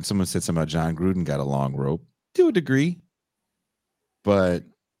John Gruden? Someone said something about John Gruden got a long rope to a degree, but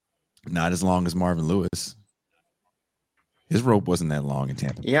not as long as Marvin Lewis. His rope wasn't that long in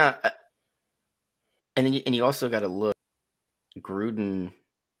Tampa. Yeah, and you also got to look Gruden.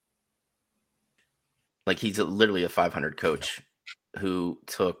 Like, he's literally a 500 coach who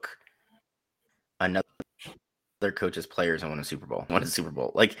took another coach's players and won a Super Bowl.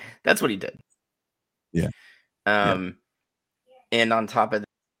 Like, that's what he did. Yeah. And on top of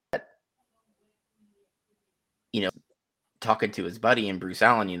that, talking to his buddy and Bruce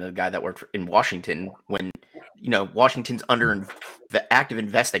Allen, the guy that worked in Washington when, Washington's under the active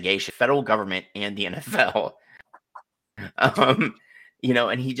investigation, federal government and the NFL.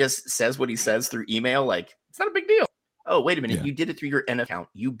 And he just says what he says through email, like, it's not a big deal. Oh, wait a minute. Yeah. You did it through your NFL account,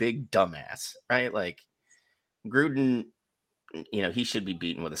 you big dumbass, right? Like, Gruden, he should be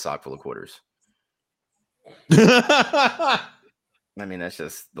beaten with a sock full of quarters. I mean, that's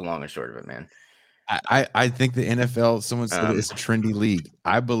just the long and short of it, man. I think the NFL, someone said it's a trendy league.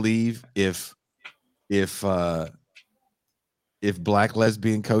 I believe if if black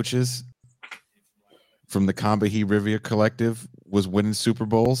lesbian coaches from the Combahee Riviera Collective was winning Super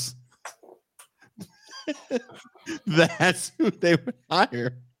Bowls, that's who they would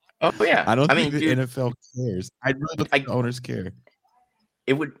hire. Oh yeah, I don't think the NFL cares. I really don't think the owners care.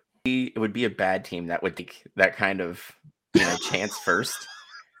 It would be a bad team that would take that kind of chance first,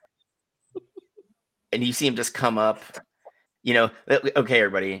 and you see him just come up. Okay,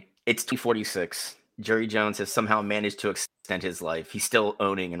 everybody, it's 2:46. Jerry Jones has somehow managed to extend his life. He's still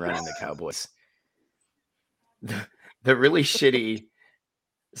owning and running the Cowboys. The really shitty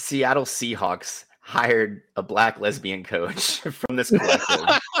Seattle Seahawks hired a black lesbian coach from this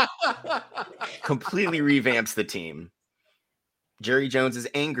collective. Completely revamps the team. Jerry Jones is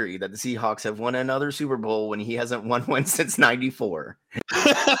angry that the Seahawks have won another Super Bowl when he hasn't won one since '94.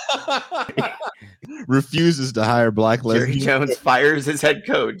 Refuses to hire black lesbian. Jerry Jones fires his head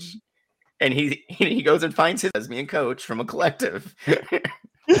coach, and he goes and finds his lesbian coach from a collective.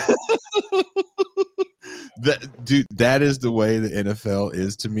 That is the way the NFL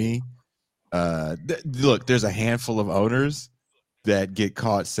is to me. Look, there's a handful of owners that get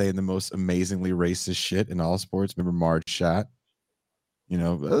caught saying the most amazingly racist shit in all sports. Remember Marge Schott?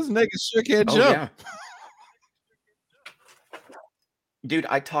 Those niggas sure can't jump. Yeah. Dude,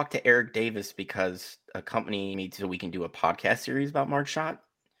 I talked to Eric Davis because a company needs so we can do a podcast series about Marge Schott.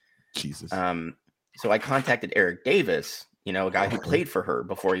 Jesus. So I contacted Eric Davis, a guy who played for her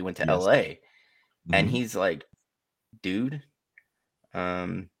before he went to LA. Mm-hmm. And he's like, dude,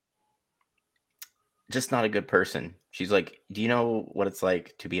 just not a good person. She's like, do you know what it's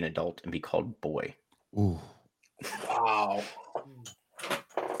like to be an adult and be called boy? Ooh. Wow.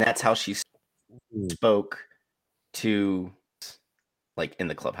 That's how she spoke to, like, in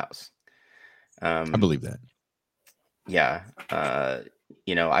the clubhouse. I believe that. Yeah.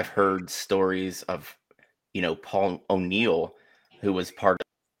 I've heard stories of, Paul O'Neill, who was part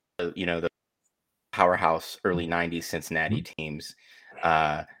of, the powerhouse early 90s Cincinnati teams,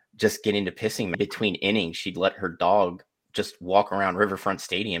 just getting to pissing between innings. She'd let her dog just walk around Riverfront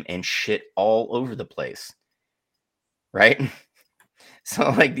Stadium and shit all over the place. Right?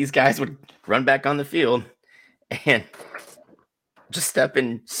 So, like, these guys would run back on the field and just step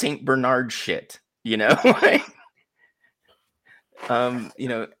in St. Bernard shit, like, and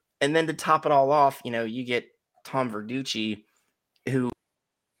then to top it all off, you get Tom Verducci, who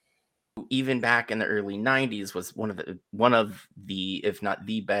even back in the early 90s was one of the, if not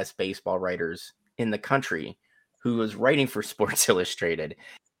the best baseball writers in the country, who was writing for Sports Illustrated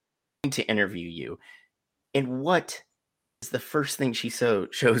to interview you. And what is the first thing she shows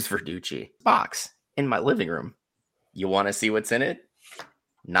Verducci? Box in my living room. You want to see what's in it?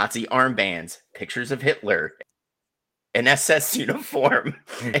 Nazi armbands, pictures of Hitler, an SS uniform.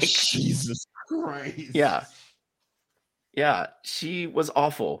 Jesus Christ. Yeah. Yeah, she was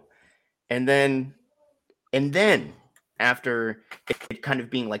awful. And then after it kind of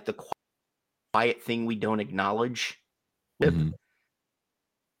being like the quiet thing we don't acknowledge,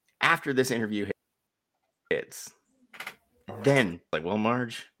 after this interview hits, then like, well,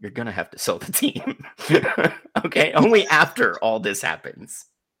 Marge, you're gonna have to sell the team. Okay, only after all this happens.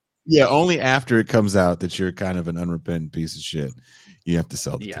 Yeah, only after it comes out that you're kind of an unrepentant piece of shit, you have to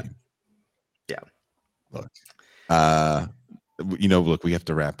sell the team. Yeah. Look, look, we have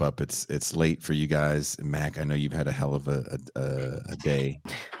to wrap up. It's late for you guys. Mac, I know you've had a hell of a day.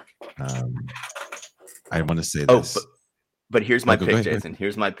 I want to say this. But here's my pick, Jason.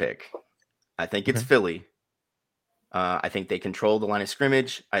 Here's my pick. I think it's Philly. I think they control the line of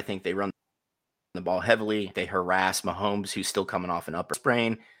scrimmage. I think they run the ball heavily. They harass Mahomes, who's still coming off an upper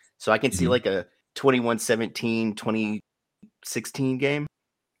sprain. So I can see like a 21-17, 2016 game.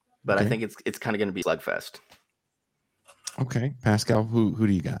 But I think it's kind of going to be slugfest. Okay. Pascal, who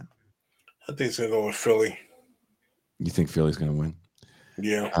do you got? I think it's going to go with Philly. You think Philly's going to win?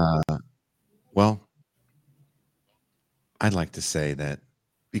 Yeah. Well, I'd like to say that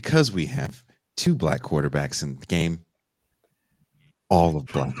because we have two black quarterbacks in the game, all of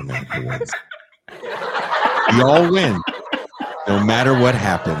Black America wins. We all win, no matter what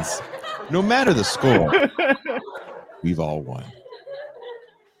happens, no matter the score. We've all won.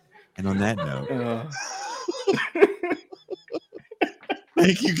 And on that note,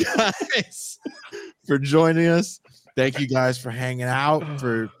 thank you guys for joining us. Thank you guys for hanging out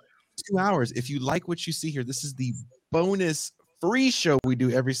for 2 hours. If you like what you see here, this is the bonus free show we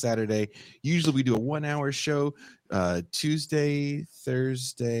do every Saturday. Usually we do a 1 hour show Tuesday,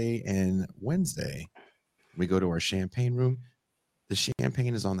 Thursday, and Wednesday. We go to our champagne room. The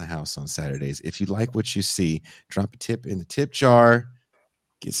champagne is on the house on Saturdays. If you like what you see, drop a tip in the tip jar.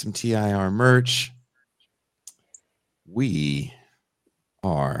 Get some TIR merch. We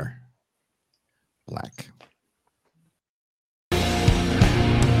are black.